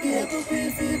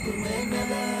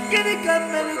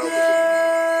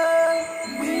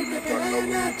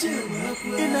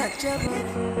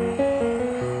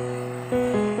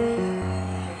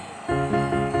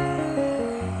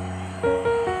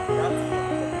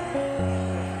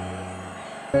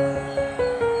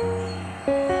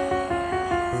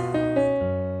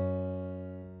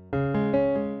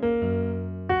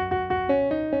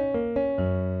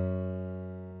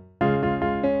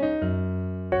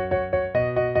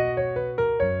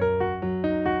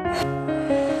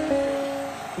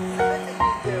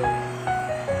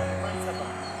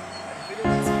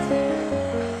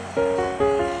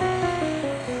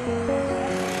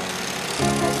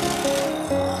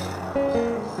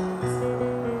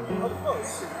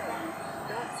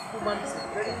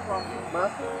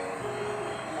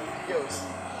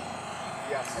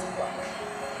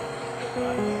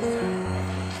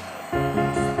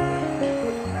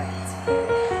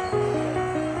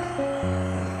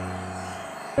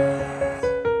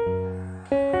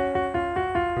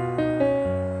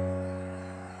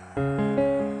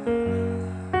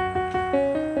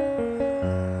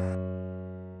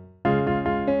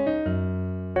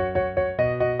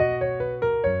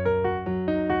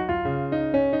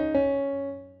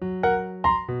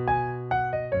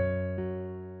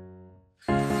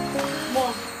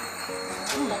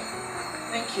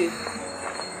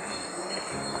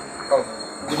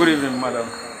 Good evening, madam.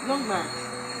 Young man,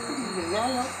 good evening. May I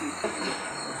help you?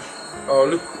 Oh,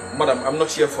 look, madam, I'm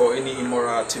not here for any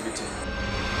immoral activity.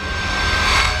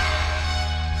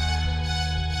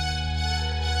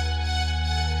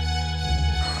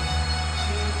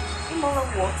 Immoral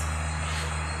what?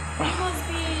 It must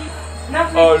be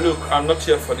nothing. Oh, look, I'm not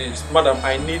here for this. Madam,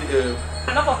 I need a...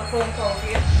 Enough of a phone call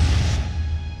here.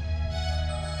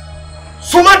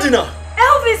 Somadina!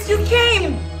 Elvis, you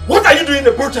came! What are you doing in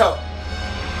the brothel?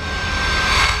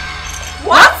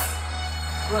 What?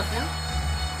 Brothel?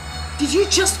 Did you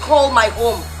just call my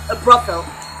home a brothel?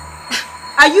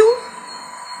 Are you?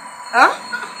 Huh?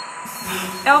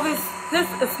 Elvis, this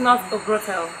is not a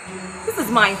brothel. This is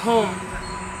my home.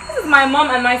 This is my mom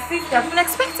and my sister. I've been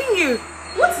expecting you.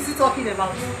 What is he talking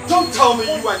about? Don't tell me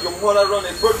you and your mother run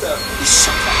a brothel.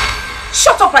 Shut up.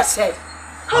 Shut up, I said.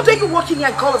 How dare you walk in here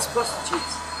and call us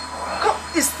prostitutes? Come,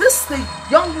 is this the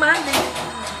young man, the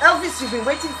Elvis you've been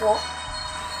waiting for?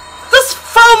 This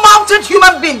foul-mouthed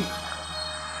human being!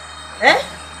 Eh?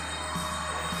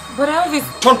 But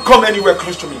Elvis... Don't come anywhere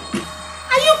close to me.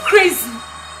 Are you crazy?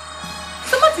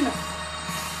 So Martina,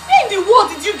 where in the world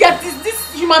did you get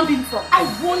this human being from? I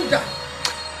wonder.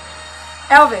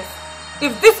 Elvis,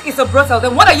 if this is a brothel,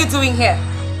 then what are you doing here?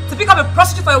 To pick up a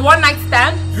prostitute for a one-night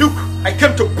stand? Look, I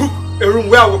came to book a room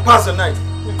where I will pass the night.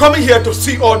 Coming here to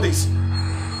see all this.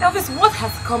 Elvis, what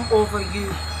has come over you?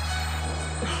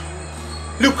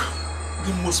 Look,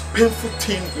 the most painful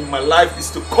thing in my life is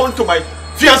to come to my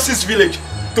fiancé's village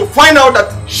to find out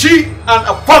that she and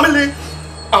her family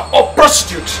are all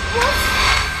prostitutes. What?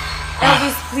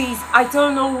 Elvis, please, I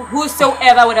don't know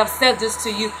whosoever would have said this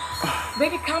to you.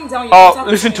 Baby, calm down.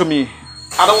 Listen to me.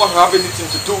 I don't want to have anything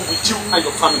to do with you and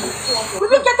your family. Will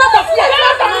you get out of here?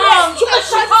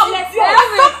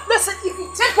 Listen, if you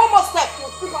take one more step,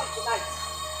 you'll see one tonight.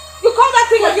 You call that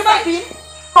thing a human being?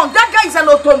 Oh, that guy is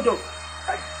an otondo.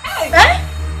 Hey. Eh?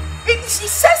 It's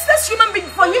senseless human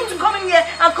being for him to come in here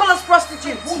and call us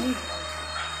prostitutes.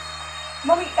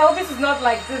 Mommy, Elvis is not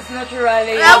like this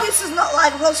naturally. Elvis is not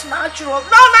like this natural.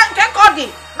 No, can't call him.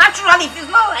 Naturally, he's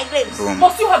not like this.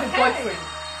 Must you have a boyfriend?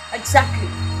 Exactly.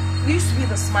 You used to be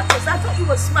the smartest. I thought you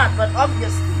were smart, but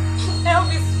obviously.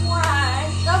 Elvis, why?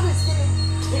 Elvis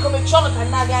didn't become a child and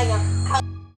now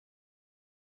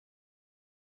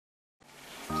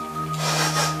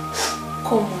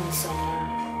Come on,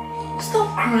 Summer. Stop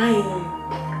crying.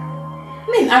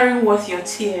 Men aren't worth your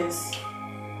tears.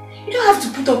 You don't have to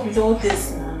put up with all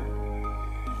this now.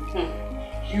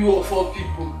 You of all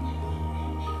people.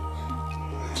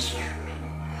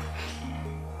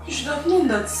 You should have known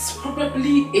that it's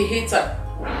probably a hater.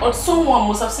 Or someone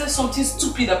must have said something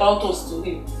stupid about us to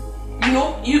him. You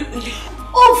know, you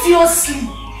obviously.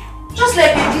 Just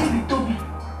like they did with Toby.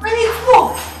 And it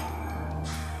worked.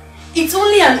 It's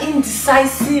only an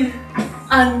indecisive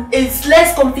and a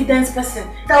less confident person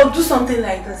that will do something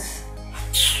like this.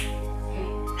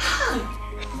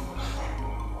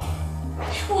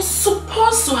 He was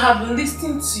supposed to have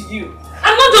listened to you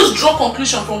and not just draw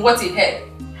conclusion from what he heard.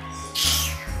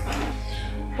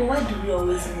 But why do we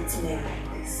always meet men like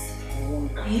this?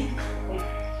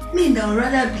 Men that would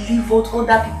rather believe what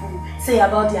other people say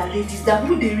about their ladies than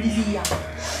who they really are.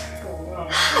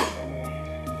 Hi.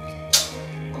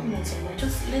 Come on, Tima,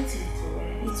 just let it go.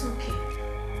 It's okay.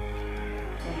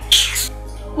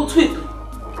 But wait,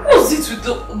 what's it with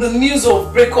the news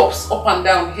of breakups up and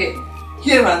down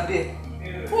here and there?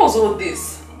 What's all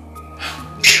this?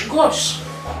 Gosh,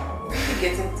 I'm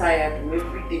getting tired of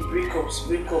everyday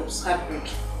breakups, heartbreak.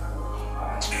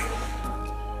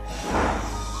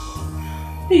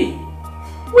 Hey,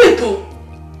 wait though.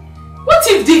 What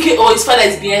if Dike or his father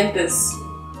is behind this?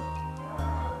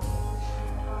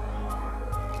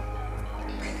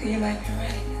 You might be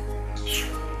right.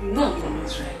 No, I'm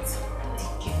always right.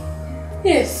 Dike.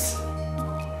 Yes.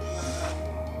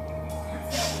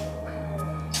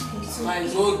 It's okay.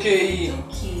 It's okay.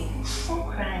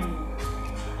 Stop crying.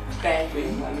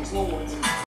 It's not what.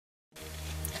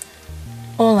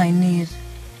 All I need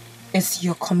is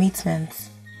your commitment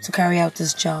to carry out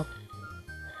this job.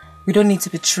 We don't need to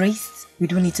be traced. We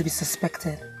don't need to be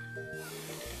suspected.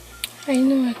 I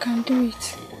know I can do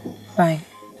it. Fine.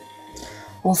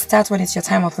 We'll start when it's your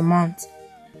time of the month.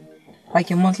 Like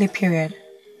your monthly period.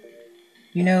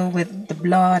 You know, with the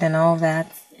blood and all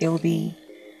that, it will be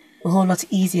a whole lot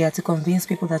easier to convince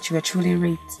people that you were truly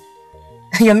raped.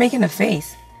 You're making a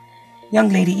face. Young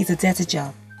lady, it's a dirty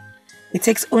job. It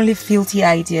takes only filthy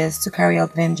ideas to carry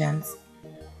out vengeance.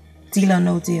 Deal or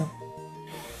no deal?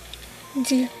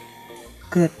 Deal.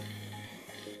 Good.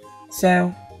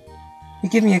 So, you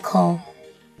give me a call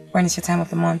when it's your time of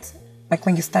the month. Like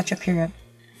when you start your period.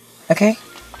 Okay?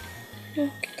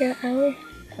 Okay, I will.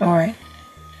 Alright.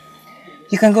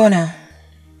 You can go now.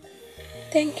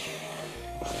 Thank you.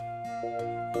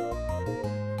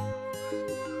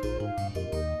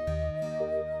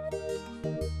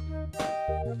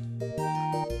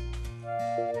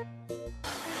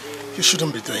 You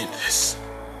shouldn't be doing this.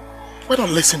 Why not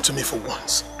listen to me for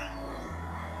once?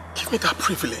 Give me that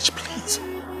privilege, please.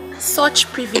 Such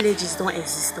privileges don't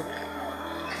exist.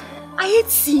 I hate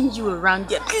seeing you around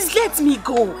here. Please let me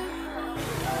go.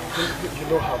 You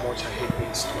know how much I hate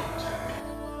being stopped.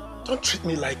 Don't treat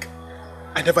me like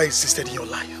I never existed in your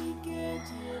life.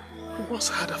 We once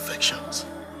had affections.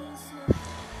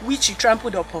 Which you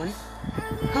trampled upon?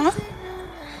 Huh?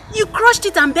 You crushed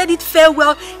it and bade it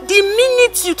farewell the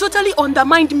minute you totally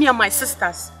undermined me and my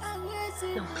sisters.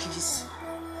 Now please,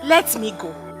 let me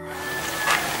go.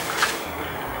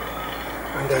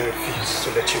 And I refuse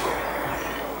to let you go.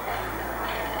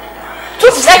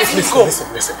 Just let me go!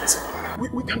 Listen.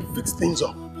 We can fix things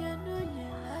up.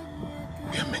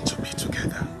 We are meant to be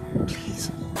together.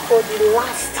 Please. For the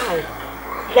last time,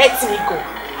 let me go.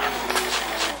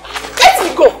 Let me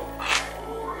go!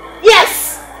 Yes!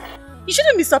 You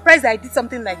shouldn't be surprised that I did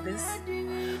something like this.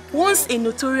 Once a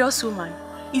notorious woman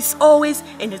is always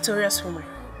a notorious woman.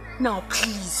 Now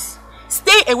please,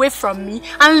 stay away from me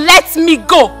and let me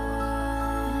go!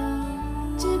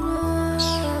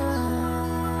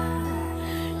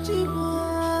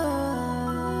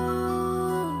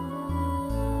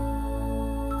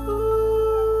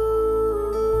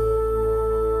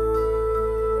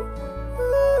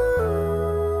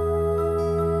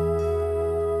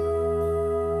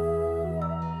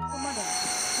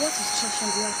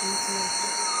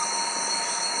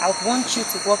 I would want you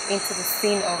to walk into the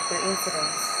scene of the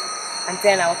incident, and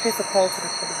then I will place a call to the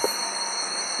police.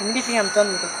 Immediately I'm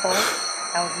done with the call,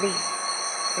 I will leave.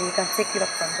 Then you can take it up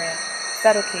from there. Is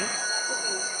that okay?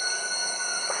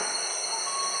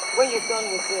 When you're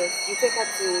done with this, you take her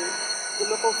to the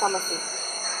local pharmacy.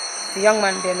 The young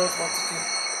man there knows what to do.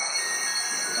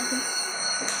 Okay.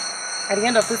 At the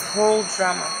end of this whole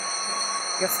drama,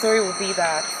 your story will be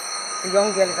that the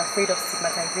young girl is afraid of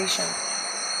stigmatization.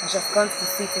 And she has gone to the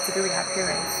city to be with her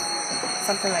parents.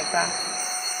 Something like that.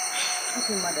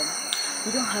 Okay, madam.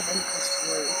 You don't have any cause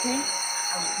to worry, okay?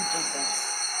 I will do just that.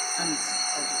 And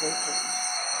I'll be very careful.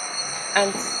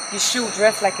 And you should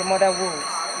dress like a mother would.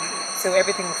 till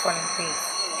everything will fall in place.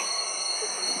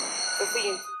 So see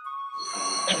you.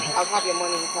 I'll have your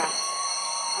money in cash.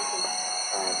 Okay.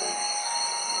 Alright then.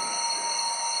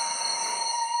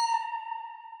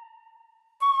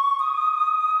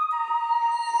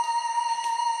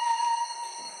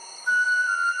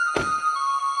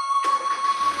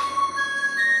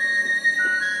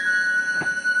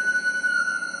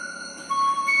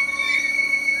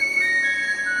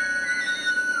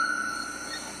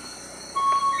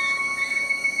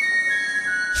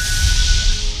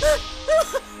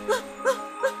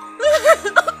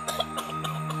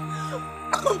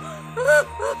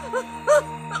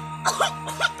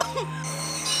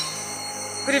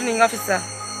 Good evening, officer.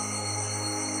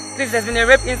 Please, there's been a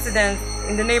rape incident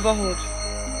in the neighborhood.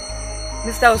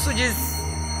 Mr. Osuji's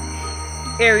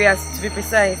areas, to be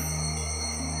precise.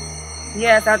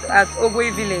 Yes, at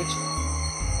Ogwe village.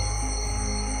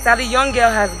 So the young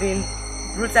girl has been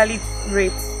brutally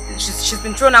raped. She's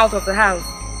been thrown out of the house.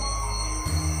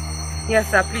 Yes,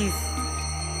 sir, please.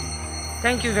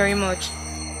 Thank you very much.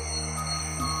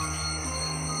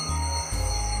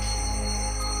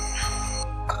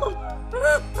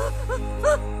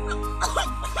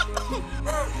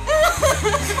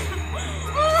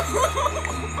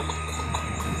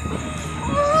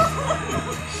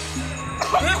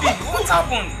 Baby, what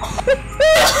happened?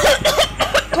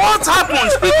 What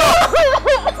happened? Speak up!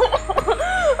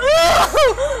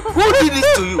 Who did this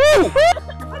to you? What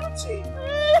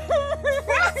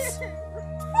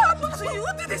happened to you?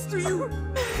 Who did this to you?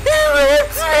 He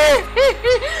raped me!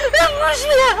 He pushed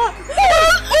me out!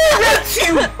 Who raped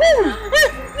you?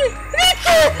 Dike!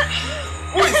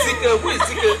 Who is Dike? Who is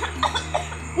Dike?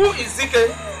 Who is Dike?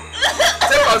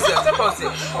 Take us here, take us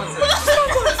here.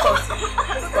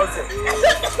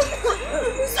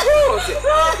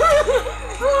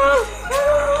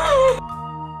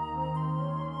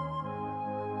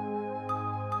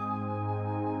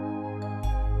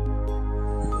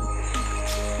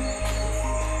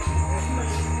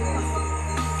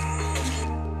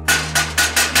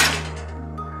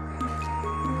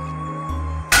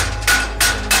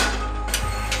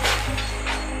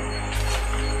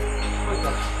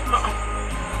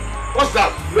 What's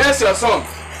that? Where's your son?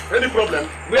 Any problem?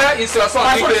 Where is your son?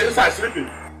 My son is inside sleeping.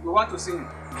 You want to see him?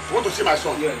 You want to see my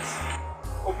son? Yes.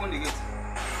 Open the gate.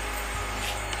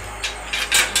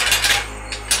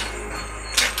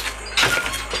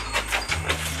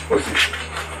 What's it?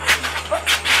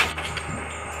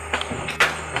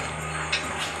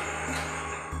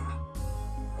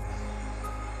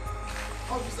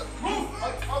 Officer, move!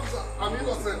 Officer, I'm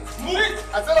innocent. Move!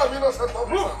 I said I'm innocent,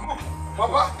 officer.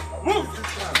 Papa, move!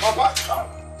 Papa,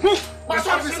 move! My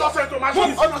son is innocent. My son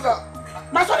is innocent.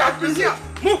 My son has been here.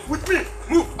 Move with me.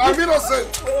 Move. I'm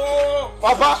innocent. Oh.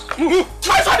 Papa, move.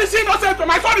 My son is innocent.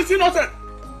 My son is innocent.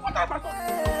 What are my son?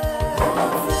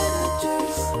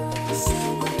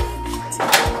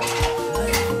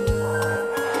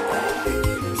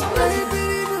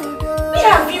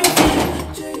 Where have you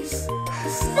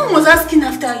been? Mom was asking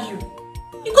after you.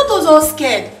 You got us all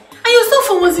scared. And your cell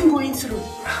phone wasn't going through.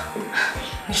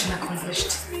 Mission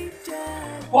accomplished.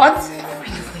 What?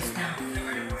 Bring your voice down.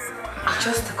 I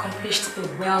just accomplished a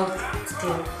wealth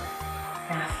deal.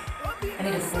 Now, I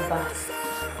need a full bath.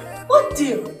 What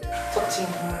deal? Talk to you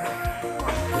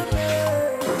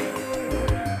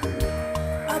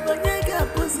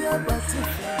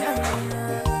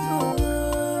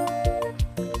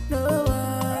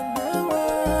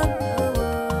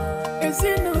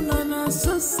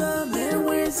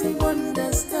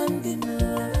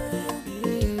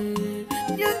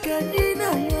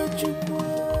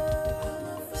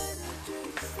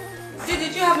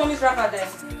Did you have mommy's wrapper there?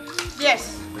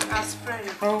 Yes, I spread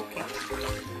it. Okay.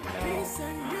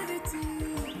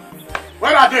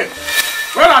 Where are they?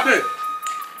 Where are they?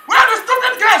 Where are the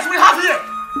stupid girls we have here?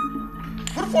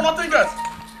 Good for nothing girls.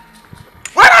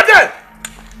 Where are they?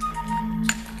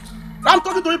 I'm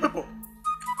talking to you people.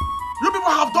 You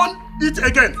people have done it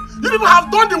again. You people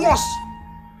have done the worst.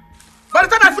 By the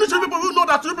time I finish, you people will know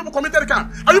that you people committed a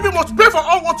crime. And you people must pay for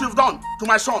all what you've done to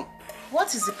my son.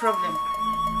 What is the problem?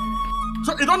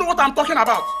 So you don't know what I'm talking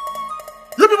about.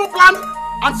 You people planned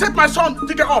and set my son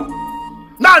Dike up.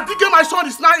 Now Dike, my son,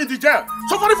 is now in the jail,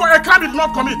 suffering for a crime he did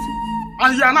not commit.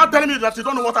 And you are now telling me that you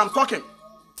don't know what I'm talking.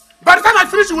 By the time I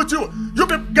finish with you, you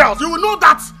people girls, you will know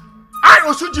that I,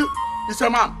 Osuji, is a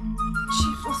man.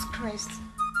 Jesus Christ.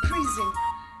 Prison.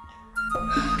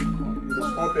 You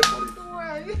must all pay for it.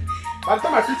 Why? By the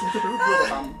time I finish with you, you will know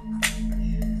that I'm...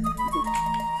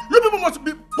 You people must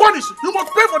be punished. You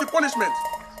must pay for the punishment.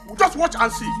 Just watch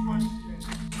and see.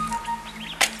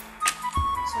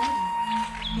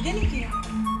 Did anything?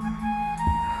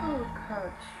 Oh,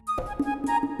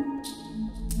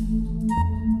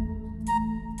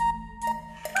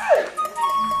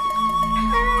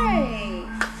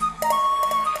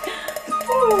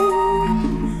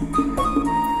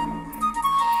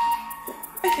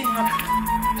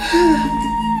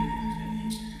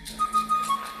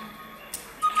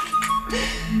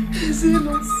 He's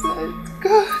innocent.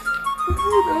 God, he's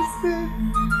innocent.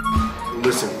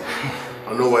 Listen, I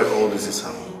know why all this is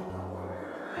happening.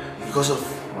 Because of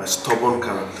my stubborn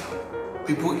character.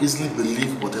 People easily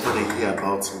believe whatever they hear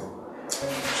about me.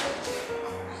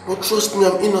 But trust me,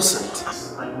 I'm innocent.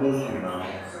 I know you now.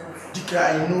 Dike,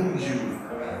 I know you.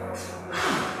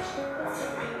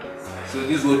 So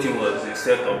this whole thing was a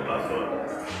setup after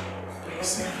all?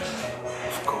 See,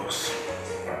 of course.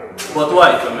 But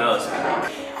why, if I may ask?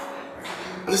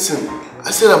 Listen,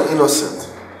 I said I'm innocent.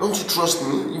 Don't you trust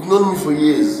me? You've known me for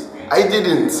years. I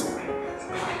didn't.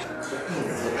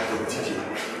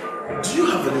 Do you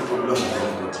have any problem with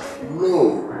anybody? No.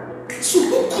 So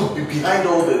who could be behind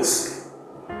all this?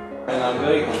 And I'm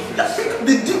very confused.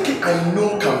 The Dike I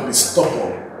know can be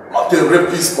stubborn. Not a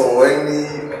rapist or any...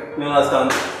 You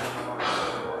understand?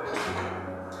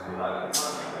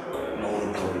 No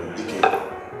problem,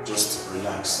 Dike. Just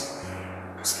relax.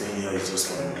 Staying here is just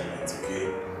for a moment, okay?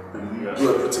 We'll do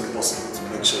everything possible to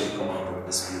make sure you come out of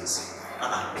this place. I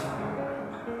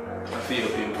feel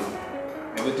your pain, bro.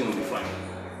 Everything will be fine.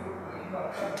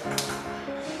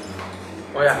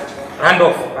 Oh yeah, hand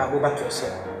off. I'll go back to your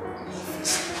cell.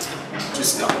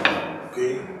 Just calm down,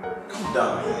 okay? Calm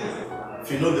down.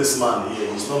 If you know this man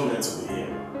here, he's not meant to be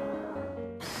here.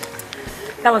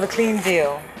 That was a clean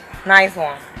deal. Nice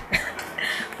one.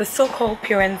 The so-called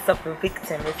parents of the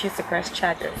victim refused to press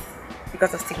charges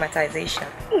because of stigmatization.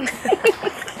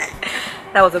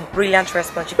 That was a brilliant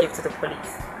response you gave to the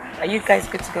police. Are you guys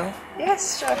good to go?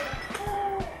 Yes, sure.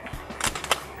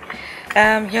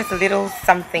 Here's a little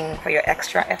something for your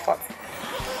extra effort.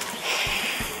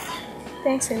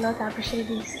 Thanks a lot, I appreciate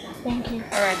this. Thank you.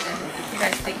 Alright then, you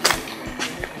guys take care.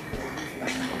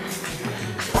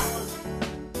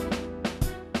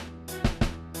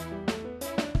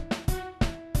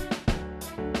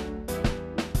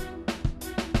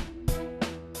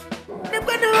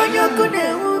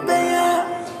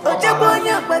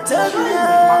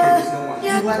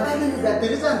 You are telling me that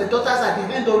Teresa and the daughters are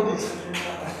behind all this.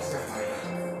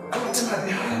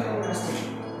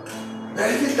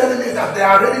 They're even telling me that they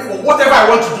are ready for whatever I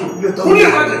want to do.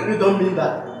 You don't mean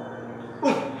that.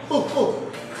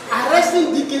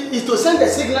 Arresting Dike is to send a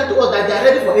signal to us that they are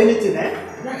ready for anything, eh?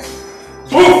 Yes.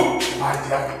 Move! My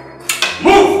dear.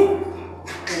 Move!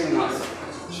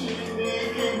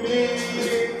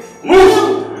 Move!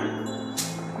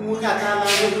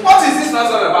 What is this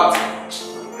nonsense about?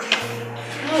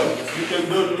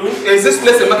 Is this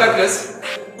place a marketplace?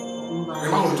 The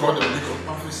man will draw the liquor.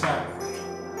 Officer.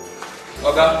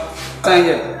 Okay, sign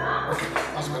here. Okay,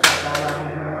 that's better.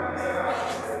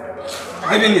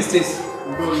 Give him his keys.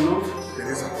 You don't know?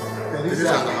 Teresa and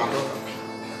her daughter.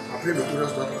 Her very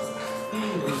notorious daughter.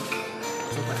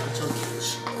 So I can tell you this.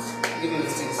 Give him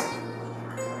his keys.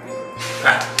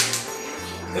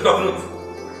 Take off note.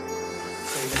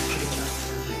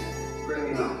 Bring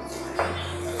him out.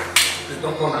 Please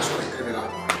don't come and show the criminal.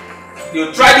 You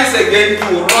try this again,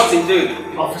 you will rot in jail.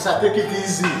 Officer, take it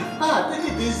easy. Take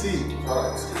it easy.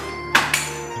 Alright.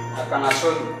 I can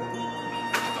assure you.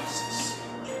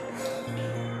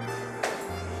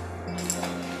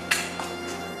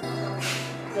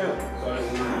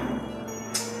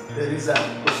 Teresa,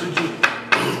 Osuju,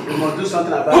 you must do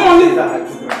something about it.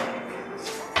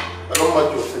 I don't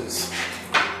like your face.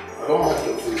 I don't like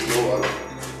your face, no worry.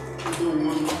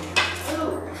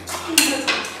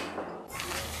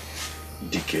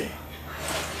 Dike,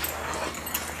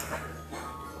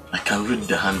 I can read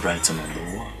the handwriting on the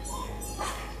wall.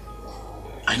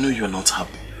 I know you're not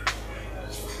happy.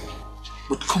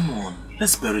 But come on,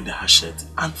 let's bury the hatchet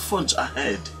and forge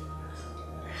ahead.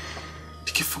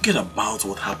 Dike, forget about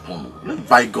what happened. Let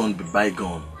bygone be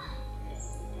bygone.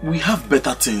 We have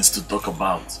better things to talk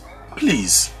about.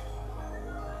 Please.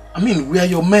 I mean, we are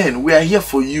your men. We are here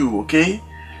for you, okay?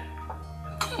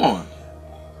 Come on.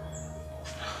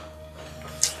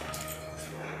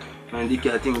 And Dike,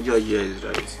 I think Georgia is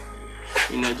right.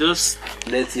 You know, just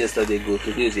let yesterday go.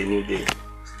 Today is a new day.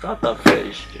 Start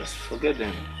afresh. Just forget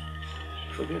them.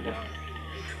 Forget them.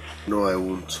 No, I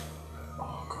won't.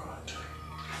 Oh, God.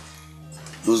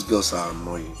 Those girls are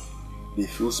annoying. They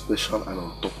feel special and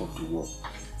on top of the world.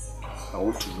 I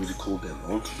want to ridicule them.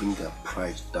 I want to bring their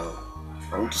pride down.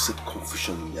 I want to set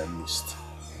confusion in their midst.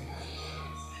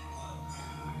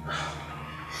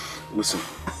 Listen,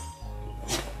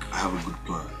 I have a good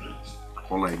plan.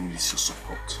 All I need is your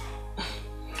support.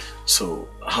 So,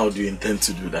 how do you intend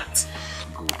to do that?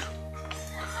 Good.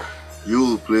 You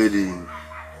will play the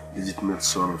legitimate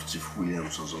son of Chief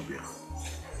Williams Ozobia.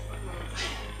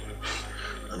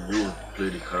 and you would play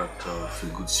the character of a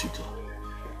good suitor.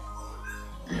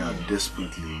 They are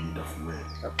desperately in need of men.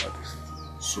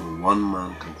 So one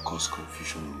man can cause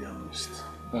confusion in their midst.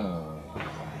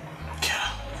 Okay.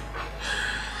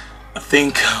 I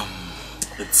think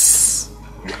it's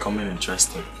becoming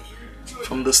interesting.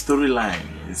 From the storyline,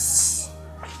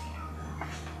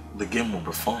 the game will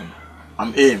be fun.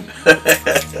 I'm in.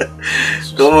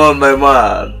 Come on, my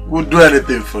man. We'll do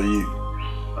anything for you.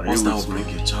 Once that will bring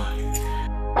you joy.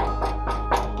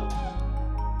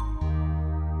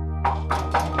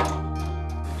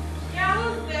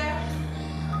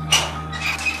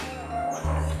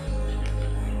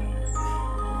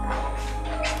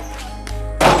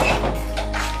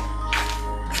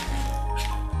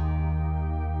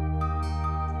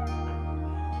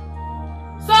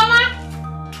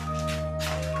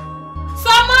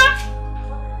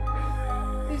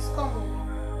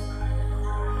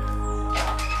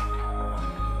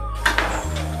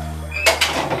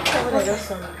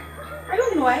 I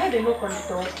don't know, I had a knock on the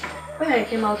door. When I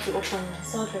came out to open, I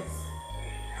saw this.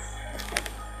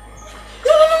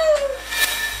 No!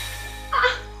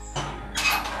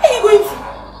 Where are you going to?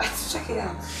 Let's check it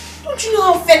out. Don't you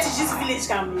know how fetish this village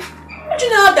can be? Don't you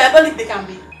know how diabolic they can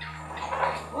be?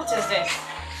 What is this?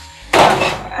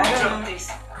 I don't know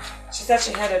this. She said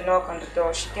she had a knock on the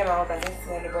door. She came out and didn't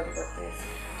see anybody but this.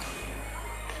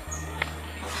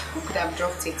 Who could have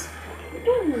dropped it? I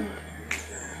don't know.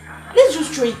 Let's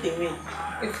just throw it away.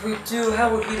 If we do, how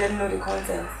would we then know the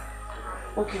content?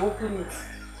 Okay, open it.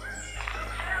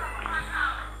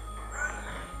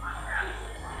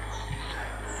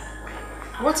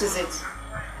 What is it?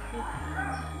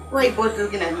 Why are you both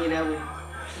looking at me that way?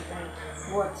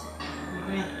 What?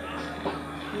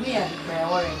 Me and my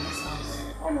worry in this house.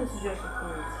 How much did you just open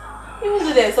it? Even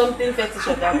though there's something fetish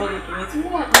or diabolic in it,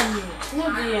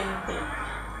 not doing anything.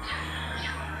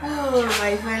 Oh,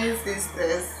 my fine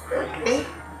sisters. Okay.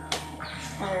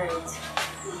 Alright.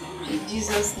 In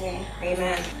Jesus' name.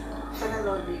 Amen. Father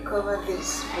Lord, we cover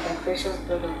this with the precious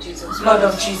blood of Jesus. Blood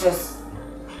of Jesus.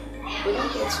 We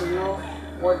don't get to know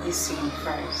what this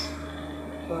signifies.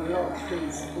 But Lord,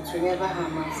 please, it will never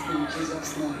harm us in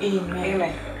Jesus' name. Amen.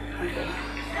 Amen. Okay.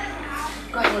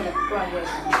 Go and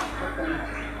open it.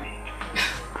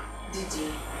 Did you?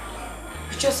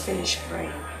 You just finished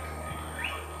praying.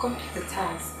 Complete the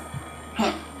task.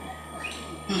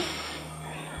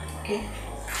 Okay?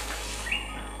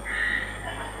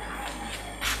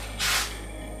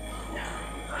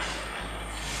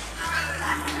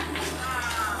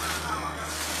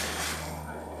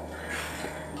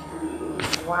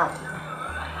 Wow.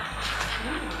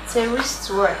 It's a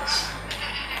wristwatch.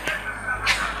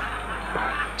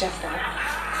 Just that.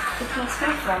 It must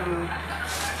come from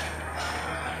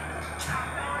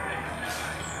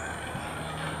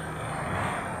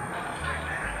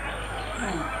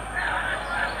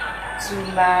to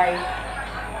my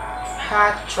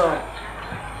heart throb.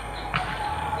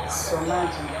 So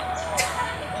imagine.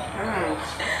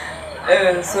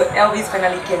 So Elvis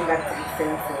finally came back to his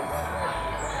senses.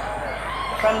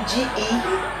 From GE,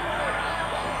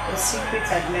 a secret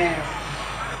admirer.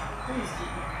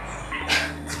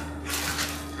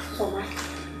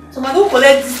 Soma, don't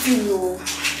collect this thing, no.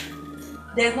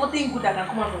 There's nothing good that can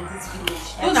come out from this village.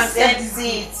 Don't accept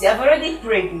it. I've already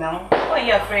prayed now. What are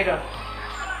you afraid of?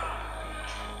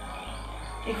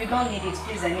 If you don't need it,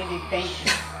 please, I need it. Thank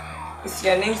you. Is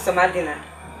your name Somadina?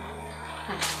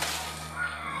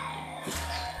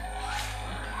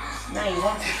 Now you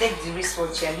want to take the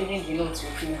wristwatch, you're leaving the note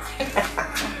with me.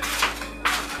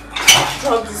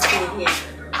 Drop this thing here.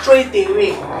 Throw it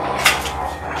away.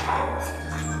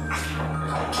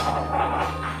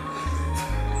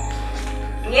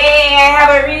 Yay, I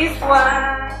have a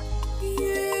wristwatch.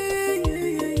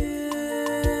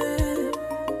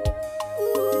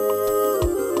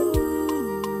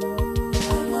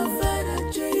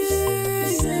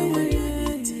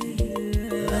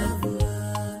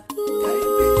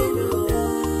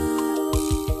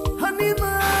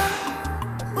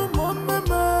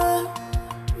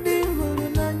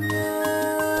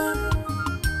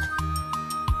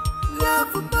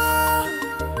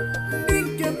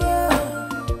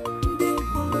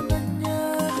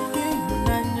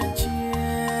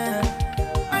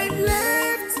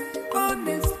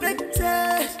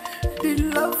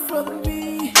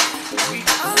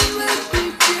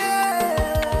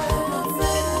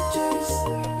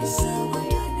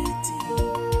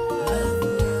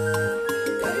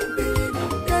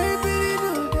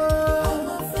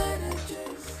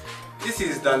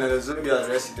 Zumbia's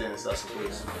residence, I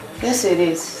suppose. Yes, it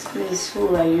is. Please,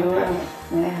 who are you?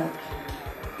 May I help?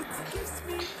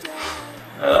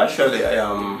 Actually, I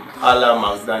am Ala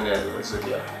McDaniel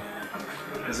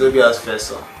Zobia's first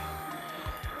son.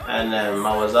 And I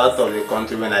was out of the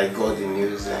country when I got the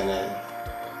news, and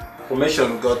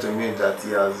information got to me that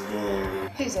he has been...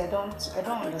 Please, I don't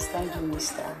understand you,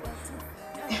 mister.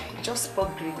 You just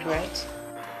spoke Greek, right?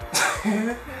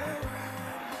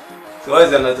 So why is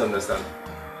there not to understand?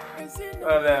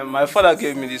 Well, my father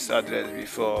gave me this address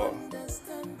before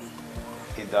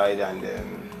he died, and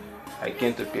I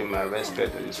came to pay my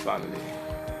respect to his family.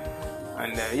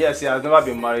 And yes, he has never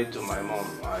been married to my mom.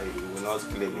 I will not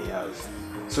claim he has.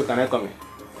 So can I come in?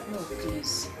 No,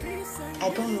 please. I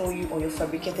don't know you or your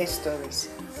fabricated stories.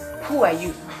 Who are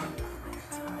you?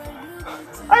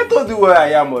 I told you where I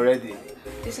am already.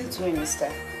 Listen to me,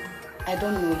 mister. I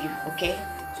don't know you, okay?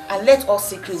 And let all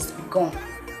secrets be gone.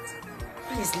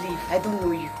 Please leave. I don't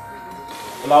know you.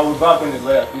 Well, I will be back when the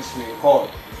lawyer gives me a call.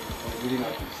 I'm really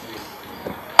not pleased.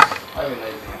 Have a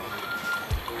nice day.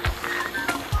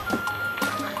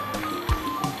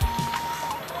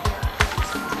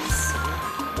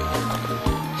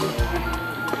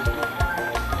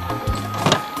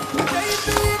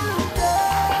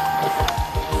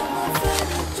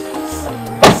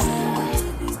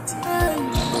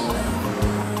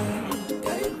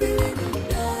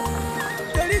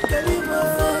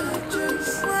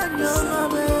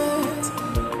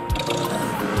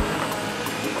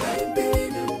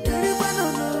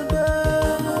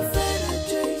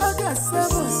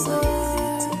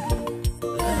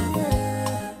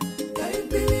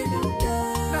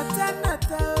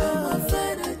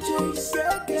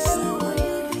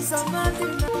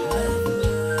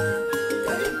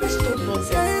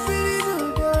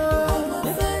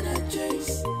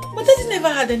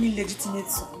 Had any legitimate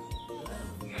son.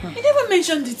 He never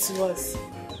mentioned it to us.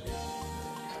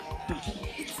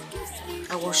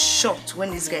 I was shocked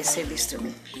when this guy said this to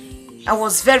me. I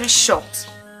was very shocked.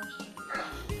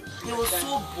 He was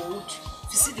so bold.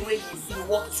 You see the way he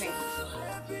walked in.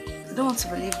 I don't want to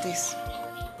believe this.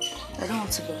 I don't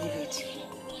want to believe it.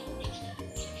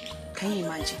 Can you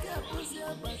imagine?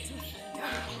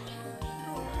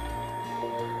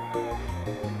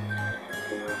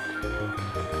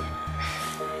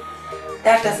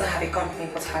 Dad doesn't have a company in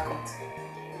Port Harcourt.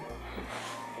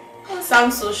 Don't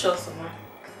sound so sure, Soma.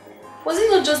 Was it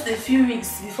not just a few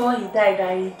weeks before he died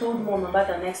that he told Mom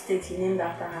about an estate he named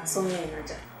after her somewhere in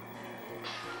Nigeria?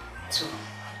 True.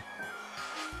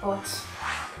 But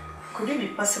could it be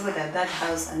possible that Dad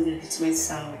has an illegitimate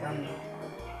son without me?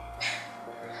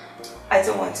 I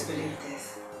don't want to believe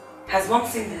this. Has Mom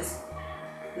seen this?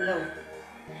 No.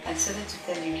 I decided to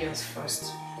tell you girls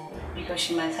first. Because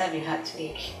she might have a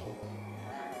heartache.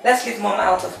 Let's leave Mom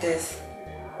out of this.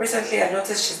 Recently, I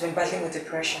noticed she's been battling with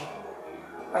depression.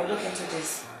 I'll look into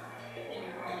this.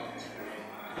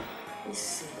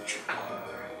 This is a joke.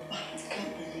 I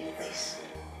can't believe this.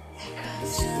 I can't.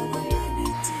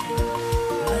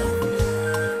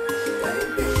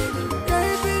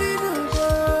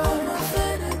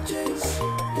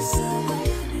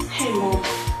 Hey, Mom.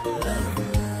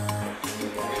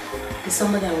 There's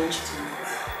somebody I want you to meet.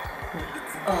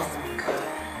 Oh my God.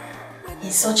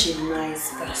 He's such a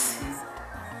nice person.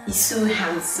 He's so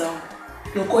handsome.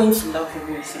 You're going to love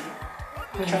him with him.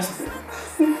 Trust me.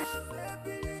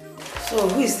 So,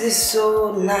 who is this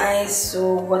so nice,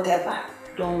 so whatever?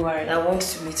 Don't worry, I want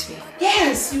to meet me.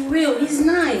 Yes, you will. He's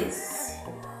nice.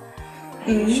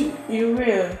 You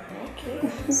will. Okay.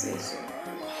 Say so.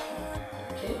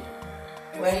 Okay.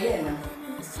 We're here now.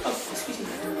 Oh, excuse me.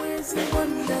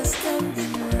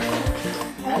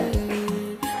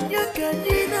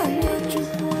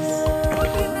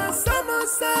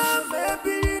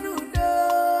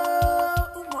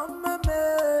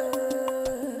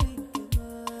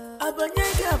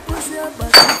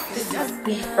 This is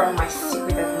me from my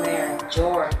secret admirer,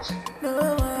 George.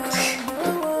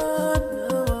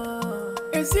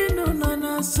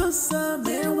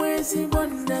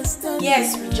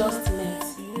 Yes, we just met.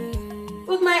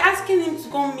 But my asking him to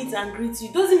come meet and greet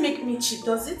you doesn't make me cheap,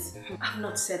 does it? I've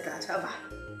not said that, have I?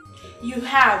 You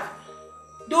have,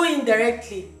 though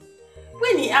indirectly.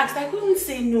 When he asked, I couldn't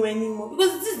say no anymore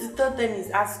because this is the third time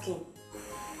he's asking.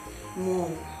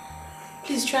 Mom,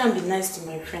 please try and be nice to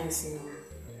my friends, you know.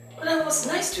 But I was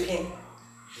nice to him.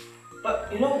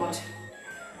 But you know what?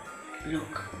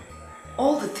 Look,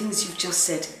 all the things you've just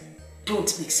said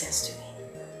don't make sense to me.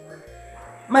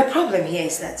 My problem here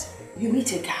is that you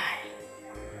meet a guy,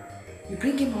 you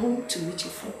bring him home to meet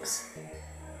your folks.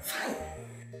 Fine.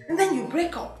 And then you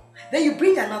break up. Then you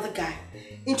bring another guy,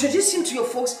 introduce him to your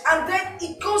folks, and then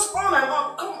it goes on and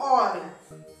on. Come on.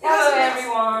 Hello,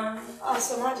 everyone. Oh,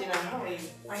 so Margina, how are you?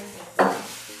 Fine.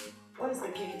 What is the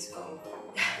gift to come?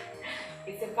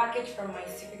 It's a package from my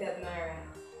stupid admirer.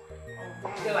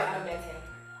 Though I haven't met him.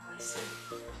 I see.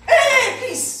 Hey,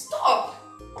 please stop!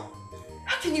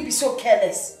 How can you be so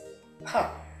careless?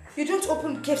 Huh? You don't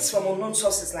open gifts from unknown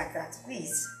sources like that,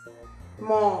 please.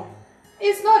 Mom,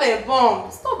 it's not a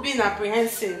bomb. Stop being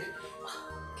apprehensive.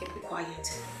 Okay, be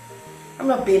quiet. I'm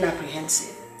not being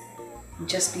apprehensive. I'm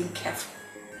just being careful.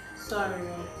 Sorry,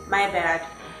 my bad.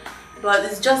 But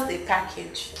it's just a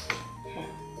package.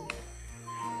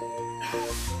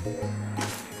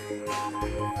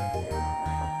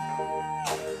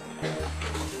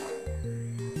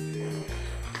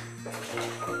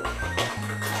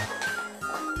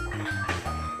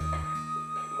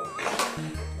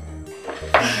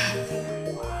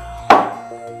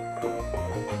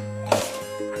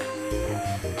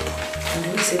 And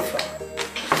who is it for?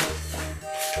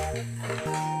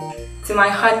 To my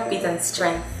heartbeat and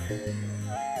strength.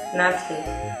 Natalie.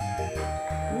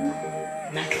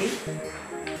 Natalie?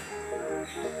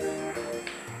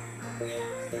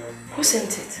 Who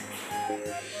sent it?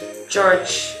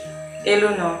 George.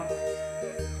 Eleanor.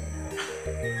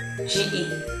 Chidi.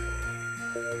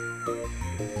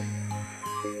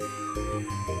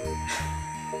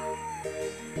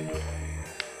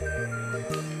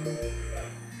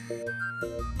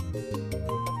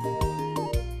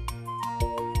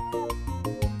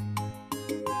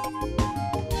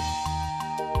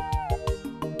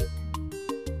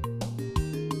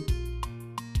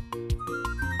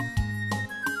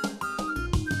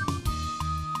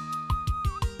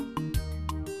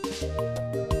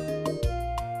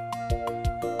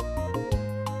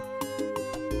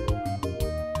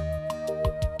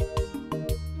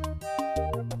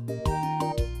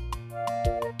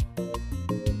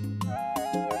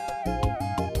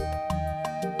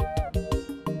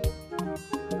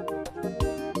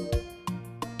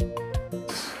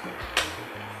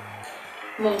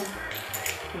 Mom,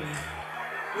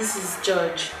 this is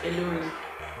George alone.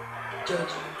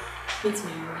 George, meet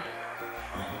me.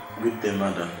 Good day,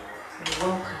 madam. You're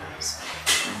welcome.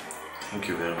 Thank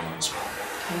you very much.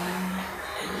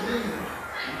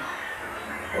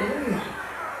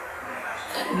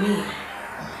 Me?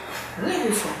 Where are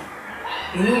you from?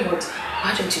 You know what?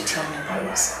 Why don't you tell me about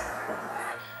yourself?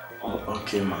 Oh,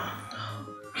 okay, ma.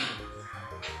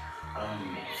 I'm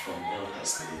from Delta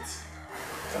State.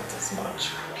 That is much.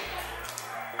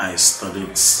 I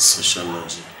studied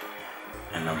sociology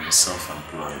and I'm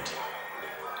self-employed.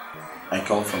 I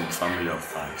come from a family of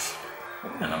 5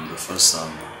 and I'm the first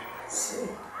son. So,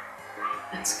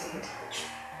 that's good.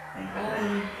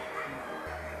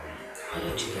 How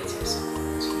did you get yourself?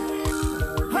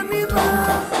 Who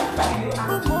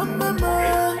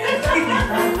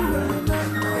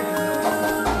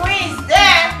is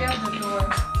there? Get out the door.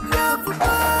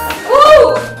 Woo!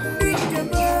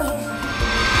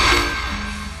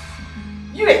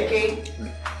 You again?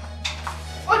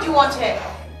 What do you want here?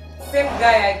 Same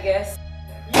guy, I guess.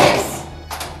 Yes.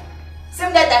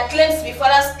 Same guy that claims to be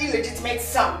father's illegitimate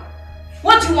son.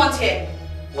 What do you want here?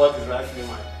 What is rightfully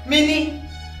mine? Meaning?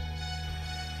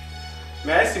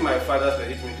 May I see my father's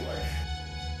legitimate wife?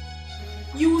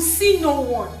 You will see no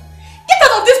one. Get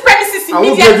out of this premises I won't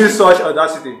immediately. give you such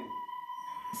audacity.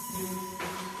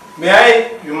 May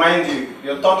I remind you,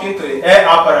 you're talking to the heir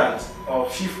apparent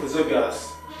of Chief Ozobia's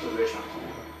possession.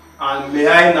 And may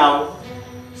I now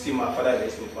see my father's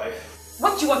legitimate wife?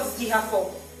 What do you want to see her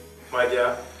for? My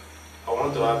dear, I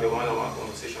want to have a one-on-one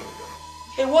conversation with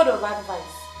you. A word of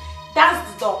advice.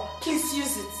 That's the door. Please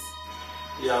use it.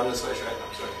 You have no such right,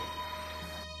 I'm sorry.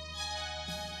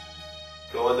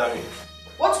 So what that means?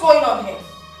 What's going on here?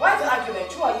 Why the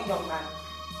argument? Who are you, young man?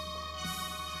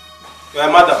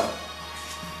 Well, madam,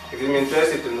 if you're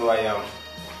interested to know who I am,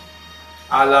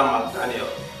 Alan McDaniel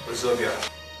Ozobia,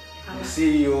 the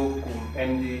CEO,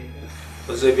 MD,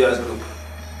 Ozobia's group,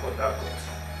 Port Harcourt.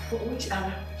 Which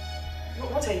Alan?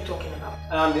 What are you talking about?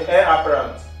 I am the heir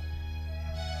apparent.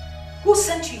 Who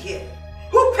sent you here?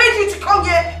 Who paid you to come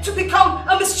here to become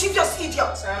a mischievous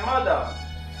idiot? Madam,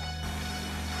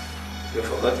 you've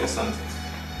forgotten something.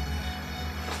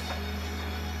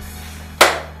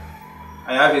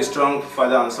 I have a strong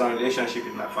father and son relationship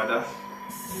with my father,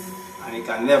 and he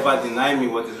can never deny me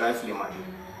what is rightfully mine.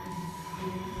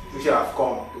 Which I have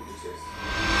come to possess.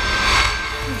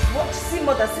 Please, what? See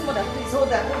mother, please hold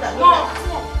that, hold that. Mom!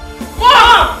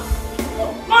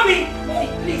 Mommy!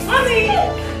 Please, Mommy!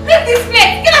 Leave this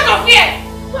place! Get out of here!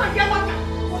 Go and get water!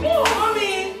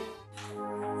 Mommy!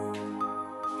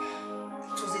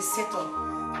 It was a setup.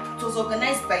 It was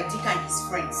organized by Dike and his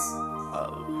friends.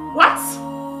 What?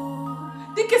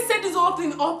 Dike set this whole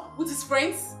thing up with his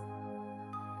friends?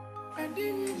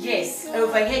 Yes, I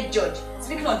overheard George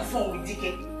speaking on the phone with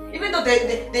Dike. Even though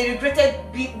they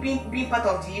regretted being part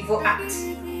of the evil act.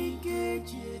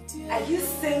 Are you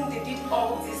saying they did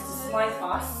all this to smite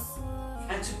us?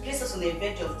 And to place us on the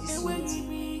verge of this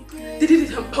meeting? They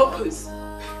did it on purpose.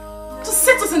 To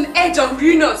set us on edge and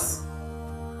ruin us.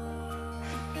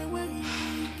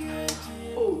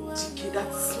 Oh, Dike,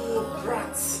 that small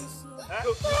brat.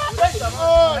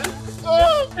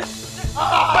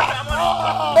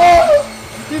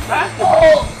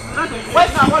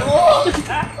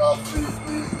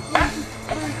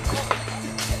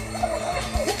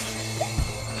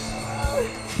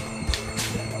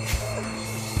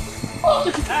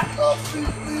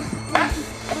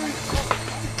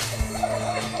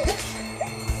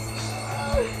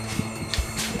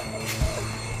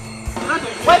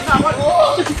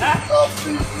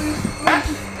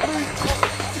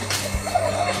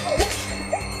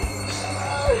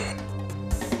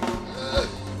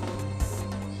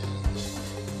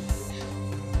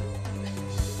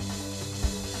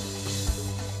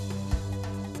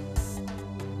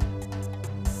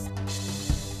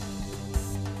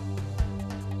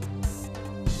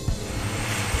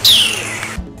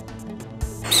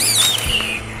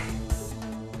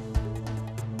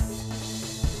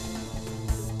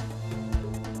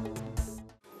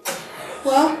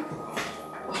 Well,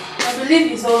 I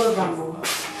believe it's all over.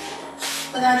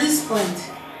 But at this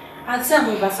point, I'd say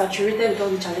I'm oversaturated with all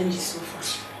the challenges so far.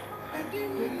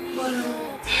 But,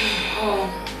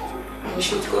 we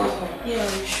should go home. Yeah,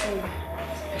 we should.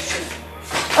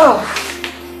 Oh,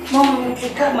 Mom, the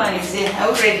camera is there.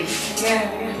 Are we ready? Yeah.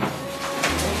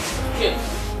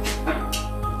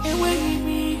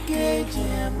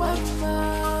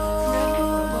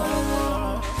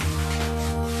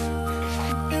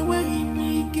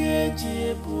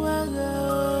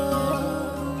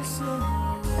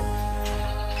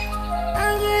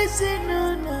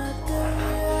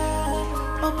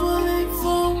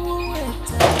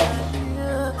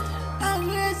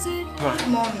 Good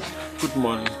morning. Good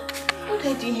morning. What are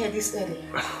you doing here this early?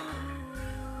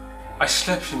 I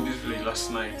slept in this place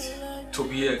last night to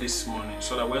be here this morning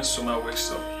so that when Soma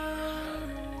wakes up,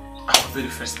 I will be the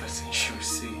first person she will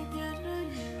see.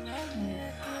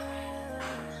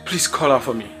 Please call her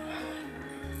for me.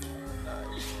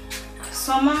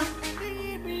 Soma?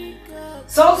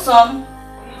 Son?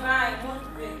 Hi,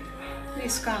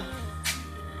 please come.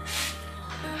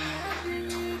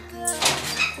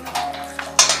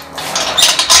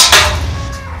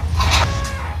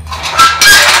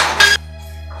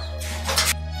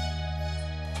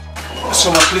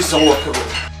 Soma, please don't walk away.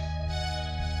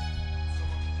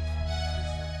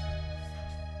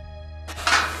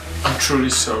 I'm truly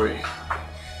sorry.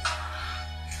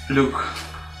 Look,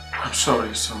 I'm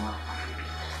sorry, Soma.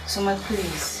 Soma,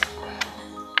 please.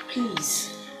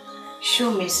 Please.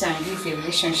 Show me some if a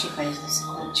relationship is a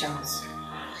second chance.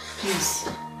 Please.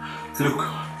 Look,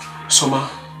 Soma,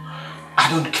 I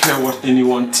don't care what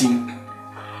anyone think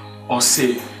or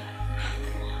say.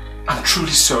 I'm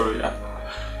truly sorry.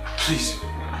 Please.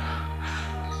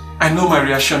 I know my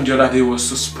reaction the other day was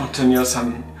so spontaneous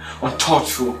and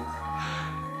unthoughtful.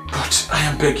 But I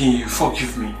am begging you,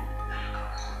 forgive me.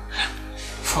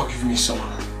 Forgive me,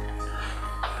 Soma.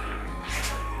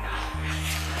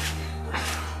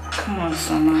 Come on,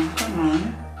 Soma. Come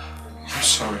on. I'm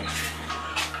sorry.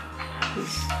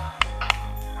 Please.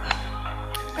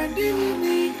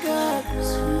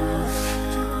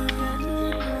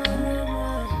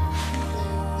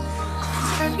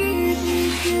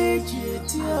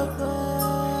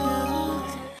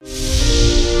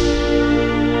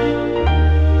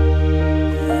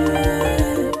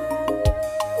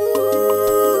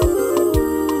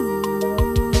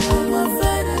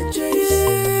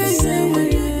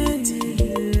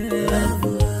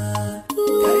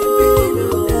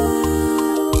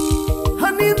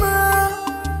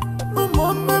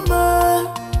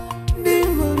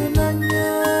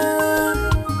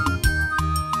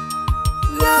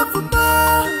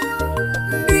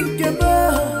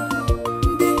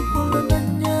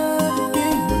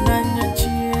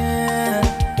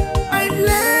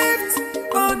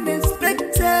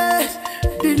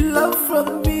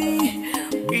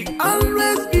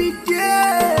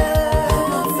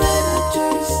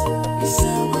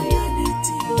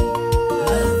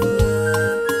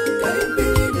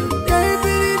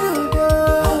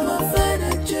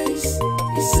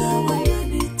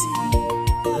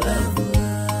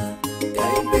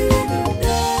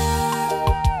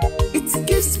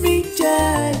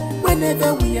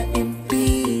 Whenever we are in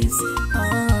peace,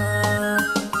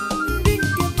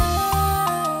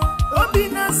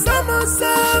 Obina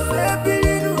Samosa, baby.